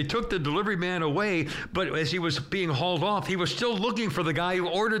was they took the delivery man away, but as he was being hauled off, he was still looking for the guy who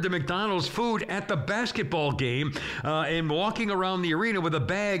ordered the McDonald's food at the basketball game and walking around the arena with a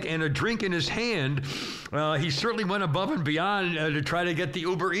bag and a drink in his hand. He certainly went above and beyond to try to get the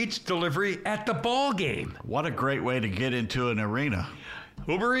Uber Eats delivery at the ball game. What a great way to get into an arena.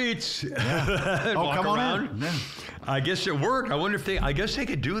 Uber Eats. Yeah. Oh, come on in. Yeah. I guess it worked. I guess they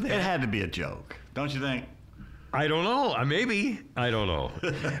could do that. It had to be a joke, don't you think? I don't know. Maybe. I don't know.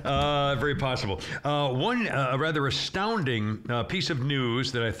 Very possible. One rather astounding piece of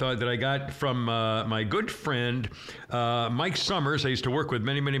news that I got from my good friend Mike Summers. I used to work with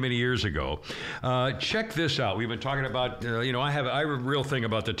many years ago. Check this out. We've been talking about. I have a real thing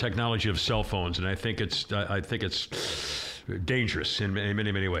about the technology of cell phones, and I think it's dangerous in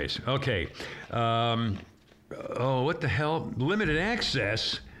many ways. Okay. What the hell? Limited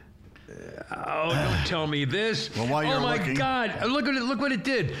access. Don't tell me this. Well, while you're looking. God. Look what it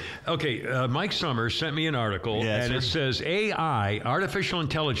did. Okay, Mike Summers sent me an article, and it says AI, artificial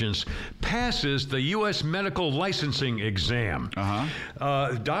intelligence, passes the U.S. medical licensing exam.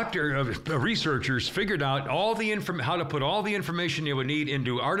 Researchers figured out how to put all the information they would need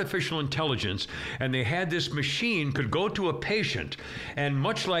into artificial intelligence, and they had this machine could go to a patient, and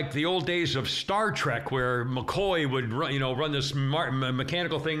much like the old days of Star Trek, where McCoy would run this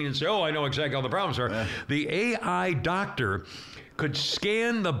mechanical thing and say, I know exactly all the problems are. The AI doctor could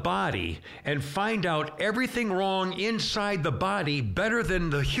scan the body and find out everything wrong inside the body better than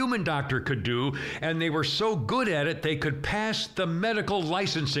the human doctor could do, and they were so good at it they could pass the medical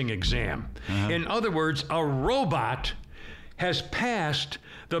licensing exam. In other words, a robot has passed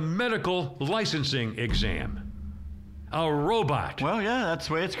the medical licensing exam. A robot. Well, yeah, that's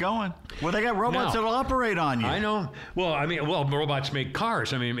the way it's going. Well, they got robots that'll operate on you. I know. Well, robots make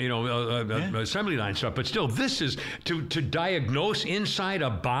cars. Assembly line stuff. But still, this is to diagnose inside a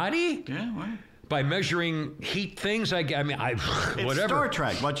body? Yeah, right. By measuring heat things, whatever. It's Star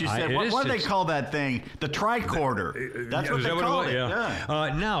Trek, what you said. What do they call that thing? The tricorder. That's what they call it.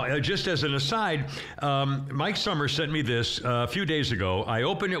 Yeah. Now, just as an aside, Mike Summers sent me this a few days ago. I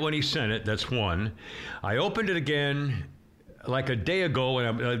opened it when he sent it. That's one. I opened it again like a day ago,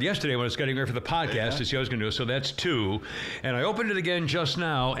 yesterday when I was getting ready for the podcast to see how I was going to do it. So that's two. And I opened it again just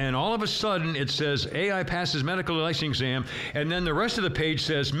now, and all of a sudden it says AI passes medical licensing exam, and then the rest of the page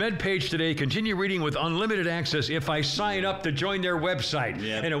says Med page today, continue reading with unlimited access if I sign up to join their website.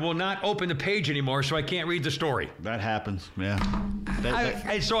 Yeah. And it will not open the page anymore, so I can't read the story. That happens, yeah.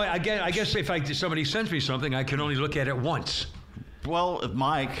 I guess if somebody sends me something, I can only look at it once. Well,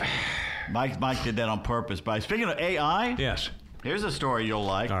 Mike did that on purpose. But speaking of AI, yes, here's a story you'll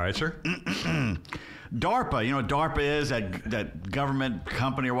like. All right, sir. DARPA. You know what DARPA is? That government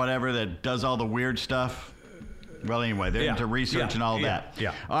company or whatever that does all the weird stuff. Well, anyway, they're into research and all that.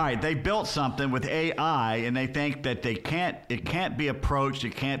 Yeah. All right, they built something with AI, and they think that it can't be approached,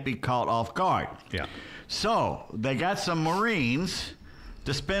 it can't be caught off guard. Yeah. So they got some Marines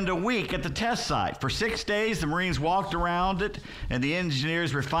to spend a week at the test site. For 6 days, the Marines walked around it, and the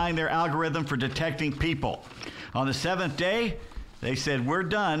engineers refined their algorithm for detecting people. On the 7th day, they said, we're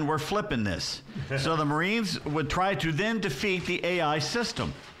done, we're flipping this. So the Marines would try to then defeat the AI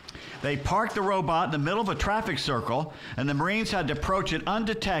system. They parked the robot in the middle of a traffic circle, and the Marines had to approach it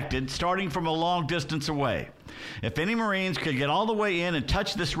undetected, starting from a long distance away. If any Marines could get all the way in and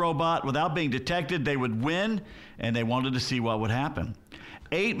touch this robot without being detected, they would win, and they wanted to see what would happen.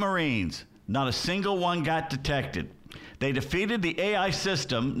 8 Marines, not a single one got detected. They defeated the AI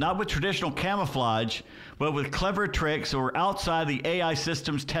system, not with traditional camouflage, but with clever tricks that were outside the AI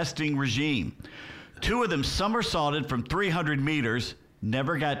system's testing regime. 2 of them somersaulted from 300 meters,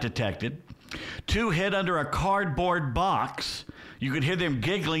 never got detected. 2 hid under a cardboard box. You could hear them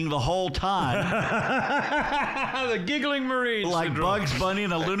giggling the whole time. The giggling Marines. Like syndrome. Bugs Bunny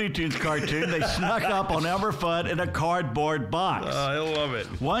in a Looney Tunes cartoon. They snuck up on Elmer Fudd in a cardboard box. I love it.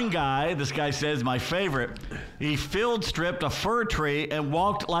 One guy, this guy says, my favorite, he field stripped a fir tree and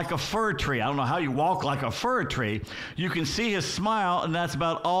walked like a fir tree. I don't know how you walk like a fir tree. You can see his smile, and that's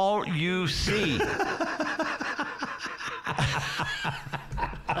about all you see.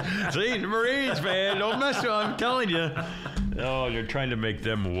 See, the Marines, man, don't mess with them, I'm telling you. Oh, you're trying to make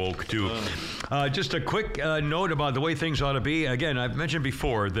them woke, too. Just a quick note about the way things ought to be. Again, I've mentioned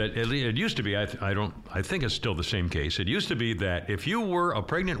before that it used to be, I think it's still the same case. It used to be that if you were a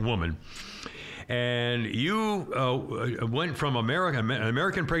pregnant woman and you went from an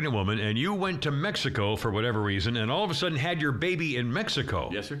American pregnant woman, and you went to Mexico for whatever reason, and all of a sudden had your baby in Mexico.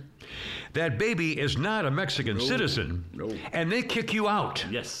 Yes, sir. That baby is not a Mexican citizen, and they kick you out.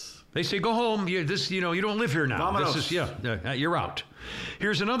 Yes. They say, go home. You don't live here now. Vámonos. You're out.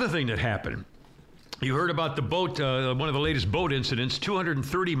 Here's another thing that happened. You heard about the boat, one of the latest boat incidents.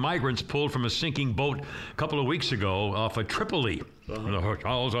 230 migrants pulled from a sinking boat a couple of weeks ago off of Tripoli. Out of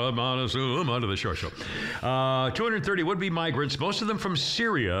the shore show. 230 would-be migrants, most of them from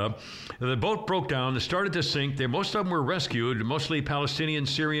Syria. The boat broke down. They started to sink. Most of them were rescued, mostly Palestinian,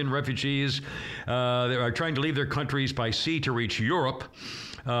 Syrian refugees. They are trying to leave their countries by sea to reach Europe.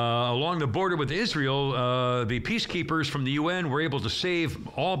 Along the border with Israel, the peacekeepers from the UN were able to save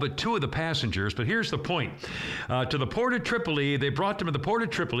all but 2 of the passengers. But here's the point. To the port of Tripoli, they brought them to the port of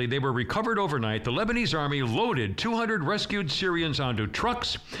Tripoli. They were recovered overnight. The Lebanese army loaded 200 rescued Syrians onto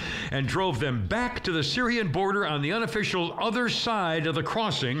trucks and drove them back to the Syrian border on the unofficial other side of the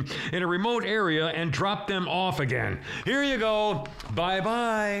crossing in a remote area and dropped them off again. Here you go.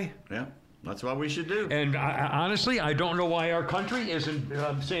 Bye-bye. Yeah. That's what we should do. And honestly, I don't know why our country isn't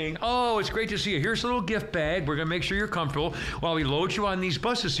saying, oh, it's great to see you. Here's a little gift bag. We're going to make sure you're comfortable while we load you on these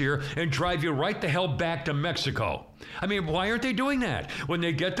buses here and drive you right the hell back to Mexico. I mean, why aren't they doing that? When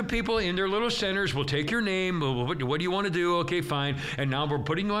they get the people in their little centers, we'll take your name. What do you want to do? Okay, fine. And now we're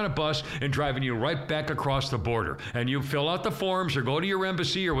putting you on a bus and driving you right back across the border. And you fill out the forms or go to your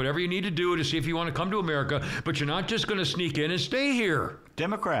embassy or whatever you need to do to see if you want to come to America. But you're not just going to sneak in and stay here.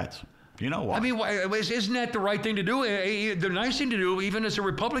 Democrats. You know what? I mean, isn't that the right thing to do? The nice thing to do, even as a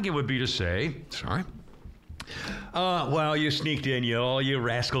Republican, would be to say, sorry, well, you sneaked in, you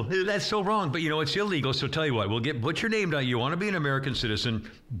rascal. That's so wrong, but it's illegal, so tell you what, put your name down. You want to be an American citizen,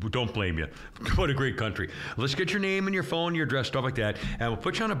 don't blame you. What a great country. Let's get your name and your phone, your address, stuff like that, and we'll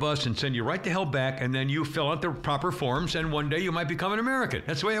put you on a bus and send you right the hell back, and then you fill out the proper forms, and one day you might become an American.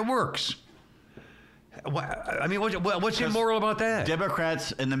 That's the way it works. I mean, what's immoral about that?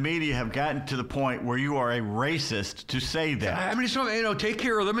 Democrats and the media have gotten to the point where you are a racist to say that. I mean, so, take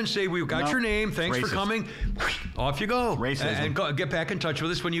care of them and say, we've got your name, thanks for coming. Off you go. Racism. And get back in touch with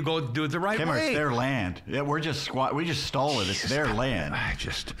us when you go do it the right way. It's their land. Yeah, we just stole it. It's their land.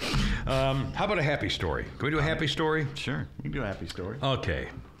 How about a happy story? Can we do a happy story? Sure, we can do a happy story. Okay.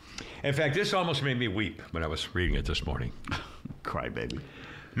 In fact, this almost made me weep when I was reading it this morning. Cry, baby.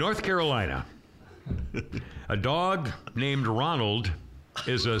 North Carolina. A dog named Ronald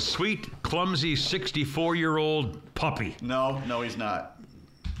is a sweet, clumsy 64-year-old puppy. No, he's not.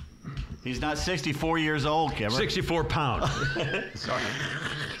 He's not 64 years old, Kevin. 64 pounds. Sorry.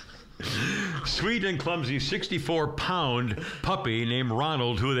 Sweet and clumsy 64-pound puppy named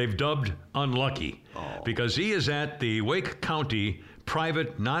Ronald, who they've dubbed Unlucky, because he is at the Wake County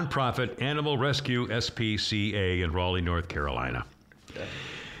Private Nonprofit Animal Rescue SPCA in Raleigh, North Carolina. Okay.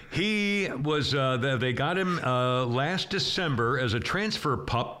 He was, they got him last December as a transfer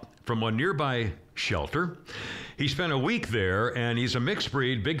pup from one nearby shelter. He spent a week there, and he's a mixed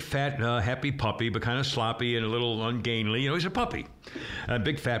breed, big, fat, happy puppy, but kind of sloppy and a little ungainly. He's a puppy, a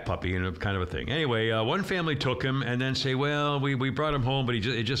big, fat puppy, and kind of a thing. Anyway, one family took him and then say, well, we brought him home, but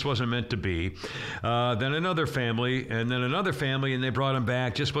it just wasn't meant to be. Then another family, and then another family, and they brought him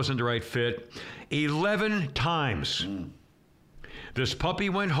back. Just wasn't the right fit. 11 times. This puppy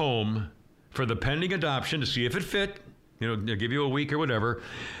went home for the pending adoption to see if it fit. They'll give you a week or whatever,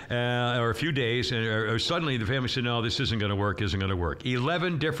 or a few days, or suddenly the family said, no, this isn't going to work,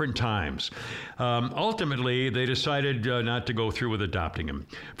 11 different times. Ultimately, they decided not to go through with adopting him.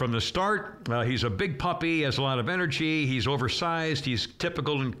 From the start, he's a big puppy, has a lot of energy, he's oversized, he's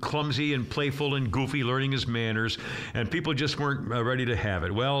typical and clumsy and playful and goofy, learning his manners, and people just weren't ready to have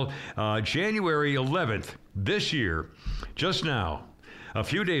it. Well, January 11th this year, just now, a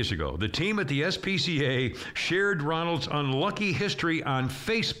few days ago, the team at the SPCA shared Ronald's unlucky history on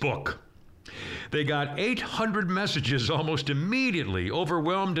Facebook. They got 800 messages almost immediately,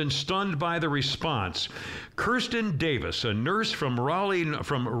 overwhelmed and stunned by the response. Kirsten Davis, a nurse from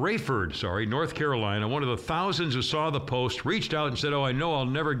Rayford, North Carolina, one of the thousands who saw the post, reached out and said, I know I'll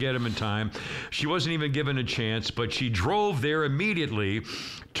never get him in time. She wasn't even given a chance, but she drove there immediately,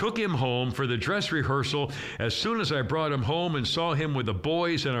 took him home for the dress rehearsal. As soon as I brought him home and saw him with the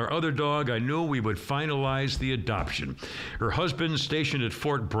boys and our other dog, I knew we would finalize the adoption. Her husband stationed at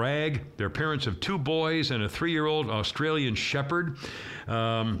Fort Bragg. They're parents of 2 boys and a 3-year-old Australian Shepherd.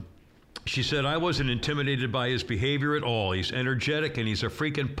 She said, I wasn't intimidated by his behavior at all. He's energetic and he's a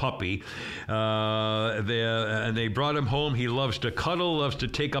freaking puppy. And they brought him home. He loves to cuddle, loves to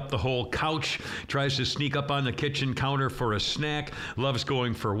take up the whole couch, tries to sneak up on the kitchen counter for a snack, loves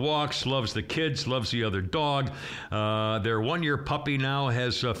going for walks, loves the kids, loves the other dog. Their 1-year puppy now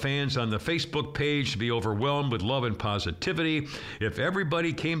has fans on the Facebook page to be overwhelmed with love and positivity. If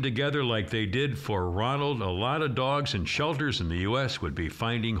everybody came together like they did for Ronald, a lot of dogs and shelters in the U.S. would be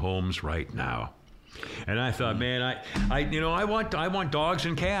finding homes right now. And I thought, man, I want dogs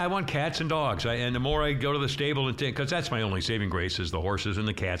and cats. I want cats and dogs. And the more I go to the stable and because that's my only saving grace is the horses and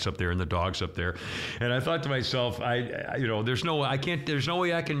the cats up there and the dogs up there. And I thought to myself, there's no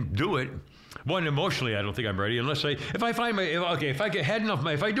way I can do it. One, emotionally, I don't think I'm ready unless if I do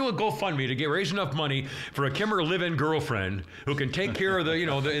a GoFundMe to raise enough money for a Kimmer live-in girlfriend who can take care of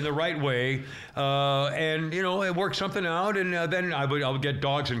in the right way, and work something out, and then I would get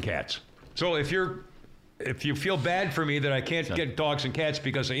dogs and cats. So if you feel bad for me that I can't get dogs and cats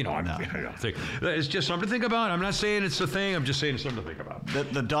because it's just something to think about. I'm not saying it's a thing. I'm just saying it's something to think about.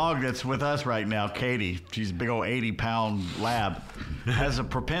 The dog that's with us right now, Katie, she's a big old 80-pound lab, has a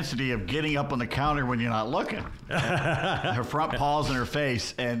propensity of getting up on the counter when you're not looking. Her front paws in her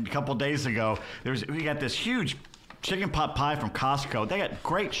face. And a couple days ago, we got this huge chicken pot pie from Costco. They got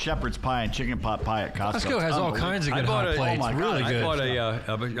great shepherd's pie and chicken pot pie at Costco. Costco has all kinds of good hot plates. Really good. I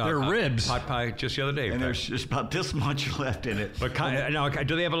bought they're ribs. Pot pie just the other day. And there's just about this much left in it. But now,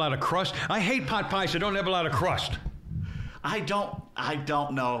 do they have a lot of crust? I hate pot pies that don't have a lot of crust. I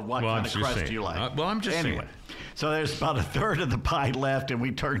don't know what kind of crust you like. I'm just saying. So there's about a third of the pie left, and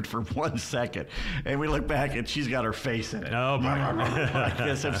we turned for 1 second, and we look back, and she's got her face in it. Oh, my God. I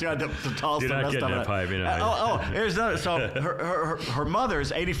guess if she got to toss the rest of it. Pie, here's another. So her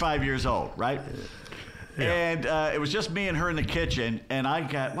mother's 85 years old, right? Yeah. And it was just me and her in the kitchen, and I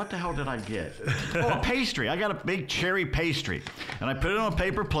got, what the hell did I get? A pastry. I got a big cherry pastry, and I put it on a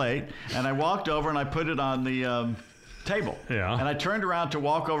paper plate, and I walked over, and I put it on the table. Yeah. And I turned around to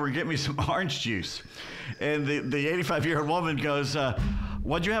walk over and get me some orange juice. And the 85-year-old woman goes,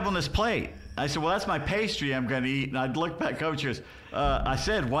 what'd you have on this plate? I said, well, that's my pastry I'm going to eat. And I looked back over, she goes, I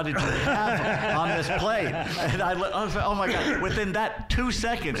said, what did you have on this plate? And I was like, oh, my God. Within that 2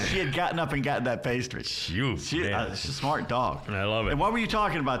 seconds, she had gotten up and gotten that pastry. She's a smart dog. I love it. And what were you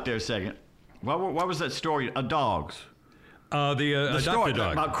talking about there a second? What was that story? Dogs. The story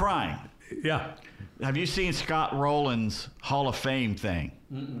dog. About crying. Yeah. Have you seen Scott Rowland's Hall of Fame thing?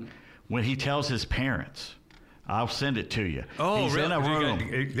 Mm-mm. When he tells his parents, I'll send it to you. Oh, he's really? in a room.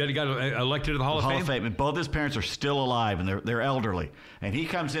 He got elected to the Hall of Fame? And both his parents are still alive, and they're elderly. And he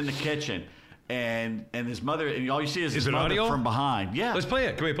comes in the kitchen, and his mother, and all you see is his mother audio? from behind. Yeah. Let's play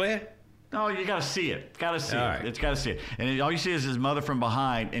it. Can we play it? No, you got to see it. Got to see all it. Right. It's got to see it. And all you see is his mother from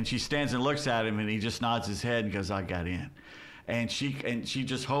behind, and she stands and looks at him, and he just nods his head and goes, I got in. And she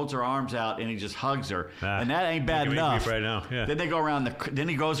just holds her arms out, and he just hugs her, and that ain't bad enough. Right now. Yeah. Then they go around then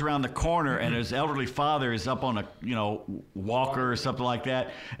he goes around the corner, and his elderly father is up on a walker or something like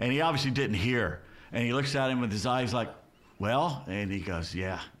that, and he obviously didn't hear, and he looks at him with his eyes like, well, and he goes,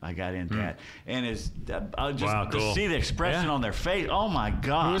 yeah, I got in, Dad. And to see the expression on their face, oh my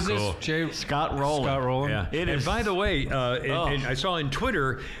God. Who is this? Scott Rowland. Scott Rowland. Yeah. And by the way, and I saw on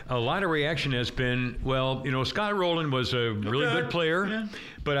Twitter, a lot of reaction has been, Scott Rowland was a really good player,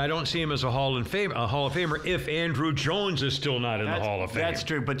 but I don't see him as a Hall of Famer if Andrew Jones is still not in the Hall of Fame. That's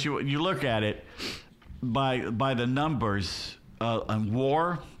true, but you look at it by the numbers on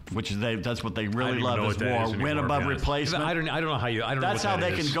WAR. That's what they really love is WAR, win above replacement. I don't know how you. I don't That's know how what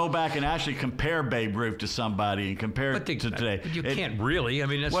they is. can go back and actually compare Babe Ruth to somebody and compare it to today. But you can't really. I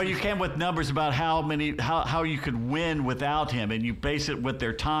mean, that's you can with numbers about how you could win without him, and you base it with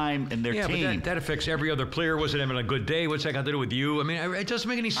their time and their team. Yeah, but that affects every other player. Was it having a good day? What's that got to do with you? I mean, it doesn't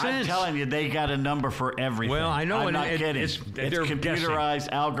make any sense. I'm telling you, they got a number for everything. Well, I know. I'm not kidding. It's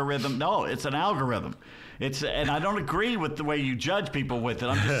computerized algorithm. No, it's an algorithm. And I don't agree with the way you judge people with it.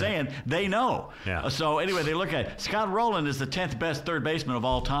 I'm just saying they know. Yeah. So anyway, they look at it. Scott Rowland is the 10th best third baseman of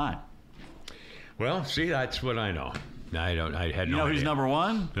all time. Well, see, that's what I know. I don't. I had You no know idea. who's number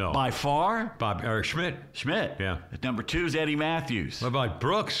one? No. By far? Schmidt. Schmidt. Yeah. Number 2 is Eddie Matthews. What about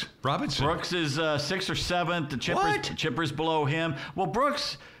Brooks Robinson? Brooks is 6th or 7th. The What? Chipper's below him. Well,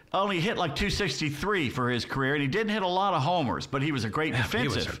 Brooks only hit like 263 for his career, and he didn't hit a lot of homers, but he was a great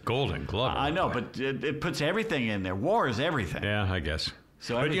defensive. He was a Golden Glover. I know, but it puts everything in there. WAR is everything. Yeah, I guess.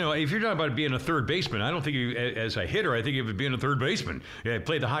 So but, you know, if you're talking about being a third baseman, I don't think you, as a hitter, I think you would be a third baseman. Yeah,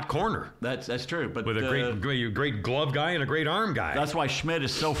 play the hot corner. That's true. But with a great glove guy and a great arm guy. That's why Schmidt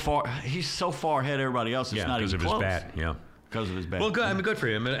is so far. He's so far ahead of everybody else. It's not even close. Because of his bat. Yeah. Because of his bat. Well, good. I mean, good for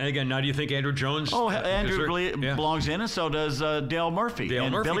him. And again, now do you think Andrew Jones? Oh, Andrew belongs in, and so does Dale Murphy. Dale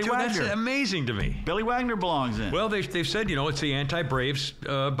and Murphy, Billy too. Wagner. That's amazing to me. Billy Wagner belongs in. Well, they've said, you know, it's the anti-Braves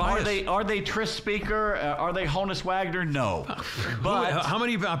bias. Are they Tris Speaker? Are they Honus Wagner? No. But how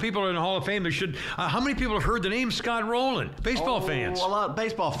many people are in the Hall of Fame? They should. How many people have heard the name Scott Rowland? Baseball fans. A lot of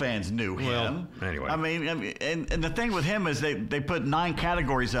baseball fans knew him. Well, anyway. I mean, and the thing with him is they put 9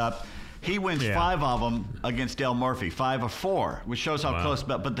 categories up. He wins 5 of them against Dale Murphy, 5 of 4, which shows how close.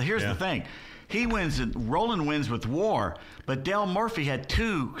 But here's the thing. He wins, Roland wins with WAR, but Dale Murphy had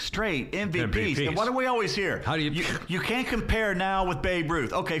 2 straight MVPs. And what do we always hear? How do you can't compare now with Babe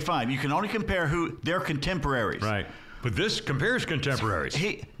Ruth. Okay, fine. You can only compare their contemporaries. Right. But this compares contemporaries.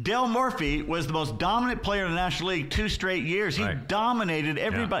 Dale Murphy was the most dominant player in the National League 2 straight years. He dominated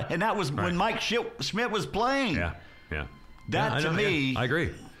everybody. And that was when Mike Schmidt was playing. Yeah. That to me. I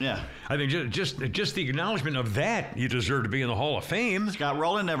agree. Yeah. I think just the acknowledgement of that, you deserve to be in the Hall of Fame. Scott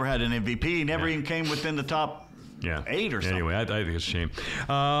Rowland never had an MVP. He never even came within the top 8 or something. Anyway, I think it's a shame.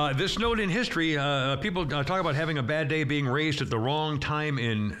 This note in history, people talk about having a bad day being raised at the wrong time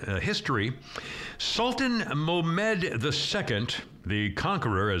in history. Sultan Mohammed II, the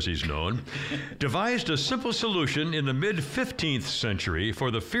conqueror as he's known, devised a simple solution in the mid-15th century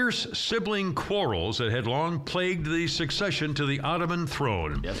for the fierce sibling quarrels that had long plagued the succession to the Ottoman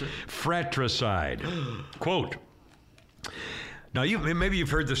throne. Yes, sir. Fratricide. Quote, now, maybe you've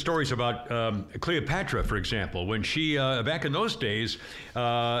heard the stories about Cleopatra, for example, when she, back in those days,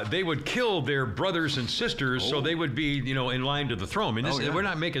 they would kill their brothers and sisters so they would be, in line to the throne. I mean, we're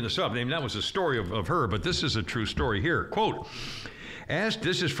not making this up. I mean, that was a story of her, but this is a true story here. Quote,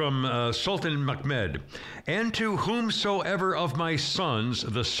 this is from Sultan Mahmud, and to whomsoever of my sons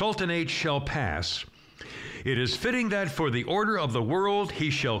the sultanate shall pass, it is fitting that for the order of the world he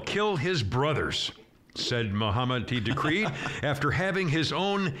shall kill his brothers, said Muhammad, he decreed, after having his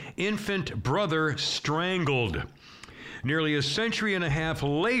own infant brother strangled. Nearly a century and a half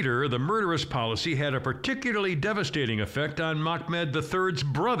later, the murderous policy had a particularly devastating effect on Mahmud III's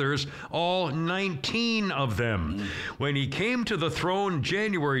brothers, all 19 of them. When he came to the throne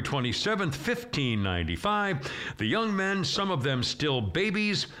January 27, 1595, the young men, some of them still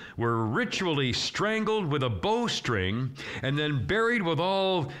babies, were ritually strangled with a bowstring and then buried with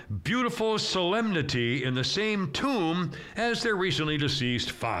all beautiful solemnity in the same tomb as their recently deceased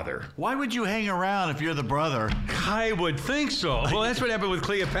father. Why would you hang around if you're the brother? I would think so. Well, that's what happened with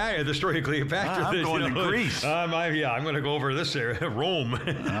Cleopatra, the story of Cleopatra. I'm going to Greece. I'm going to go over this area, Rome. All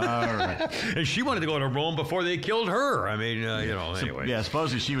right. And she wanted to go to Rome before they killed her. I mean, anyway. Yeah,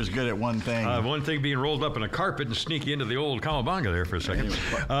 supposedly she was good at one thing. One thing being rolled up in a carpet and sneaky into the old Cowabunga there for a second.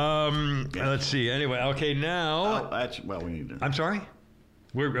 Let's see. Anyway, okay, now. We need to. I'm sorry?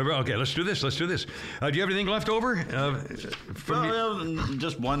 Okay, let's do this. Do you have anything left over?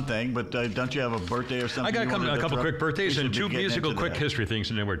 Just one thing, but don't you have a birthday or something? I got a couple quick birthdays and 2 musical quick history things,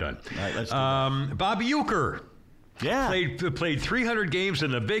 and then we're done. All right, let's do that. Bob Uecker. Yeah. Played 300 games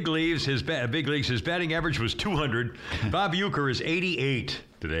in the big leagues. His batting average was 200. Bob Uecker is 88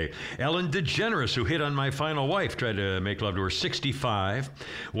 today. Ellen DeGeneres, who hit on my final wife, tried to make love to her, 65.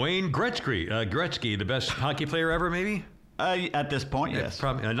 Wayne Gretzky, the best hockey player ever, maybe? At this point, yes.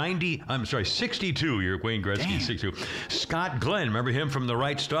 Probably 62. You're Wayne Gretzky, 62. Scott Glenn, remember him from The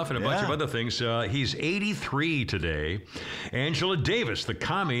Right Stuff and a bunch of other things. He's 83 today. Angela Davis, the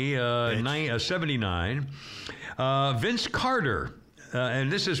commie, 79. Vince Carter.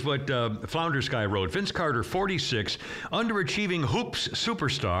 And this is what Flounders Guy wrote. Vince Carter, 46, underachieving hoops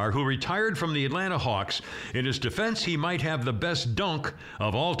superstar who retired from the Atlanta Hawks. In his defense, he might have the best dunk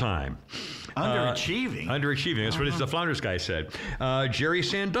of all time. Underachieving? Underachieving. That's what the Flounders Guy said. Jerry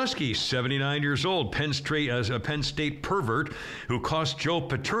Sandusky, 79 years old, Penn State pervert who cost Joe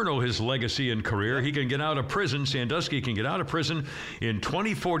Paterno his legacy and career. He can get out of prison. Sandusky can get out of prison in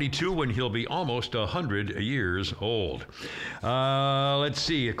 2042 when he'll be almost 100 years old. Let's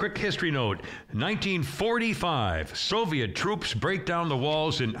see. A quick history note. 1945, Soviet troops break down the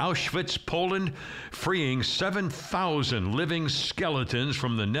walls in Auschwitz, Poland, freeing 7,000 living skeletons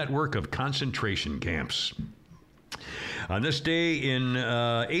from the network of concentration camps. On this day in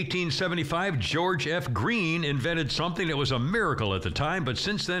 1875, George F. Green invented something that was a miracle at the time, but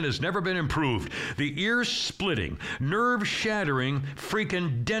since then has never been improved. The ear-splitting, nerve-shattering,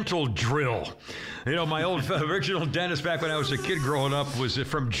 freaking dental drill. You know, my old original dentist back when I was a kid growing up was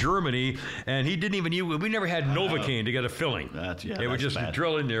from Germany, and he didn't even use, we never had Novocaine to get a filling. They would just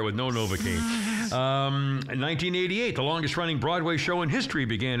drill in there with no Novocaine. In 1988, the longest-running Broadway show in history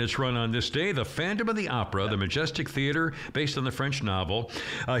began its run on this day, The Phantom of the Opera, the Majestic Theater, based on the French novel.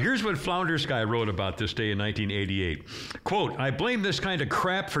 Here's what Flounders Guy wrote about this day in 1988. Quote, I blame this kind of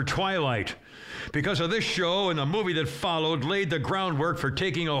crap for Twilight. Because of this show and the movie that followed laid the groundwork for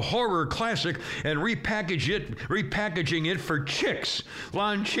taking a horror classic and repackaging it for chicks.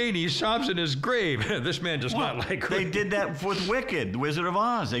 Lon Chaney sobs in his grave. This man does not like her. They did that with Wicked, The Wizard of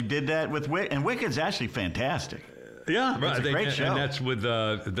Oz. They did that with Wicked, and Wicked's actually fantastic. Yeah, it's a great show. And that's with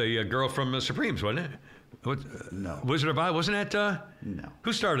the girl from Supremes, wasn't it? No. Wizard of Oz, wasn't that? No.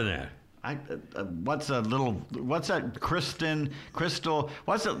 Who starred in that? What's that Crystal,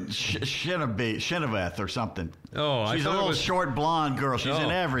 what's it, Cheneveth or something? Oh, she's a little short blonde girl. She's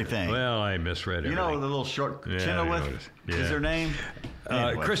in everything. Well, I misread it. You know the little short Cheneveth is her name?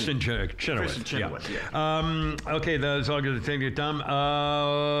 Anyway, Kristen Chenoweth. Kristen Chenoweth, yeah. Okay, that's all good to take your time.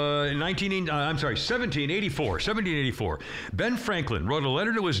 1784. Ben Franklin wrote a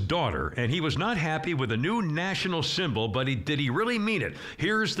letter to his daughter, and he was not happy with the new national symbol, but did he really mean it?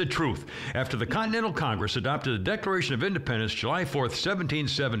 Here's the truth. After the Continental Congress adopted the Declaration of Independence July 4th,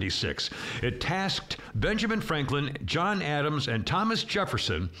 1776, it tasked Benjamin Franklin, John Adams, and Thomas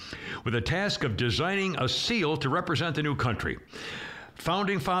Jefferson with the task of designing a seal to represent the new country.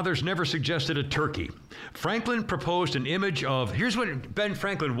 Founding fathers never suggested a turkey. Franklin proposed an image of, here's what Ben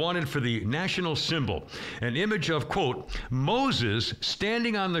Franklin wanted for the national symbol, an image of, quote, Moses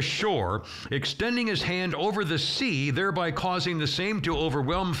standing on the shore, extending his hand over the sea, thereby causing the same to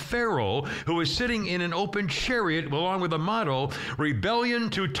overwhelm Pharaoh, who is sitting in an open chariot, along with the motto,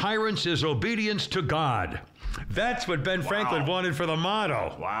 rebellion to tyrants is obedience to God. That's what Ben Franklin wanted for the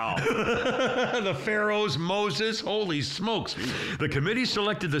motto. Wow. The Pharaoh's Moses. Holy smokes. The committee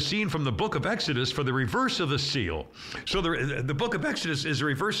selected the scene from the Book of Exodus for the reverse of the seal. So the Book of Exodus is a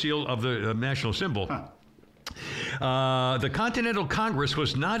reverse seal of the national symbol. The Continental Congress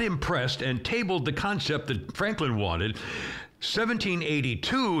was not impressed and tabled the concept that Franklin wanted.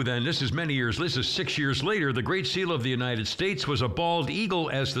 1782, then, this is 6 years later, the Great Seal of the United States was a bald eagle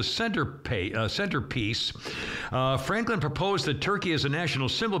as the centerpiece. Franklin proposed that turkey as a national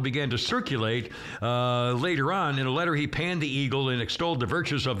symbol began to circulate later on. In a letter, he panned the eagle and extolled the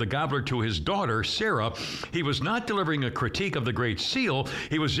virtues of the gobbler to his daughter, Sarah. He was not delivering a critique of the Great Seal.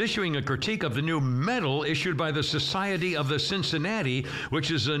 He was issuing a critique of the new medal issued by the Society of the Cincinnati, which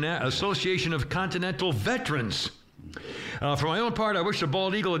is an association of continental veterans. For my own part, I wish the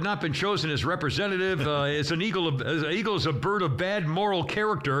bald eagle had not been chosen as representative. An eagle is a bird of bad moral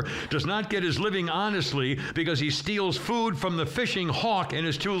character, does not get his living honestly because he steals food from the fishing hawk and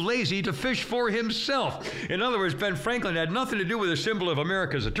is too lazy to fish for himself. In other words, Ben Franklin had nothing to do with the symbol of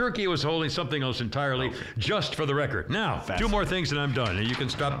America as a turkey. It was holding something else entirely, just for the record. Now, two more things and I'm done, and you can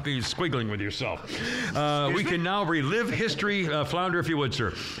stop squiggling with yourself. We can now relive history, Flounder, if you would,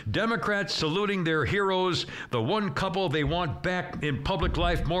 sir. Democrats saluting their heroes, the one couple they want back in public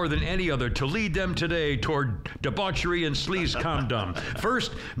life more than any other to lead them today toward debauchery and sleaze-comdom.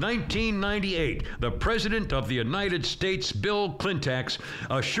 First, 1998, the President of the United States, Bill Clintax,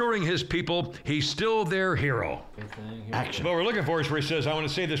 assuring his people he's still their hero. Action. What we're looking for is where he says, I want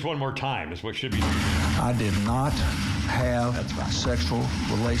to say this one more time, is what should be. I did not have sexual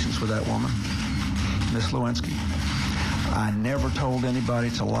relations with that woman, Miss Lewinsky. I never told anybody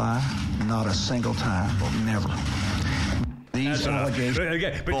to lie, not a single time, never. These allegations.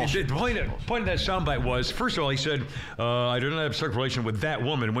 But the point of that soundbite was, first of all, he said, I did not have sexual relation with that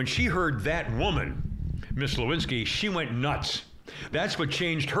woman. When she heard that woman, Miss Lewinsky, she went nuts. That's what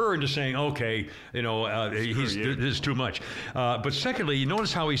changed her into saying, okay, this is too much. But secondly, you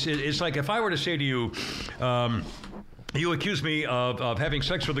notice how he said, it's like if I were to say to you, you accuse me of having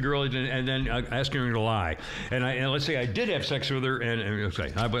sex with a girl and then asking her to lie. And let's say I did have sex with her, and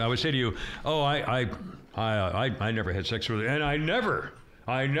I would say to you, oh, I never had sex with her, and I never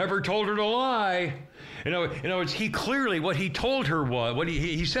told her to lie. In other words, he clearly, what he told her was,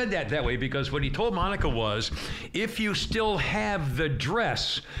 he said that way because what he told Monica was, if you still have the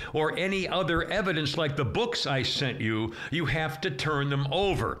dress or any other evidence like the books I sent you, you have to turn them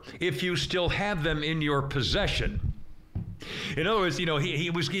over. If you still have them in your possession. In other words, he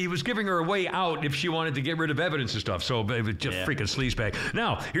was giving her a way out if she wanted to get rid of evidence and stuff. So it was just freaking sleazebag.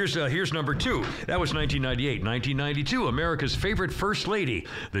 Now, here's number 2. That was 1998. 1992, America's favorite first lady,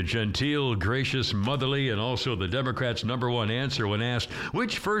 the genteel, gracious, motherly, and also the Democrats' #1 answer when asked,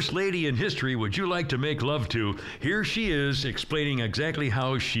 which first lady in history would you like to make love to? Here she is explaining exactly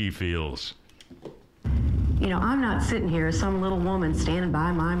how she feels. I'm not sitting here as some little woman standing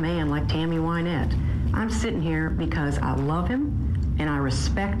by my man like Tammy Wynette. I'm sitting here because I love him, and I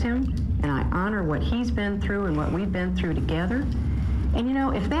respect him, and I honor what he's been through and what we've been through together. And,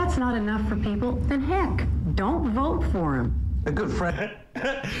 if that's not enough for people, then heck, don't vote for him. A good friend.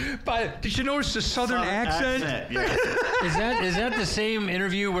 Did you notice the southern accent? Yeah. Is that the same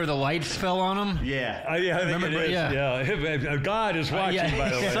interview where the lights fell on him? Yeah. I think it is. Yeah. God is watching, by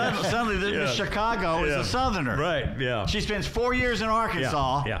the way. Suddenly, the Chicago is a southerner. Right, yeah. She spends 4 years in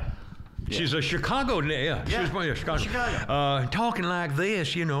Arkansas. Yeah. She's a Chicago, She was born in Chicago. Talking like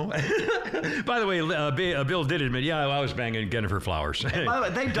this, By the way, Bill did admit, I was banging Jennifer Flowers. By the way,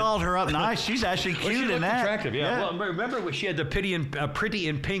 they dolled her up nice. She's actually cute in that. Attractive, yeah. Well, remember she had the Pretty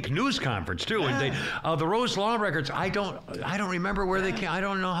in Pink news conference too, and the Rose Law Records. I don't remember where they came. I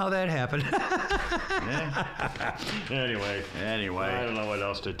don't know how that happened. Anyway, I don't know what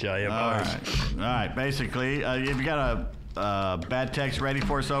else to tell you. All right. Basically, you've got a bad text ready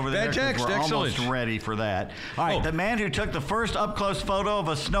for us over there? Bad text, we're excellent. Almost ready for that. All right, the man who took the first up-close photo of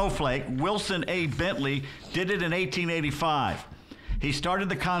a snowflake, Wilson A. Bentley, did it in 1885. He started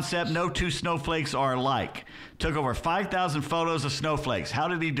the concept, no two snowflakes are alike. Took over 5,000 photos of snowflakes. How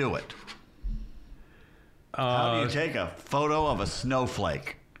did he do it? How do you take a photo of a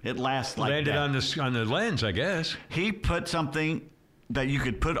snowflake? It lasts like landed that. on the lens, I guess. He put something that you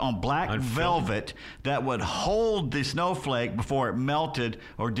could put on black velvet that would hold the snowflake before it melted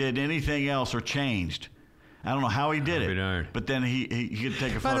or did anything else or changed. I don't know how he did it, but then he could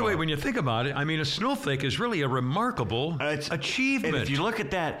take a photo. By the way, when you think about it, a snowflake is really a remarkable achievement. And if you look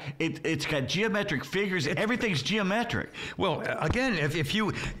at that, it's got geometric figures. Everything's geometric. Well, again, if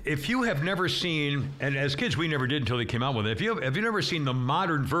you have never seen, and as kids we never did until they came out with it. If you never seen the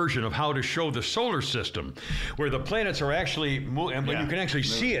modern version of how to show the solar system, where the planets are actually moving, and you can actually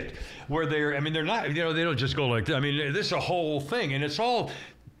see it, where they're not, they don't just go like that. This is a whole thing, and it's all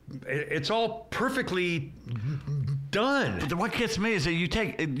perfectly done. But what gets me is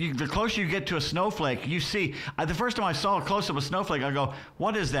that the closer you get to a snowflake, you see. The first time I saw a close up of a snowflake, I go,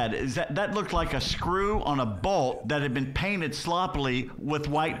 "What is that? That looked like a screw on a bolt that had been painted sloppily with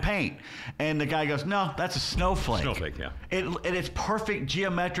white paint?" And the guy goes, "No, that's a snowflake." Snowflake, yeah. It's perfect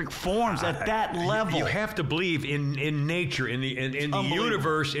geometric forms at that level. You have to believe in nature, in the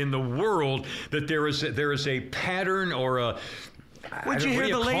universe, in the world, that there is a pattern or a. Would you hear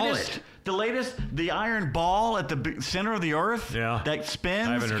the latest? The iron ball at the center of the Earth that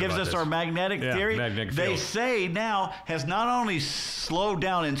spins gives us our magnetic theory. They say now has not only slowed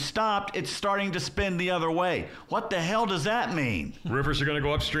down and stopped, it's starting to spin the other way. What the hell does that mean? Rivers are going to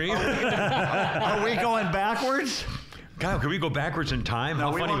go upstream? Are we going backwards? God, can we go backwards in time?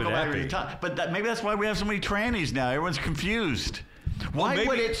 How funny would that be? But maybe that's why we have so many trannies now. Everyone's confused. Why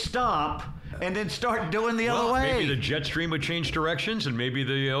would it stop and then start doing the other way? Maybe the jet stream would change directions, and maybe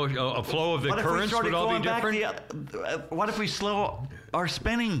the flow of the currents would all be different. What if we slow our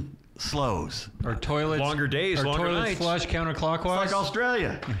spinning slows? Our toilets, longer days, longer toilets nights. Flush counterclockwise. It's like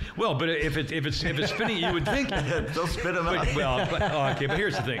Australia. Well, but if it's spinning, you would think they'll spin them out. But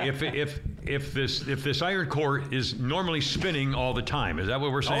here's the thing: if this iron core is normally spinning all the time, is that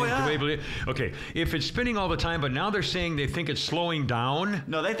what we're saying? Oh, yeah. Okay, if it's spinning all the time, but now they're saying they think it's slowing down.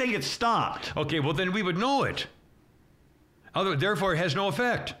 No, they think it's stopped. Okay, well then we would know it. Therefore, it has no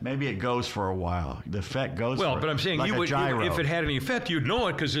effect. Maybe it goes for a while. The effect goes. But I'm saying like if it had any effect, you'd know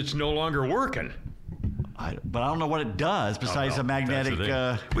it because it's no longer working. But I don't know what it does besides the magnetic.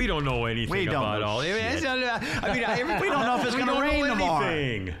 We don't know anything about all. We don't know if it's going to rain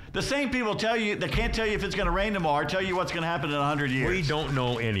tomorrow. The same people that can't tell you if it's going to rain tomorrow tell you what's going to happen in 100 years. We don't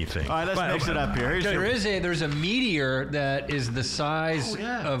know anything. All right, let's mix it up here. There's a meteor that is the size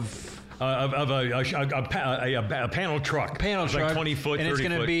of a panel truck. Like 20 foot, and 30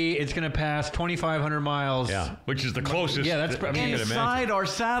 foot. It's going to pass 2,500 miles. Yeah, which is the closest. Yeah, that's inside our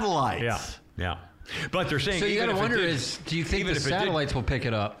satellites. Yeah. But they're saying... So you got to wonder do you think the satellites will pick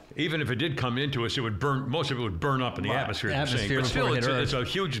it up? Even if it did come into us, it would burn. Most of it would burn up in the atmosphere. But still, it's a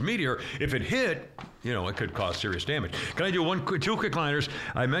huge meteor. If it hit, it could cause serious damage. Can I do two quick liners?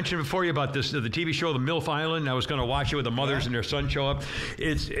 I mentioned before you about this the TV show, The MILF Island. I was going to watch it with the mothers and their son show up.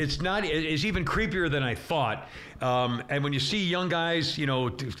 It's even creepier than I thought. And when you see young guys,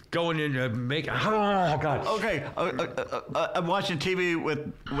 going in to make... Oh, God. Okay. I'm watching TV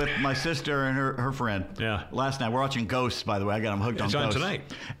with my sister and her friend. Yeah. Last night. We're watching Ghosts, by the way. I got them hooked on Ghosts. It's on tonight.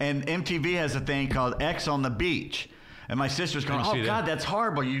 And MTV has a thing called X on the Beach. And my sister's going, oh, God, that's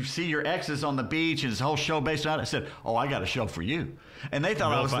horrible. You see your exes on the beach and this whole show based on it. I said, oh, I got a show for you. And they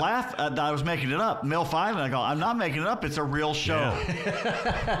thought I was making it up. MILF Island. I go, I'm not making it up. It's a real show.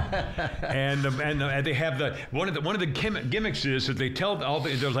 Yeah. and they have one of the gimmicks is that they tell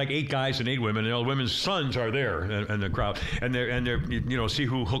there's like 8 guys and 8 women, and all the women's sons are there in the crowd, and they're see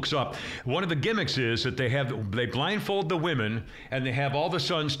who hooks up. One of the gimmicks is that they blindfold the women and they have all the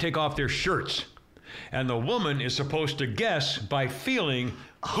sons take off their shirts. And the woman is supposed to guess by feeling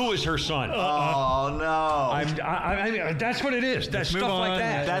who is her son. Oh, no. I mean, that's what it is. That's stuff like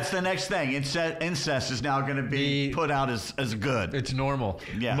that. That's the next thing. Incest is now going to be put out as good. It's normal.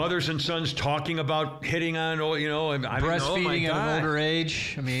 Yeah. Mothers and sons talking about hitting on, breastfeeding at an older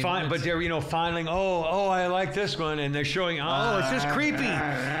age. I mean, but they're, fondling, I like this one. And they're showing, it's just creepy.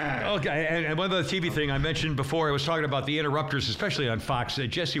 Okay. And one other TV thing I mentioned before, I was talking about the interrupters, especially on Fox.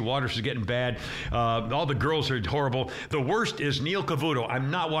 Jesse Waters is getting bad. All the girls are horrible. The worst is Neil Cavuto.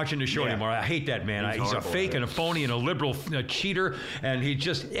 I'm not watching the show anymore. I hate that man. He's a fake and a phony and a liberal cheater, and he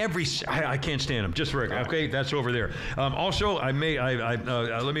just I can't stand him. Just for okay, that's over there. Also, let me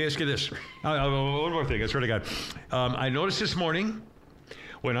ask you this. One more thing. I swear to God. I noticed this morning.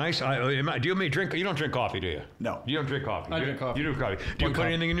 When do you drink? You don't drink coffee, do you? No. You don't drink coffee. I drink coffee. You do coffee. Do you put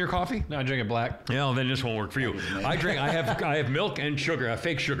anything in your coffee? No, I drink it black. Yeah, well, then this won't work for you. I have milk and sugar,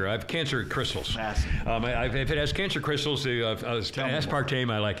 fake sugar. I have cancer crystals. If it has cancer crystals,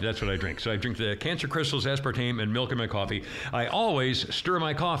 aspartame, I like it. That's what I drink. So I drink the cancer crystals, aspartame, and milk in my coffee. I always stir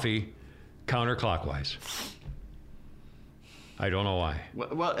my coffee counterclockwise. I don't know why.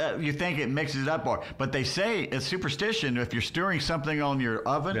 Well, you think it mixes it up more, but they say it's superstition. If you're stirring something on your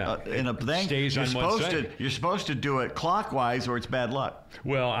oven in a thing, you're supposed to do it clockwise, or it's bad luck.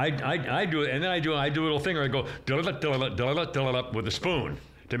 Well, I do it, and then I do a little thing where I go with a spoon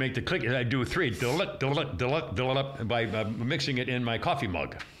to make the click. I do 3 by mixing it in my coffee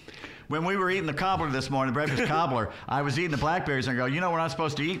mug. When we were eating the cobbler this morning, breakfast cobbler, I was eating the blackberries and I go, we're not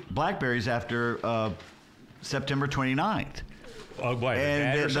supposed to eat blackberries after September 29th.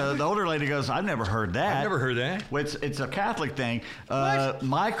 And the older lady goes, I've never heard that. I've never heard that. It's a Catholic thing.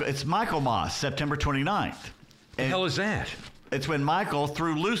 It's Michaelmas, September 29th. The hell is that? It's when Michael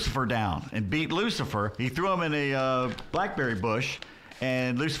threw Lucifer down and beat Lucifer. He threw him in a blackberry bush,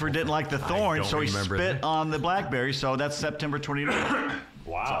 and Lucifer didn't like the thorn, so he spit on the blackberry. So that's September 29th.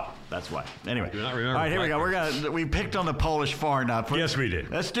 Wow. So that's why. Anyway. I do not remember. All right, here we go. We picked on the Polish far enough. Yes, we did.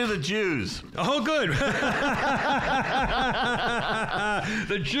 Let's do the Jews. Oh, good.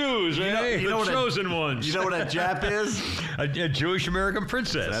 The Jews, the chosen ones. You know what a Jap is? A Jewish American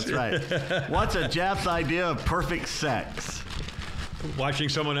princess. That's right. What's a Jap's idea of perfect sex? Watching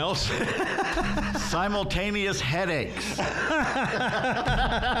someone else? Simultaneous headaches.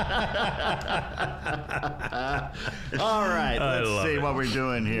 All right, let's see what we're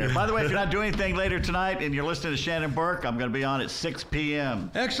doing here. By the way, if you're not doing anything later tonight and you're listening to Shannon Burke, I'm going to be on at 6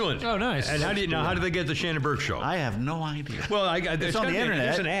 p.m. Excellent. Oh, nice. And how do they get the Shannon Burke show? I have no idea. Well, it's on the internet.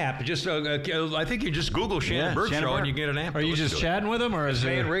 It's an app. Just I think you just Google Shannon Burke show and you get an app. Are you just chatting with them, or is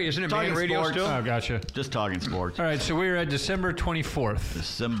it? Isn't it main radio still? Oh, gotcha. Just talking sports. All right, so we're at December 24th.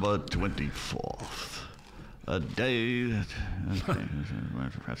 December 24th. A day.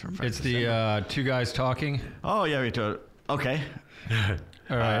 It's the two guys talking. Oh, yeah, we talk. Okay.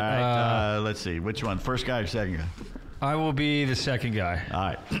 All right. Let's see. Which one? First guy or second guy? I will be the second guy. All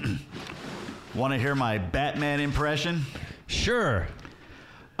right. Want to hear my Batman impression? Sure.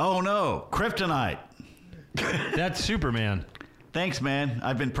 Oh, no. Kryptonite. That's Superman. Thanks, man.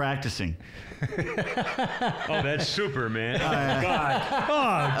 I've been practicing. Oh, that's Superman. God.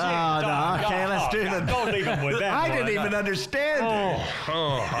 No. Okay, let's do the... Don't leave him with that. I didn't even understand.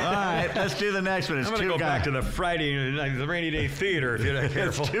 All right, let's do the next one. It's I'm going to go back to the the rainy day theater if you're not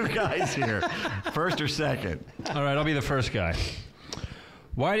careful. It's 2 guys here. First or second? All right, I'll be the first guy.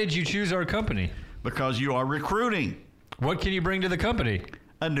 Why did you choose our company? Because you are recruiting. What can you bring to the company?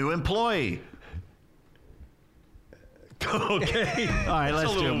 A new employee. Okay. All right,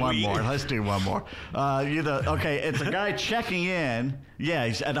 let's do one more. Let's do one more. It's a guy checking in. Yeah,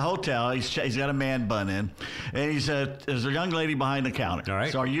 he's at the hotel. He's got a man bun in, and there's a young lady behind the counter. All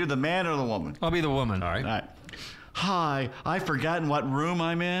right. So are you the man or the woman? I'll be the woman. All right. All right. Hi, I've forgotten what room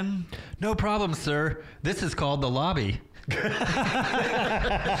I'm in. No problem, sir. This is called the lobby. Do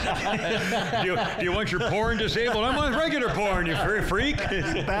you want your porn disabled? I want regular porn, you freak.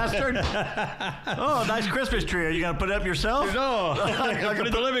 Bastard. Oh, nice Christmas tree. Are you going to put it up yourself? No. I put it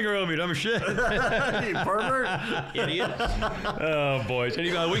in the living room, you dumb shit. You pervert. Idiot. Oh, boys.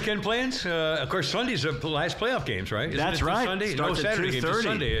 Any weekend plans? Of course, Sunday's the last playoff games, right? That's right. Sunday? Starts no, at Saturday games. It's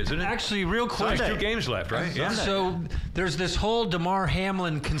Sunday, isn't it? Actually, real quick. There's 2 games left, right? Yeah. So there's this whole Damar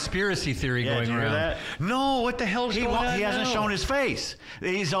Hamlin conspiracy theory going did you hear around. that? No, what the hell's going on? He hasn't now? shown his face.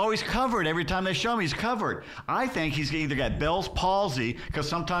 He's always covered. Every time they show him, he's covered. I think he's either got Bell's palsy, because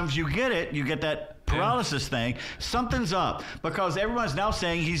sometimes you get that paralysis thing. Something's up, because everyone's now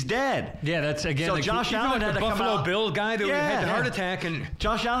saying he's dead. Yeah, that's again. So Josh Allen had the to come Buffalo out. Bill guy that had the heart attack, and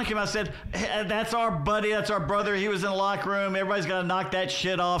Josh Allen came out and said, hey, "That's our buddy. That's our brother. He was in the locker room. Everybody's got to knock that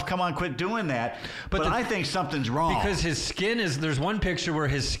shit off. Come on, quit doing that." But I think something's wrong, because his skin is. There's one picture where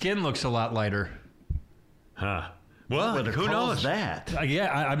his skin looks a lot lighter. Huh. Well, who knows that?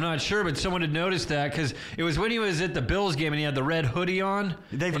 I'm not sure, but someone had noticed that because it was when he was at the Bills game and he had the red hoodie on,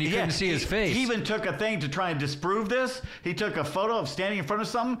 and you couldn't see his face. He even took a thing to try and disprove this. He took a photo of standing in front of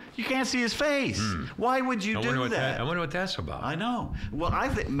something. You can't see his face. Why would you do that? I wonder what that's about. I know. Well, I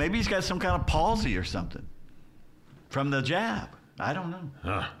think maybe he's got some kind of palsy or something from the jab. I don't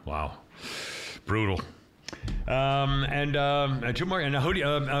know. Wow. Brutal. And 2 more. And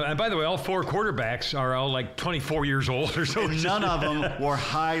and by the way, all 4 quarterbacks are all like 24 years old or so. And none of them were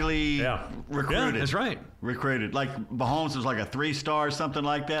highly recruited. Yeah, that's right. Recruited. Like Mahomes was like a 3-star or something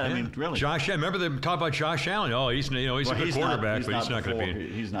like that. Yeah. I mean, really. Josh, I remember them talk about Josh Allen. Oh, he's a good quarterback, but he's not going to be.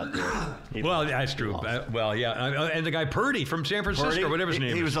 He's not there. Well, that's true. And the guy Purdy from San Francisco, whatever his name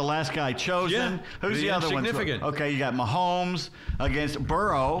is. He was the last guy chosen. Yeah. Who's the other one? Significant. Okay, you got Mahomes against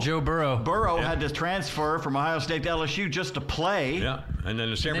Burrow. Joe Burrow. Burrow had to transfer from Ohio State to LSU just to play. Yeah, and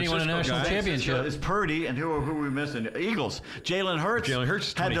then the San Francisco he won a national guy. championship. It's Purdy, and who are we missing? Eagles. Jalen Hurts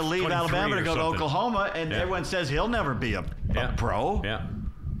had to leave 23 Alabama to go to something. Oklahoma, and everyone says he'll never be a pro.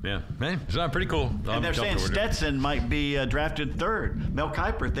 Yeah, man, it's not pretty cool. And they're saying Stetson might be drafted 3rd. Mel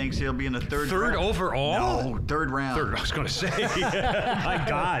Kiper thinks he'll be in the 3rd. 3rd overall? No, 3rd round. 3rd. I was going to say. My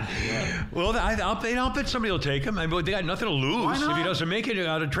God. Yeah. Well, I'll bet somebody will take him. I mean, they got nothing to lose. If he doesn't make it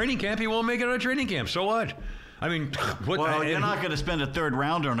out of training camp, he won't make it out of training camp. So what? I mean, you're not going to spend a 3rd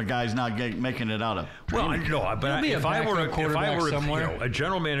rounder on a guy who's not making it out of. Well, no, but if I were a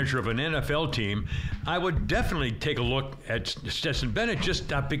general manager of an NFL team, I would definitely take a look at Stetson Bennett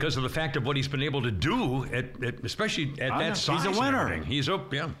just because of the fact of what he's been able to do, especially at that size. He's a winner.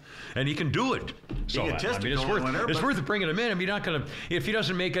 And he can do it. So it's worth bringing him in. I mean, if he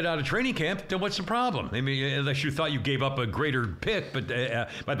doesn't make it out of training camp, then what's the problem? I mean, unless you thought you gave up a greater pick, but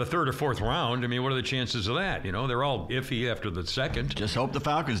by the 3rd or 4th round, I mean, what are the chances of that? You know, they're all iffy after the 2nd. Just hope the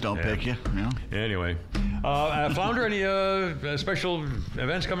Falcons don't pick you. Anyway, Flounder, any special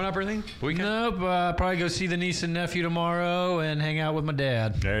events coming up or anything? Weekend? Nope. Probably go see the niece and nephew tomorrow and hang out with my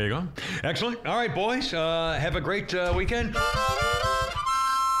dad. There you go. Excellent. All right, boys. Have a great weekend.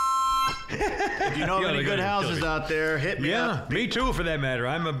 If you know of any good houses out there, hit me up. Me too, for that matter.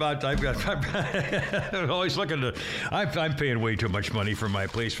 I'm always looking to. I'm paying way too much money for my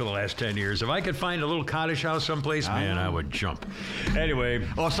place for the last 10 years. If I could find a little cottage house someplace, man, I would jump. Anyway.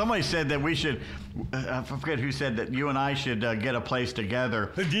 Oh, somebody said that we should. I forget who said that you and I should get a place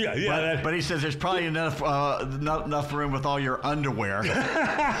together. Yeah. But he says there's probably enough room with all your underwear.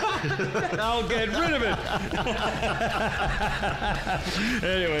 I'll get rid of it.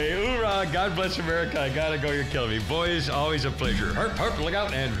 Anyway, hoorah! God bless America. I gotta go. You're killing me, boys. Always a pleasure. Harp, harp, look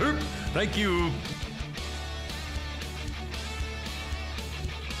out, and hoop. Thank you.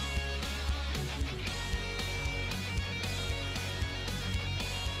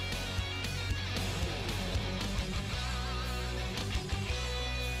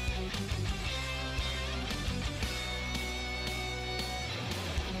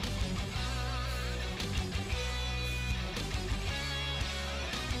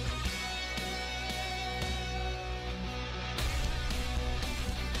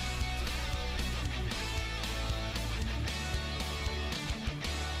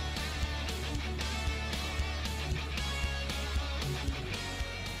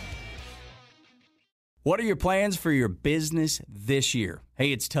 What are your plans for your business this year?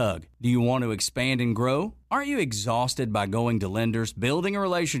 Hey, it's Tug. Do you want to expand and grow? Aren't you exhausted by going to lenders, building a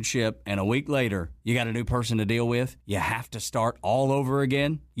relationship, and a week later, you got a new person to deal with? You have to start all over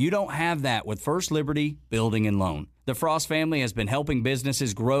again? You don't have that with First Liberty Building and Loan. The Frost family has been helping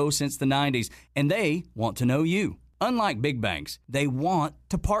businesses grow since the 90s, and they want to know you. Unlike big banks, they want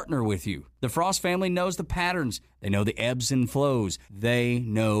to partner with you. The Frost family knows the patterns. They know the ebbs and flows. They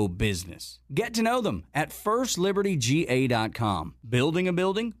know business. Get to know them at firstlibertyga.com. Building a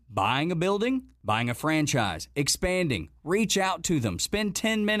building, buying a franchise, expanding. Reach out to them. Spend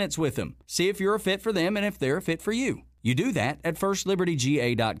 10 minutes with them. See if you're a fit for them and if they're a fit for you. You do that at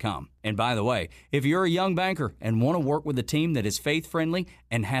firstlibertyga.com. And by the way, if you're a young banker and want to work with a team that is faith-friendly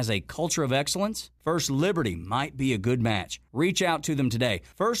and has a culture of excellence, First Liberty might be a good match. Reach out to them today.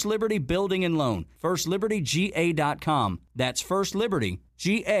 First Liberty Building and Loan. firstlibertyga.com. That's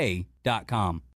firstlibertyga.com.